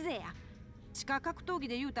のガチ勢や。地下格闘技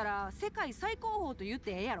で言うたら世界最高峰と言っ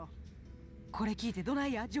てええやろ。これ聞いてどな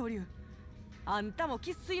いや上流。あんたも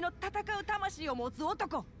生粋の戦う魂を持つ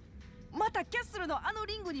男。またキャッスルのあの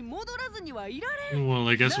リングに戻らずにはいられん。 Well,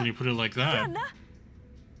 I guess when you put it like that.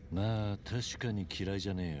 まあ確かに嫌いじ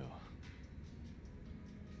ゃねえよ。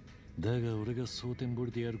だが俺が蒼天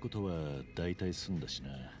堀でやることは大体済んだしな。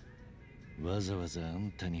わざわざあ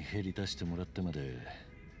んたにヘリ出してもらってまで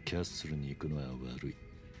キャッスルに行くのは悪い。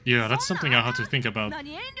Yeah, that's something I have to think about.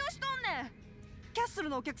 何遠慮しとんねん。キャッスル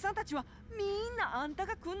のお客さんたちはみんなあんた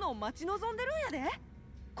が来んのを待ち望んでるんやで。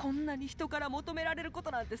こんなに人から求められること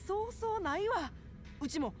なんてそうそうないわ。う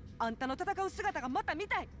ちもあんたの戦う姿がまた見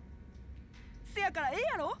たい。せやからええ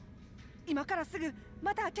やろ。今からすぐ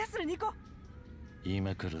またキャッスルに行こう。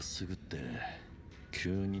今からすぐって急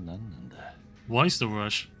に何なんだ。 Why is the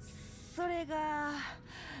rush? それが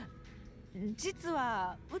実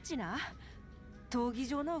はうちな、闘技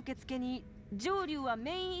場の受付に上流は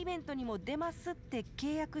メインイベントにも出ますって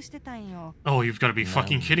契約してたんよ。 Oh, you've got to be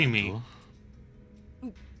fucking kidding me.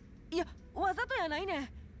 いや、わざとやないねん。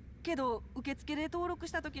けど受付で登録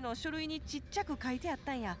した時の書類にちっちゃく書いてあっ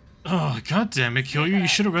たんや。Oh, god damn it, Kiryu, you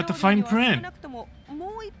should have read the fine 少 print. なくとも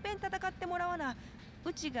もう一遍戦ってもらわな。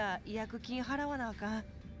うちが違約金払わなあかん。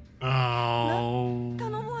Oh.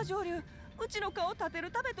 頼むわ上流。うちの顔立て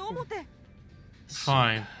るためと思って。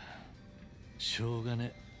Fine. しょうが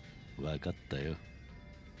ね。わかったよ。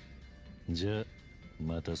じゃあ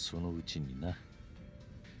またそのうちにな。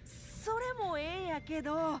それもええんやけ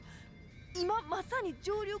ど、今まさに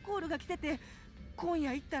上流コールが来てて、今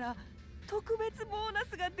夜行ったら特別ボーナ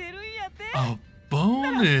スが出るんやって。A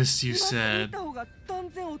bonus, you 今すぐ行 said. った方が断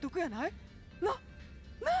然お得やない？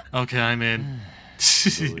 Okay, I'm in.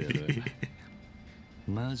 どうやら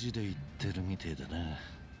マジで言ってるみてえだな。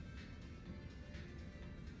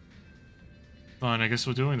Fine, I guess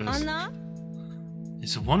we're doing this. Anna?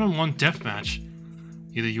 It's a one-on-one deathmatch.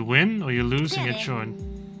 Either you win or you lose and get shorn.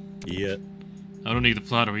 Yeah. I don't need the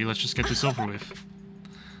flattery, let's just get this over with.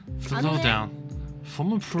 For the lowdown,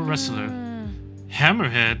 former pro wrestler,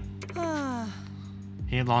 Hammerhead.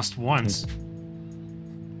 He had lost once.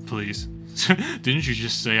 Please. Didn't you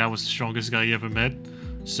just say I was the strongest guy you ever met?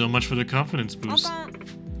 So much for the confidence boost.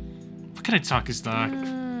 What kind of talk is that?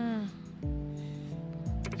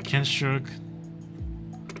 Ken Shirk.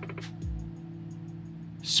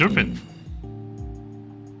 Serpent.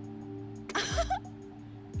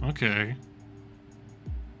 Okay.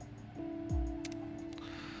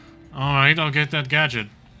 Alright, I'll get that gadget.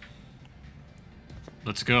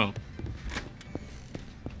 Let's go.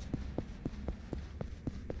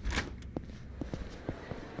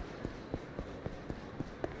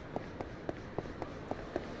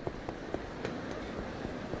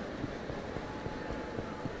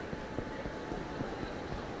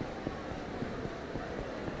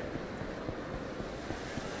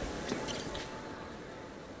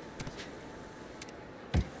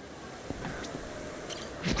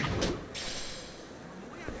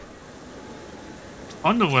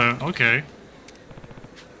 Underwear, okay.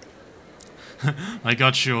 I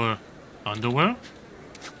got your underwear?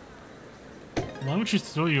 Why would you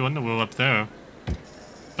throw your underwear up there?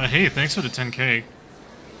 But hey, thanks for the 10k.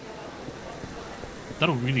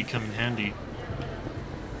 That'll really come in handy.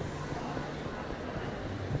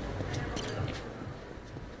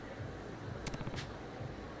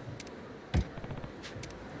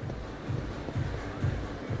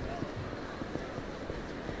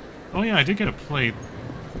 Oh yeah, I did get a plate.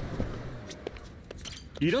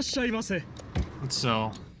 Let's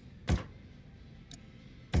sell.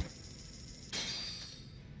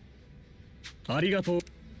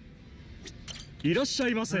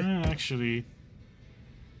 Actually,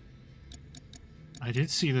 I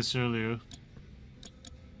did see this earlier.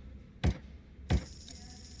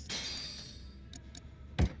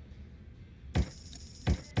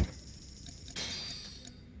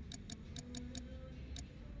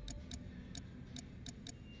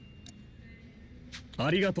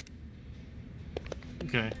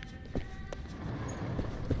 Okay.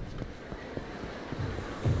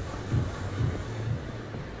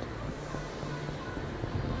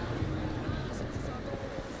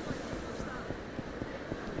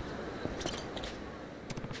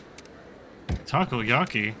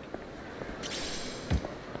 Takoyaki.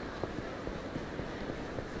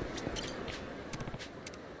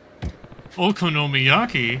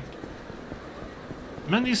 Okonomiyaki?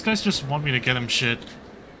 Man, these guys just want me to get them shit.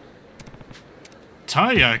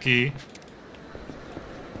 Taiyaki?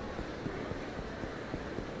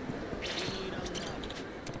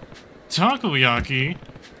 Takoyaki?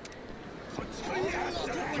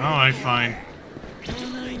 Alright, fine.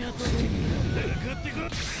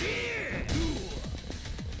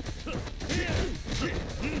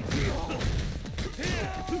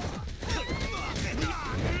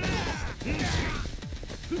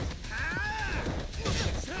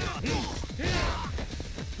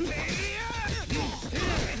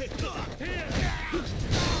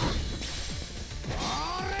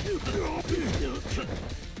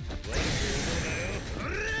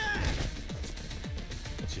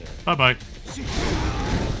 Bye-bye.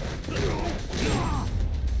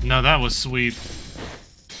 Now that was sweet.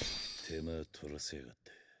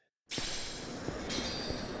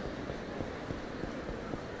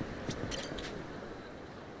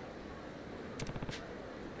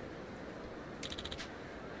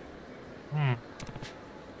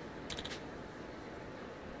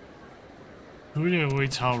 Kiryu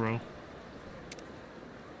Taro.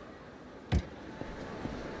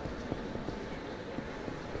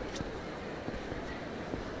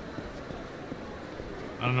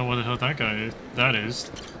 I don't know what the hell that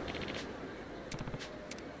is.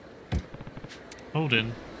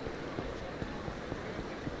 Holden.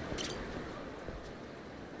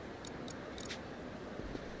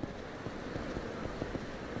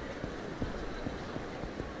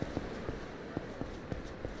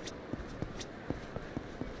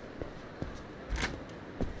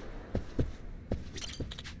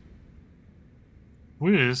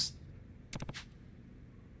 Whiz.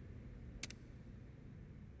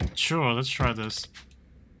 Sure, let's try this.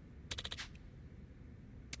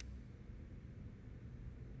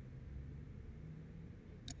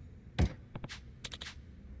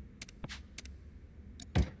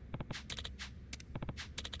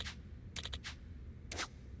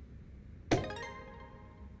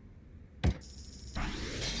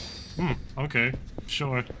 Okay,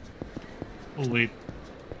 sure. Oh wait.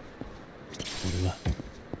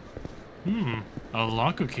 A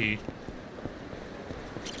locker key.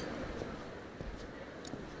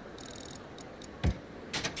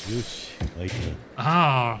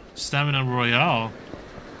 Ah, Stamina Royale.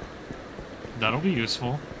 That'll be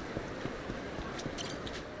useful.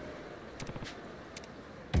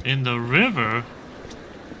 In the river?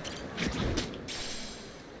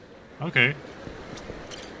 Okay.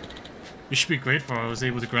 You should be grateful I was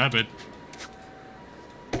able to grab it.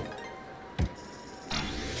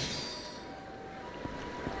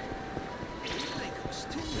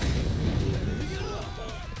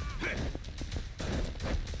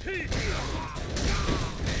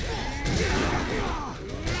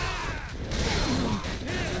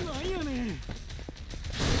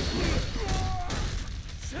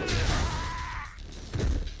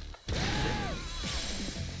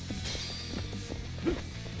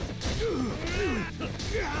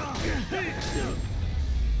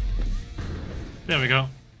 There we go.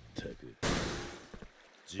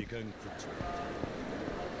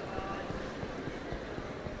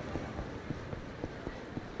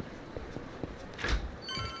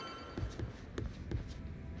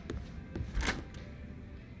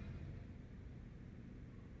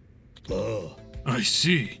 I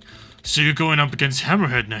see. So you're going up against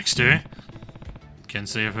Hammerhead next, eh? Can't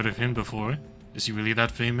say I've heard of him before. Is he really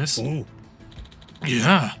that famous? Oh.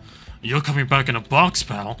 Yeah. You're coming back in a box,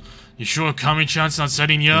 pal. You sure Kami-chan's not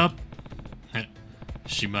setting you up?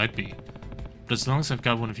 She might be. But as long as I've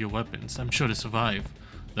got one of your weapons, I'm sure to survive.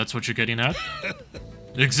 That's what you're getting at?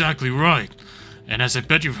 Exactly right. And as I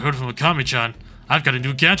bet you've heard from a Kami-chan, I've got a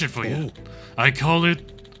new gadget for you. I call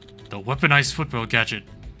it the weaponized football gadget,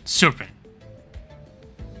 Serpent.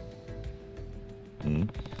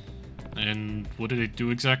 And what did it do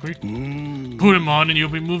exactly? Put him on and you'll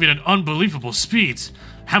be moving at unbelievable speeds.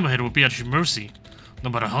 Hammerhead will be at your mercy. No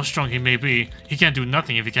matter how strong he may be, he can't do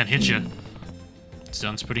nothing if he can't hit you.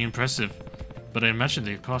 Sounds pretty impressive, but I imagine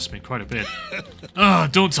they cost me quite a bit.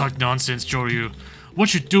 Don't talk nonsense, Joryu.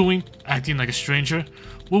 What you're doing, acting like a stranger,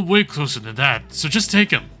 we're way closer than that, so just take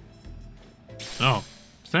him. Oh,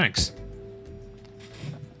 thanks.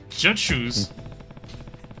 Jet shoes.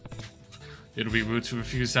 It'll be rude to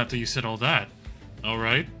refuse after you said all that.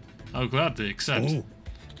 Alright, I'll gladly accept.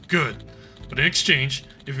 Good. But in exchange,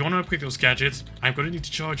 if you want to upgrade those gadgets, I'm going to need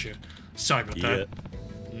to charge you. Sorry about that.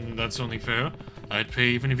 That's only fair. I'd pay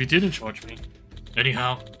even if you didn't charge me.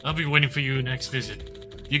 Anyhow, I'll be waiting for you next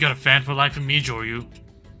visit. You got a fan for life in me, Joryu.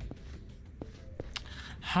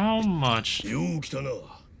 How much? Oh,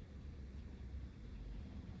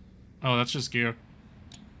 that's just gear.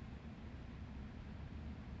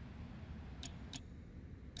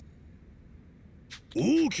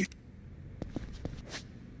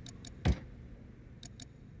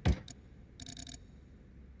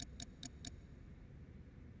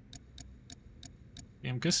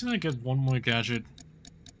 I'm guessing I get one more gadget.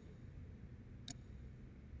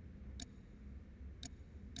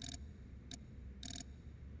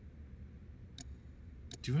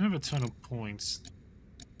 Do have a ton of points.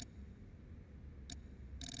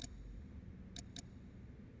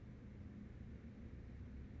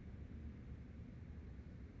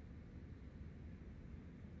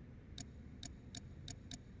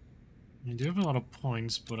 I do have a lot of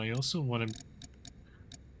points, but I also want to...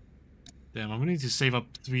 Damn, I'm gonna need to save up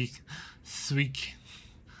 3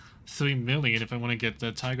 million if I want to get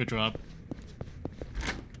the tiger drop.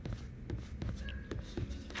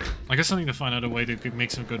 I guess I need to find out a way to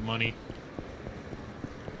make some good money.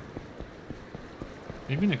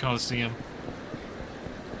 Maybe in the Coliseum.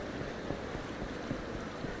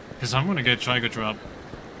 Because I'm gonna get tiger drop.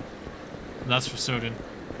 That's for certain.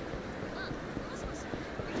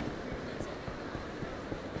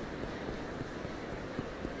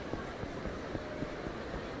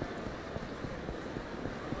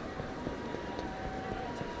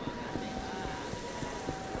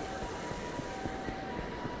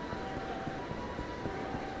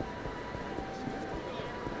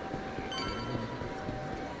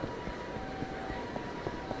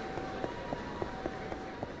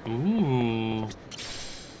 Ooh.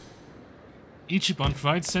 Ichiban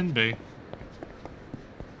fried senbei.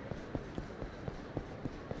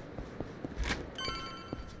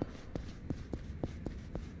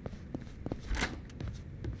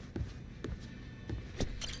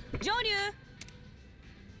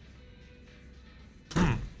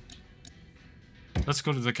 Let's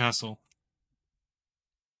go to the castle.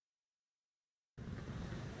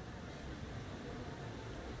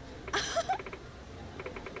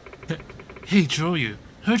 Hey, Kiryu,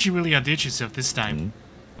 heard you really outdid yourself this time.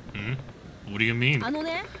 What do you mean?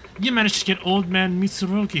 You managed to get old man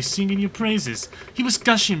Mitsurugi singing your praises. He was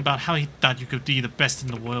gushing about how he thought you could be the best in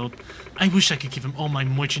the world. I wish I could give him all my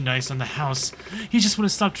merchandise on the house. He just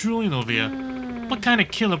wouldn't stop drooling over you. What kind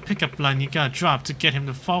of killer pickup line you gotta drop to get him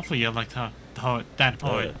to fall for you like that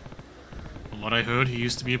hard? From what I heard, he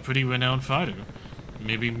used to be a pretty renowned fighter.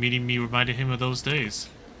 Maybe meeting me reminded him of those days.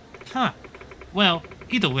 Huh. Well,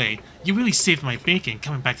 either way, you really saved my bacon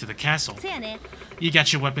coming back to the castle. You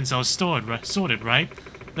got your weapons all sorted, right?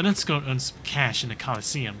 Then let's go earn some cash in the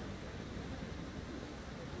Coliseum.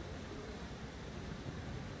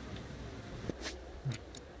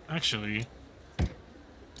 Actually...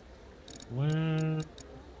 Where...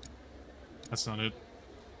 That's not it.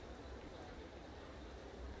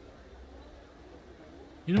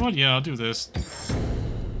 You know what? Yeah, I'll do this.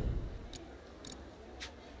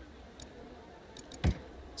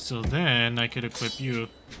 So then I could equip you.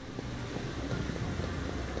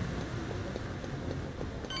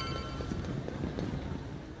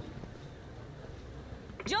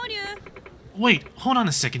 Wait, hold on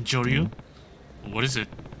a second, Kiryu. What is it?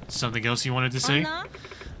 Something else you wanted to say?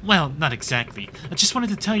 Well, not exactly. I just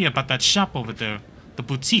wanted to tell you about that shop over there. The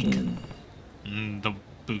boutique. The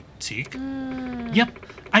boutique? Yep,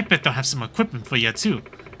 I bet they'll have some equipment for you too.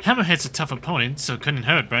 Hammerhead's a tough opponent, so it couldn't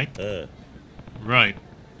hurt, right? Right.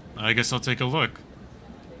 I guess I'll take a look.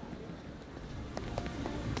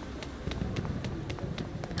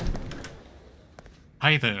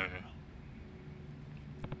 Hi there.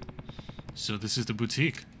 So this is the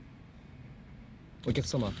boutique.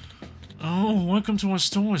 Oh, welcome to our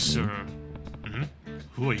store, sir.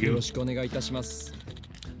 Who are you?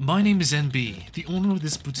 My name is NB, the owner of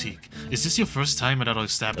this boutique. Is this your first time at our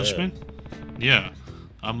establishment? Yeah,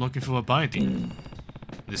 I'm looking for a binding.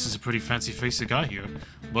 This is a pretty fancy-faced guy here.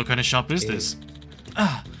 What kind of shop is this?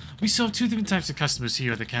 Ah, we serve 2 different types of customers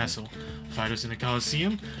here at the castle. Fighters in the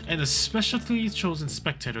Coliseum, and the specially chosen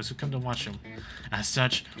spectators who come to watch them. As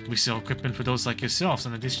such, we sell equipment for those like yourselves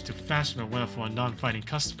in addition to fashionable wear for our non-fighting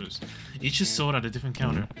customers. Each is sold at a different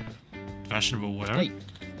counter. Fashionable wear?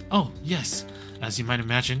 Oh, yes. As you might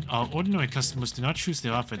imagine, our ordinary customers do not choose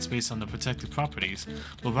their outfits based on their protected properties,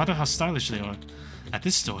 but rather how stylish they are. At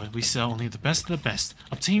this store, we sell only the best of the best,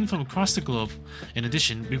 obtained from across the globe. In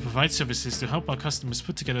addition, we provide services to help our customers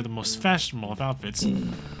put together the most fashionable of outfits.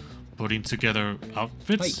 Putting together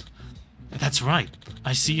outfits? That's right.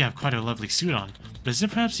 I see you have quite a lovely suit on, but is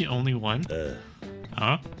it perhaps the only one?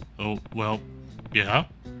 Huh? Oh, well, yeah,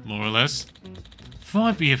 more or less.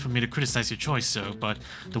 Far be it for me to criticize your choice, sir, but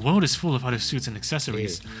the world is full of other suits and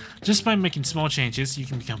accessories. Just by making small changes, you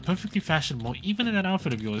can become perfectly fashionable even in that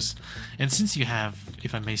outfit of yours. And since you have,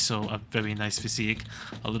 if I may so, a very nice physique,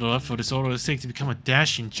 a little effort is all it will take to become a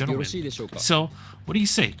dashing gentleman. So, what do you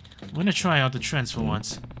say? I'm gonna try out the trends for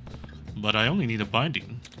once. But I only need a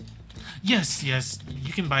binding. Yes,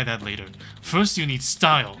 you can buy that later. First, you need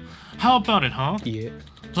style. How about it, huh? Yeah.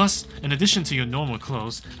 Plus, in addition to your normal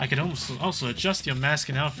clothes, I can also adjust your mask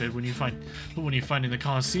and outfit when you fight in the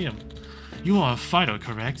Coliseum. You are a fighter,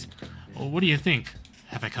 correct? Well, what do you think?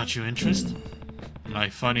 Have I caught your interest? My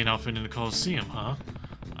fighting outfit in the Coliseum, huh?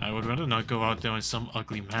 I would rather not go out there in some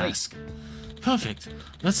ugly mask. Perfect.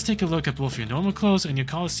 Let's take a look at both your normal clothes and your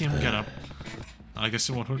Coliseum getup. I guess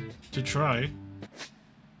I want her to try.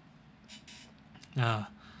 I'm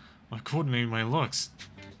coordinating my looks.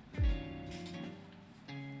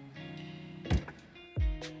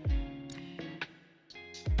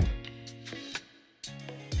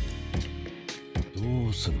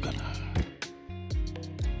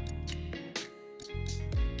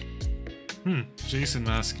 Jason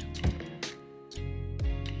mask.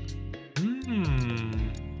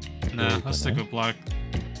 Nah, let's stick with black.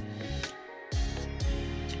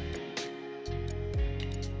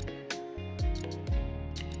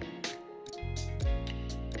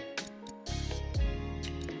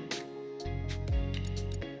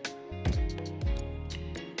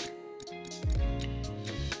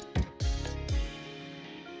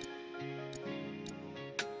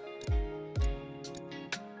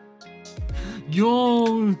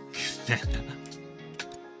 Yo!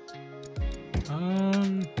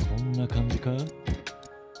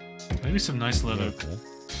 Maybe some nice leather.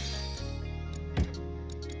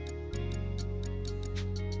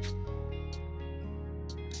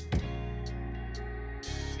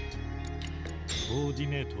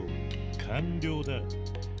 Coordinate 完了だ。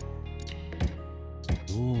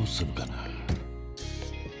どうするかな。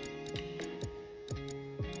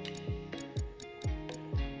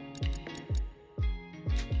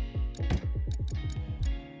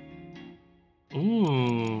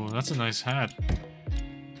Ooh, that's a nice hat.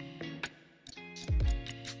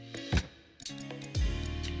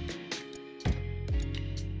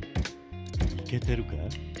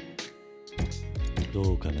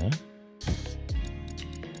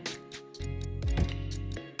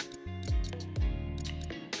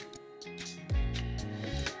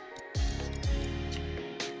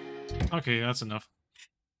 Okay, that's enough.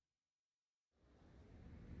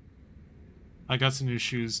 I got some new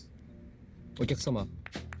shoes.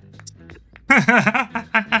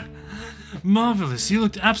 Marvelous, you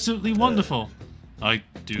looked absolutely wonderful. I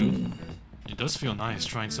do. It does feel nice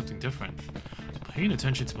trying something different. Paying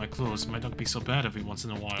attention to my clothes might not be so bad every once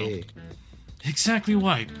in a while. Exactly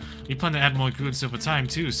right. We plan to add more goods over time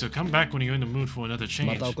too, so come back when you're in the mood for another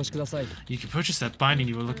change. You can purchase that binding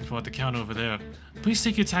you were looking for at the counter over there. Please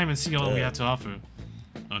take your time and see all we have to offer.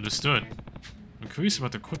 Understood. I'm curious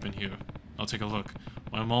about the equipment here. I'll take a look.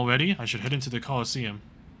 When I'm all ready, I should head into the Coliseum.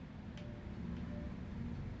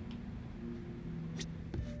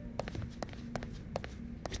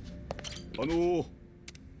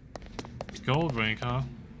 Gold rank, huh?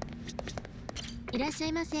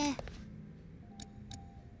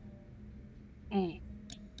 Ooh.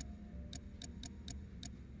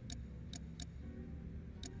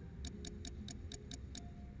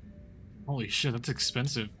 Holy shit, that's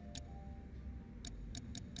expensive.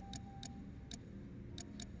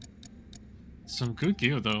 Some good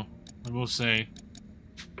gear though, I will say.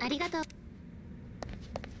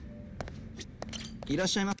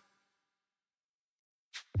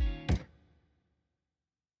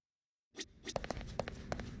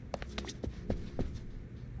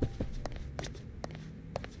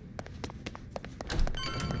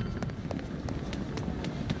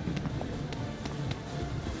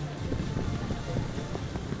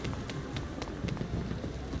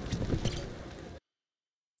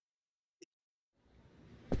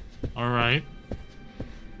 Alright.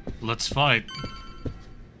 Let's fight.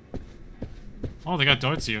 Oh, they got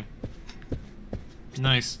darts here.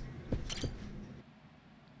 Nice.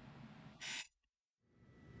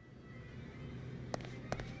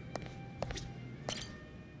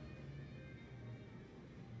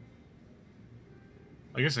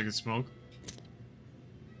 I guess I could smoke.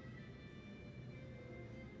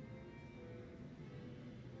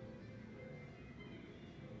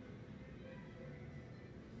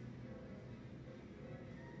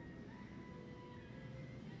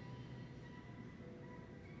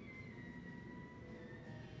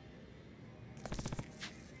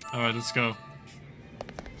 Alright, let's go.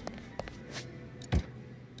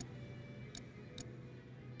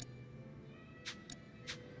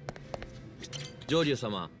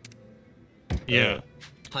 Joryu-sama. Yeah,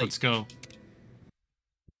 let's go.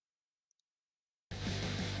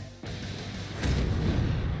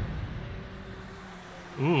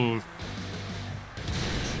 Ooh.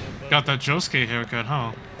 Got that Josuke haircut,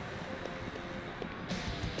 huh?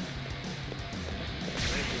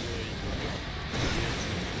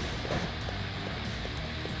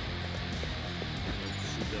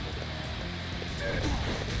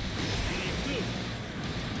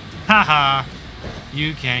 Haha!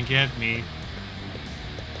 You can't get me.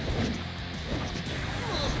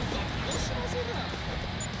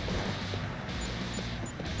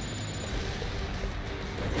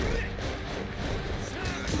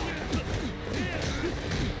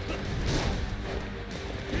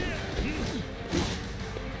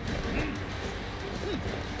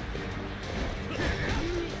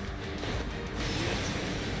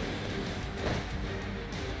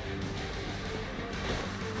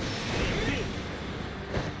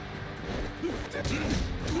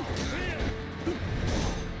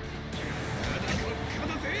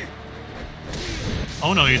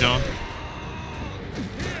 Oh no, you don't.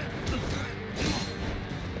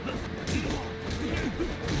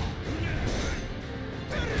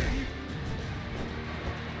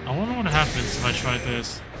 I wonder what happens if I try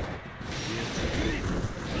this.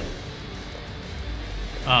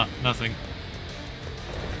 Ah, nothing.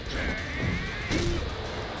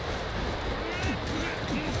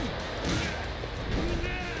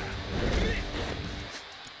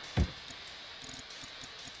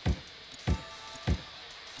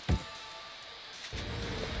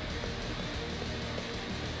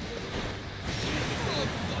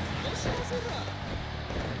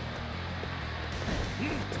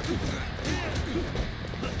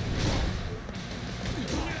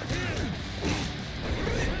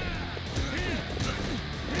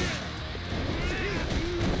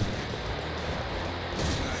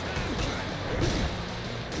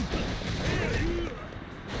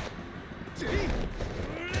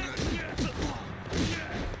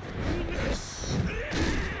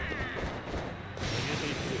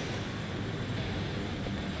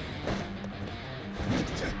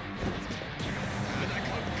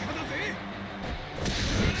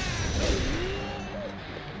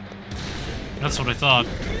 That's what I thought.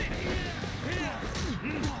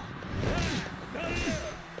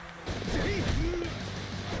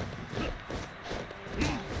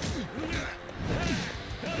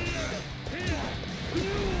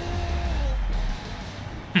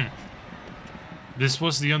 This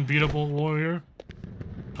was the unbeatable warrior?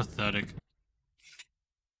 Pathetic.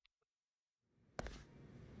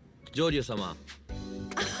 Joryu-sama.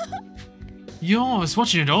 Yo, I was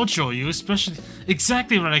watching it all, Joryu, especially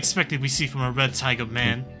exactly what I expected we see from a red tiger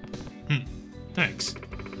man. Thanks.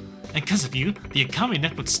 And because of you, the Akame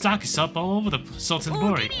network stock is up all over the Sultan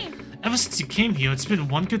Bori. Ever since you came here, it's been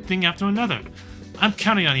one good thing after another. I'm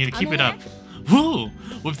counting on you to keep it up. Woo!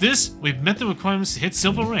 With this, we've met the requirements to hit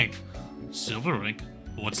Silver Rank. Silver Rank?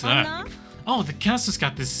 What's that? Oh, the castle's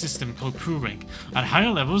got this system called Crew Rank. At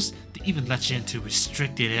higher levels, they even let you into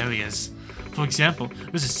restricted areas. For example,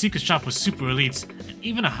 there's a secret shop with super elites, and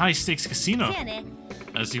even a high-stakes casino.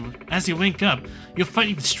 As you rank up, you'll fight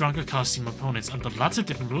even stronger costume opponents under lots of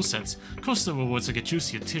different rule sets. Of course, the rewards will get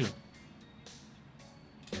juicier too.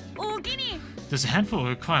 There's a handful of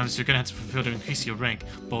requirements you're gonna have to fulfill to increase your rank,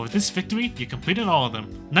 but with this victory, you completed all of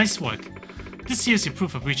them. Nice work! This here's your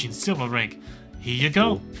proof of reaching silver rank. Here you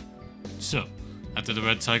go! So, after the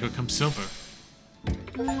red tiger comes silver.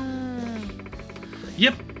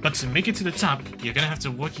 Yep, but to make it to the top, you're gonna have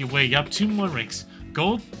to work your way up 2 more ranks.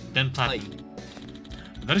 Gold, then platinum.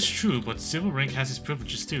 That is true, but silver rank has its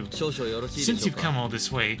privileges too. Since you've come all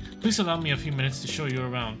this way, please allow me a few minutes to show you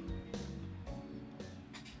around.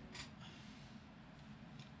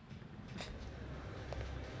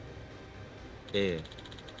 Here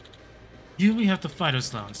we have the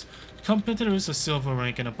Fighter's Lounge. Competitors of silver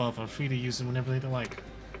rank and above are free to use it whenever they like.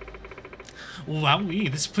 Wowee,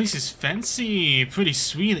 this place is fancy! Pretty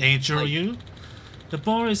sweet, eh, Joryu? The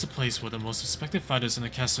bar is a place where the most respected fighters in the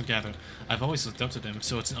castle gather. I've always looked up to them,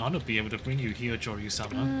 so it's an honor to be able to bring you here,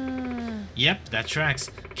 Joryu-sama. Yep, that tracks.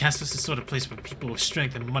 Castle's the sort of place where people with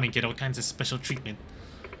strength and money get all kinds of special treatment.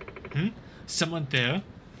 Someone there?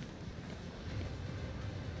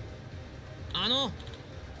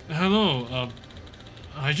 Hello,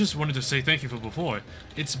 I just wanted to say thank you for before.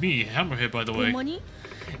 It's me, Hammerhead, by the way.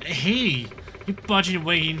 Hey! You barging your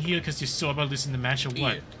way in here because you're so about losing the match or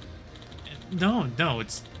what? No,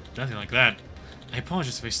 it's nothing like that. I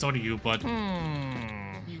apologize if I startled you, but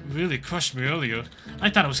you really crushed me earlier.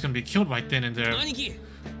 I thought I was gonna be killed right then and there.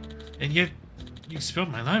 And yet, you spared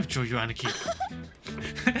my life, Joryu Aniki.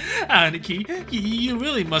 Aniki, you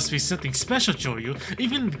really must be something special, Joryu.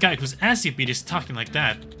 Even the guy whose ass you beat is talking like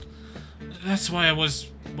that. That's why I was,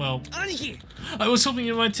 well... I was hoping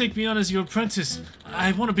you might take me on as your apprentice.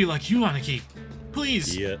 I want to be like you, Aniki.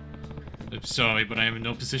 Please! Yeah. I'm sorry, but I am in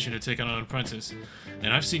no position to take on an apprentice.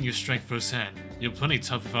 And I've seen your strength firsthand. You're plenty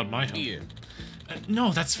tough without my help.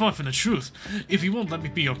 No, that's far from the truth. If you won't let me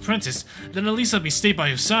be your apprentice, then at least let me stay by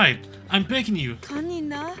your side. I'm begging you.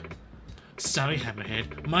 Sorry,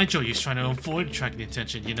 Hammerhead. My Joryu's trying to avoid attracting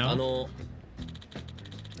attention, you know?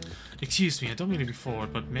 Excuse me, I don't mean to be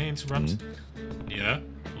forward, but may I interrupt? Yeah?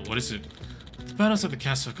 What is it? The battles at the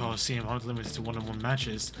Castle Coliseum aren't limited to one-on-one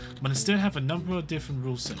matches, but instead have a number of different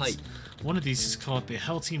rule sets. One of these is called the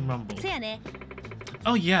Hell Team Rumble.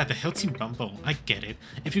 Oh yeah, the Hell Team Rumble. I get it.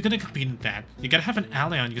 If you're gonna compete in that, you gotta have an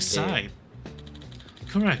ally on your side.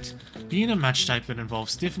 Correct. Being a match type that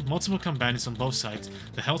involves multiple combatants on both sides,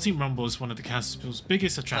 the Hell Team Rumble is one of the castle's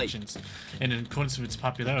biggest attractions, and in accordance with its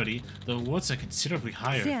popularity, the awards are considerably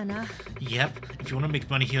higher. Yep, if you want to make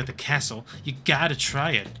money here at the castle, you gotta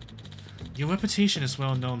try it. Your reputation is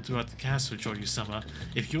well known throughout the castle, Joryu-sama.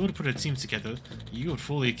 If you were to put a team together, you would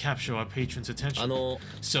fully capture our patrons' attention.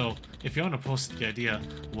 So, if you're unopposed to the idea,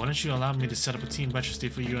 why don't you allow me to set up a team registry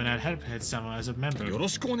for you and add Hammerhead-sama as a member?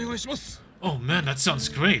 Oh man, that sounds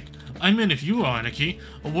great. I'm in if you are, Aniki.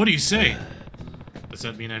 What do you say? Does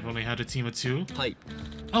that mean I've only had a team of 2?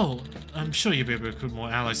 Oh, I'm sure you'll be able to recruit more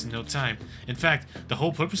allies in no time. In fact, the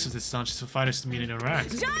whole purpose of this launch is for fighters to meet and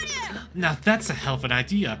interact. Now that's a hell of an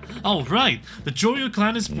idea. Alright, the Joryu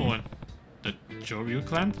Clan is born. The Joryu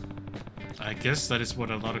Clan? I guess that is what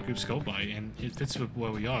a lot of groups go by, and it fits with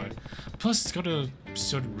where we are. Plus, it's got a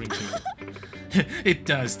certain ring to it. It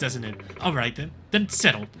does, doesn't it? Alright then. Then it's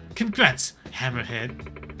settled. Congrats,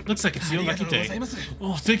 Hammerhead. Looks like it's your lucky day.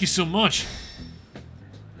 Oh, thank you so much.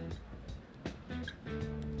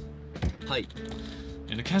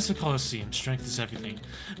 In the Castle Coliseum, strength is everything.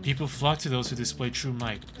 People flock to those who display true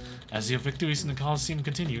might. As your victories in the Coliseum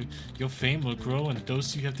continue, your fame will grow and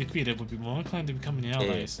those you have defeated will be more inclined to become your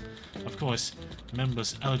allies. Of course,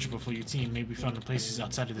 members eligible for your team may be found in places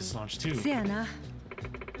outside of this launch too.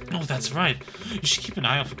 Oh, that's right. You should keep an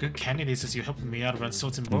eye out for good candidates as you're helping me out around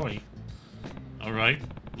Sotenbori. Alright,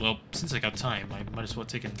 well, since I got time, I might as well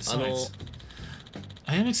take it in the sides.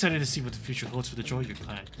 I am excited to see what the future holds for the Joryu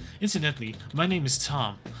Clan. Incidentally, my name is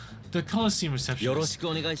Tom, the Coliseum receptionist.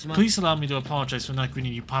 Please allow me to apologize for not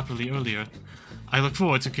greeting you properly earlier. I look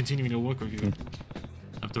forward to continuing to work with you.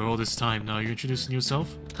 After all this time, now you're introducing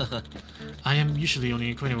yourself? I am usually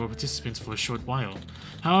only acquainted with participants for a short while.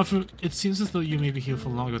 However, it seems as though you may be here for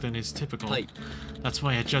longer than is typical. That's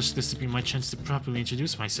why I judged this to be my chance to properly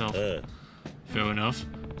introduce myself. Fair enough.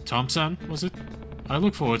 Tom-san, was it? I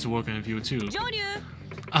look forward to working with you too.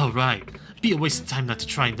 Alright. Be a waste of time not to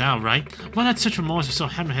try now, right? Why not search for more so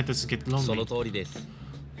Hammerhead doesn't get lonely?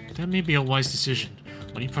 That may be a wise decision.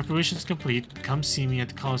 When your preparation is complete, come see me at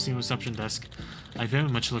the Coliseum reception desk. I very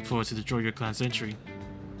much look forward to the Joryu Clan's entry.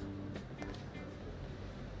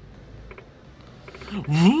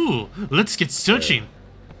 Woo! Let's get searching!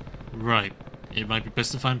 Right. It might be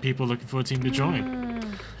best to find people looking for a team to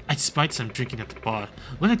join. I spied some drinking at the bar.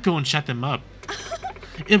 Why not go and chat them up?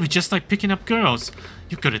 It'll be just like picking up girls.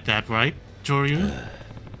 You're good at that, right, Joryu?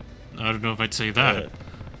 I don't know if I'd say that,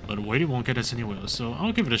 but waiting won't get us anywhere, so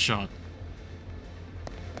I'll give it a shot.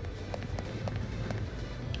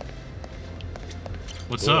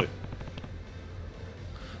 What's up?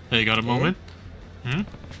 Hey, got a moment?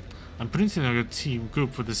 I'm putting together a team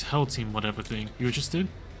group for this Hell Team whatever thing. You interested?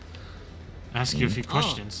 Ask you a few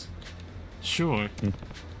questions. Sure.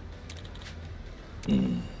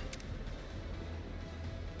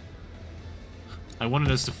 I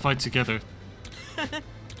wanted us to fight together.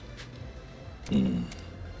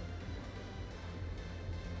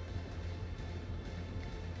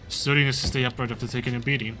 Studying us to stay upright after taking a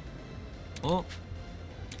beating. Oh.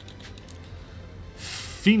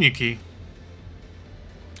 Finiki.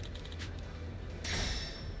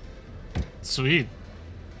 Sweet.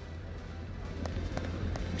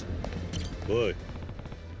 Boy.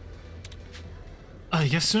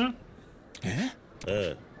 Yes, sir?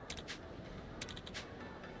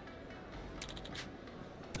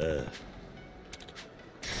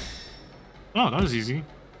 Oh, that was easy.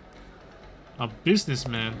 A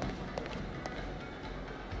businessman.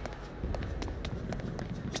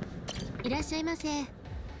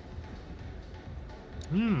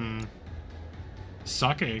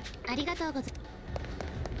 Sake.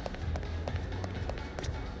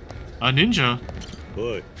 A ninja.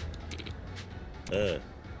 Boy.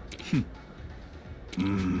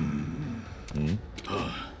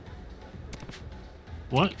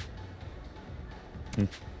 What?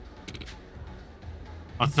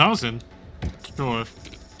 1,000? Sure.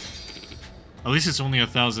 At least it's only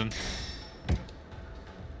 1,000.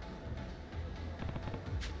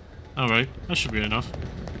 Alright, that should be enough.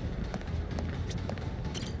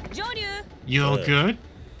 You all good?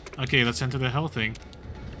 Okay, let's enter the hell thing.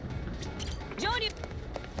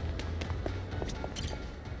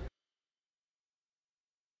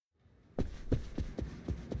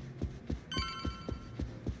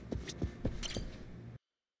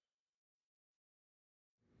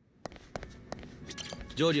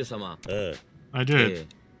 上流様。I did.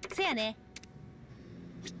 せやね。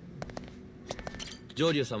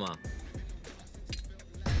上流様。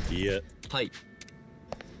いや。はい。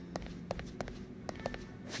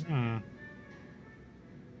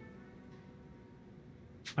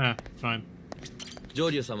Fine. 上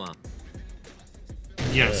流様。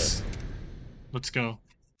Yes. Let's go.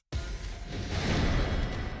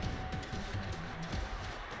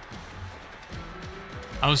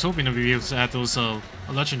 I was hoping to be able to add those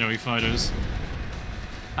legendary fighters.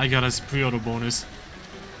 I got as pre-order bonus.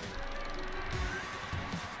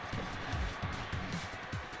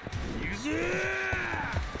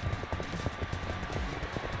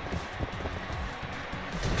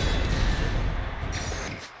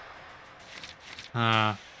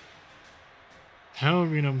 Hell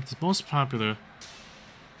Arena, the most popular.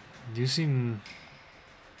 Using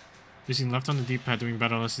left on the D-pad during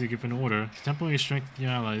battle unless you give an order. Temporarily strengthen the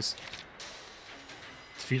allies.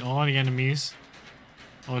 Defeat all the enemies.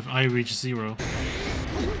 Or if I reach 0.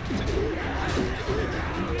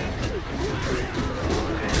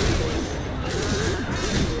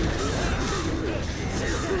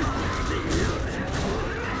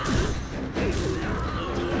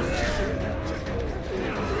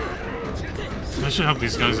 I should help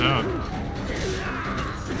these guys out.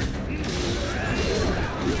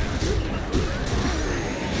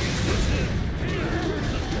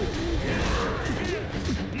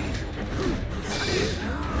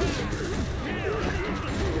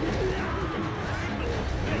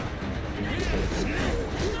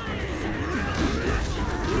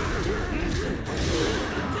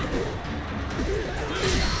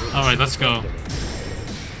 Alright, let's go.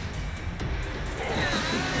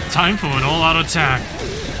 Time for an all-out attack.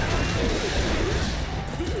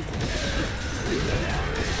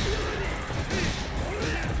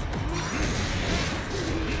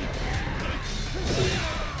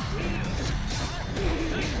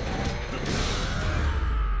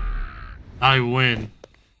 I win.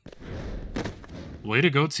 Way to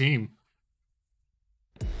go, team.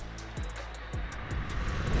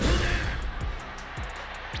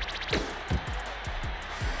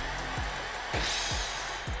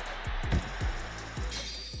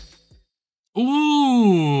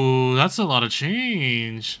 Ooh, that's a lot of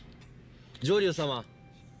change. Joryu-sama.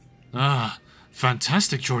 Ah,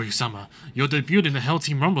 fantastic, Joryu-sama. Your debut in the Hell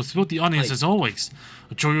Team Rumble thrilled the audience as always.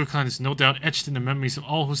 The Tojo Clan is no doubt etched in the memories of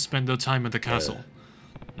all who spend their time at the castle.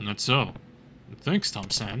 And that's so. Thanks,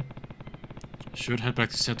 Tom-san. Should head back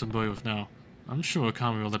to Sentoboyo now. I'm sure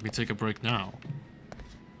Akami will let me take a break now.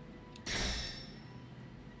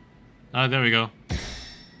 Ah, there we go.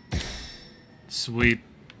 Sweet.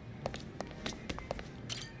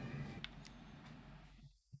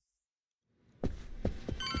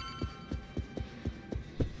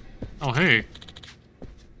 Oh, hey.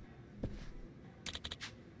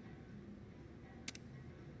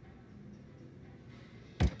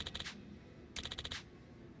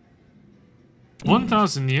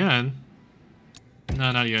 $1,000 yen?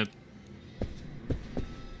 No, not yet.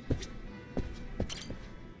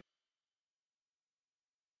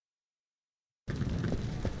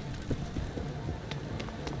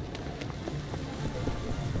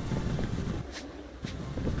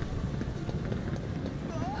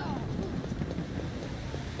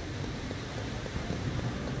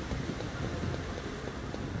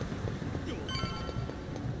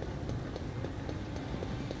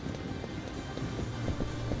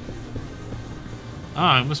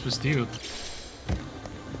 Ah, I must be stealed.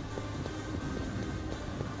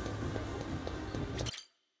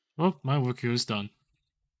 Well, my work here is done.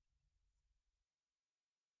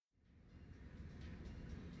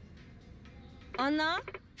 Anna?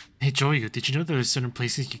 Hey, Joryu, did you know there are certain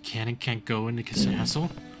places you can and can't go in the castle?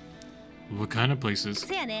 What kind of places?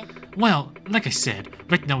 Well, like I said,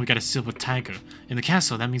 right now we got a silver tiger. In the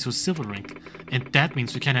castle, that means we're silver rank. And that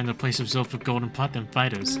means we can't enter a place reserved for gold and platinum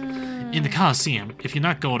fighters. In the Coliseum, if you're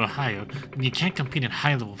not gold or higher, then you can't compete in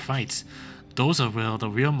high-level fights. Those are where the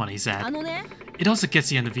real money's at. It also gets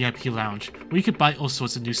you in the VIP lounge, where you can buy all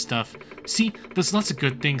sorts of new stuff. See, there's lots of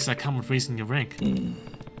good things that come with raising your rank.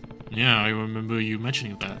 Yeah, I remember you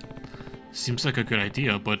mentioning that. Seems like a good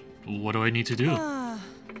idea, but what do I need to do?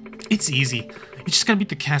 It's easy. You just gotta meet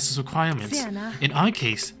the castle's requirements. In our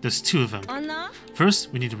case, there's 2 of them.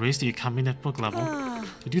 First, we need to raise the Akami network level.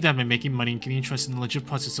 We do that by making money and getting interest in the legit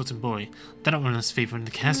parts of Sotenbori. That'll earn us favor in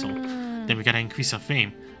the castle. Then we gotta increase our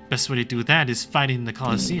fame. Best way to do that is fighting in the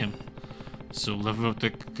Coliseum. So level up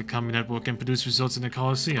the Akami network and produce results in the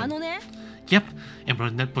Coliseum. Yep, and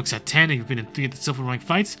when the network's at 10 and you've been in 3 of the silver rank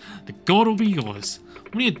fights, the gold will be yours.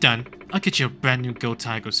 When you're done, I'll get you a brand new gold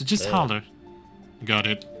tiger, so just holler. Got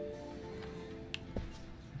it.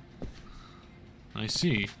 I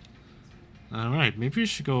see. Alright, maybe we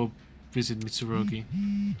should go visit Mitsurugi.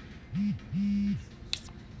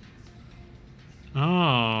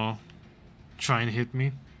 Oh. Try and hit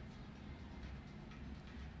me.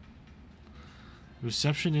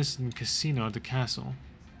 Receptionist in casino at the castle.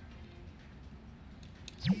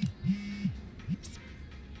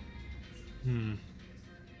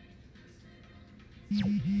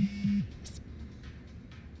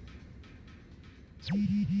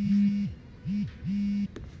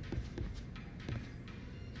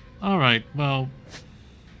 Alright, well...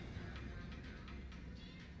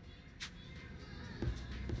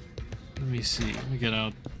 let me see. Let me get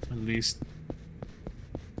out, at least.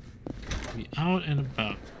 Be out and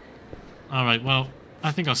about. Alright, well,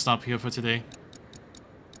 I think I'll stop here for today.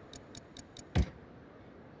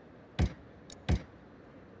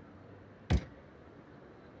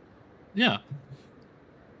 Yeah.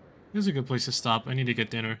 This is a good place to stop. I need to get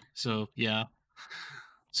dinner, so yeah.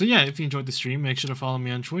 So yeah, if you enjoyed the stream, make sure to follow me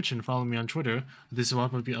on Twitch and follow me on Twitter. This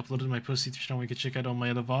VOD will be uploaded to my post channel where you can check out all my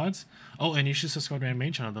other VODs. Oh, and you should subscribe to my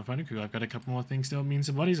main channel, The Funny Crew. I've got a couple more things that mean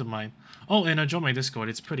some buddies of mine. Oh, and join my Discord.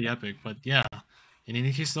 It's pretty epic, but yeah. In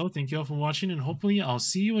any case though, thank you all for watching, and hopefully I'll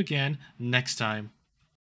see you again next time.